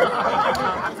their house,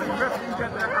 I took refuge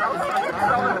at their house, I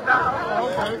sold the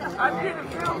house, I did a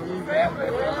film,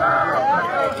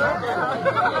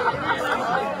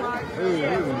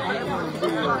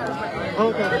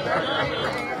 Okay.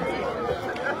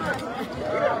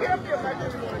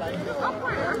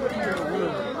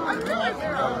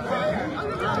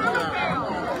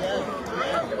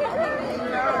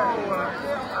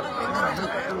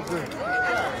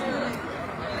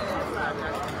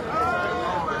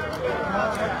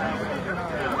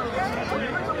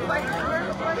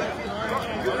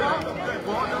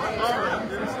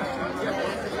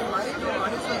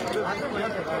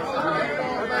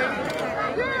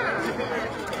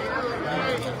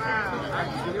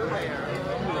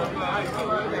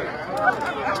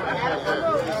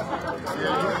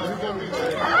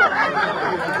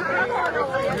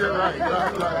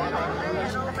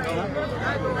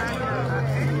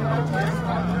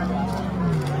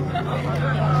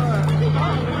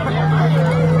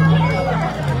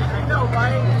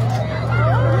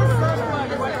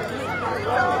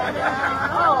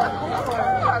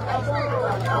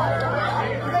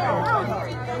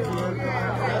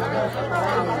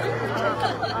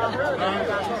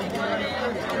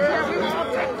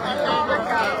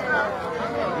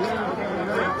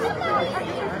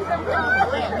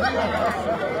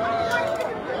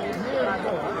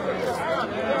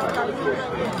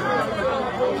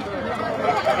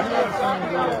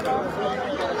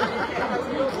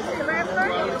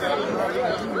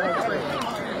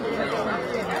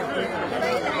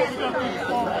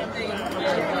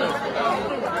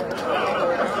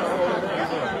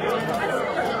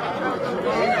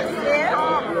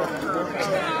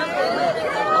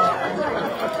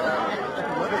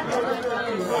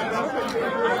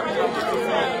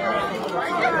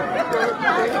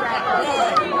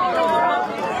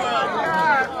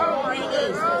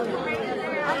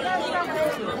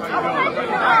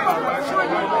 Oh,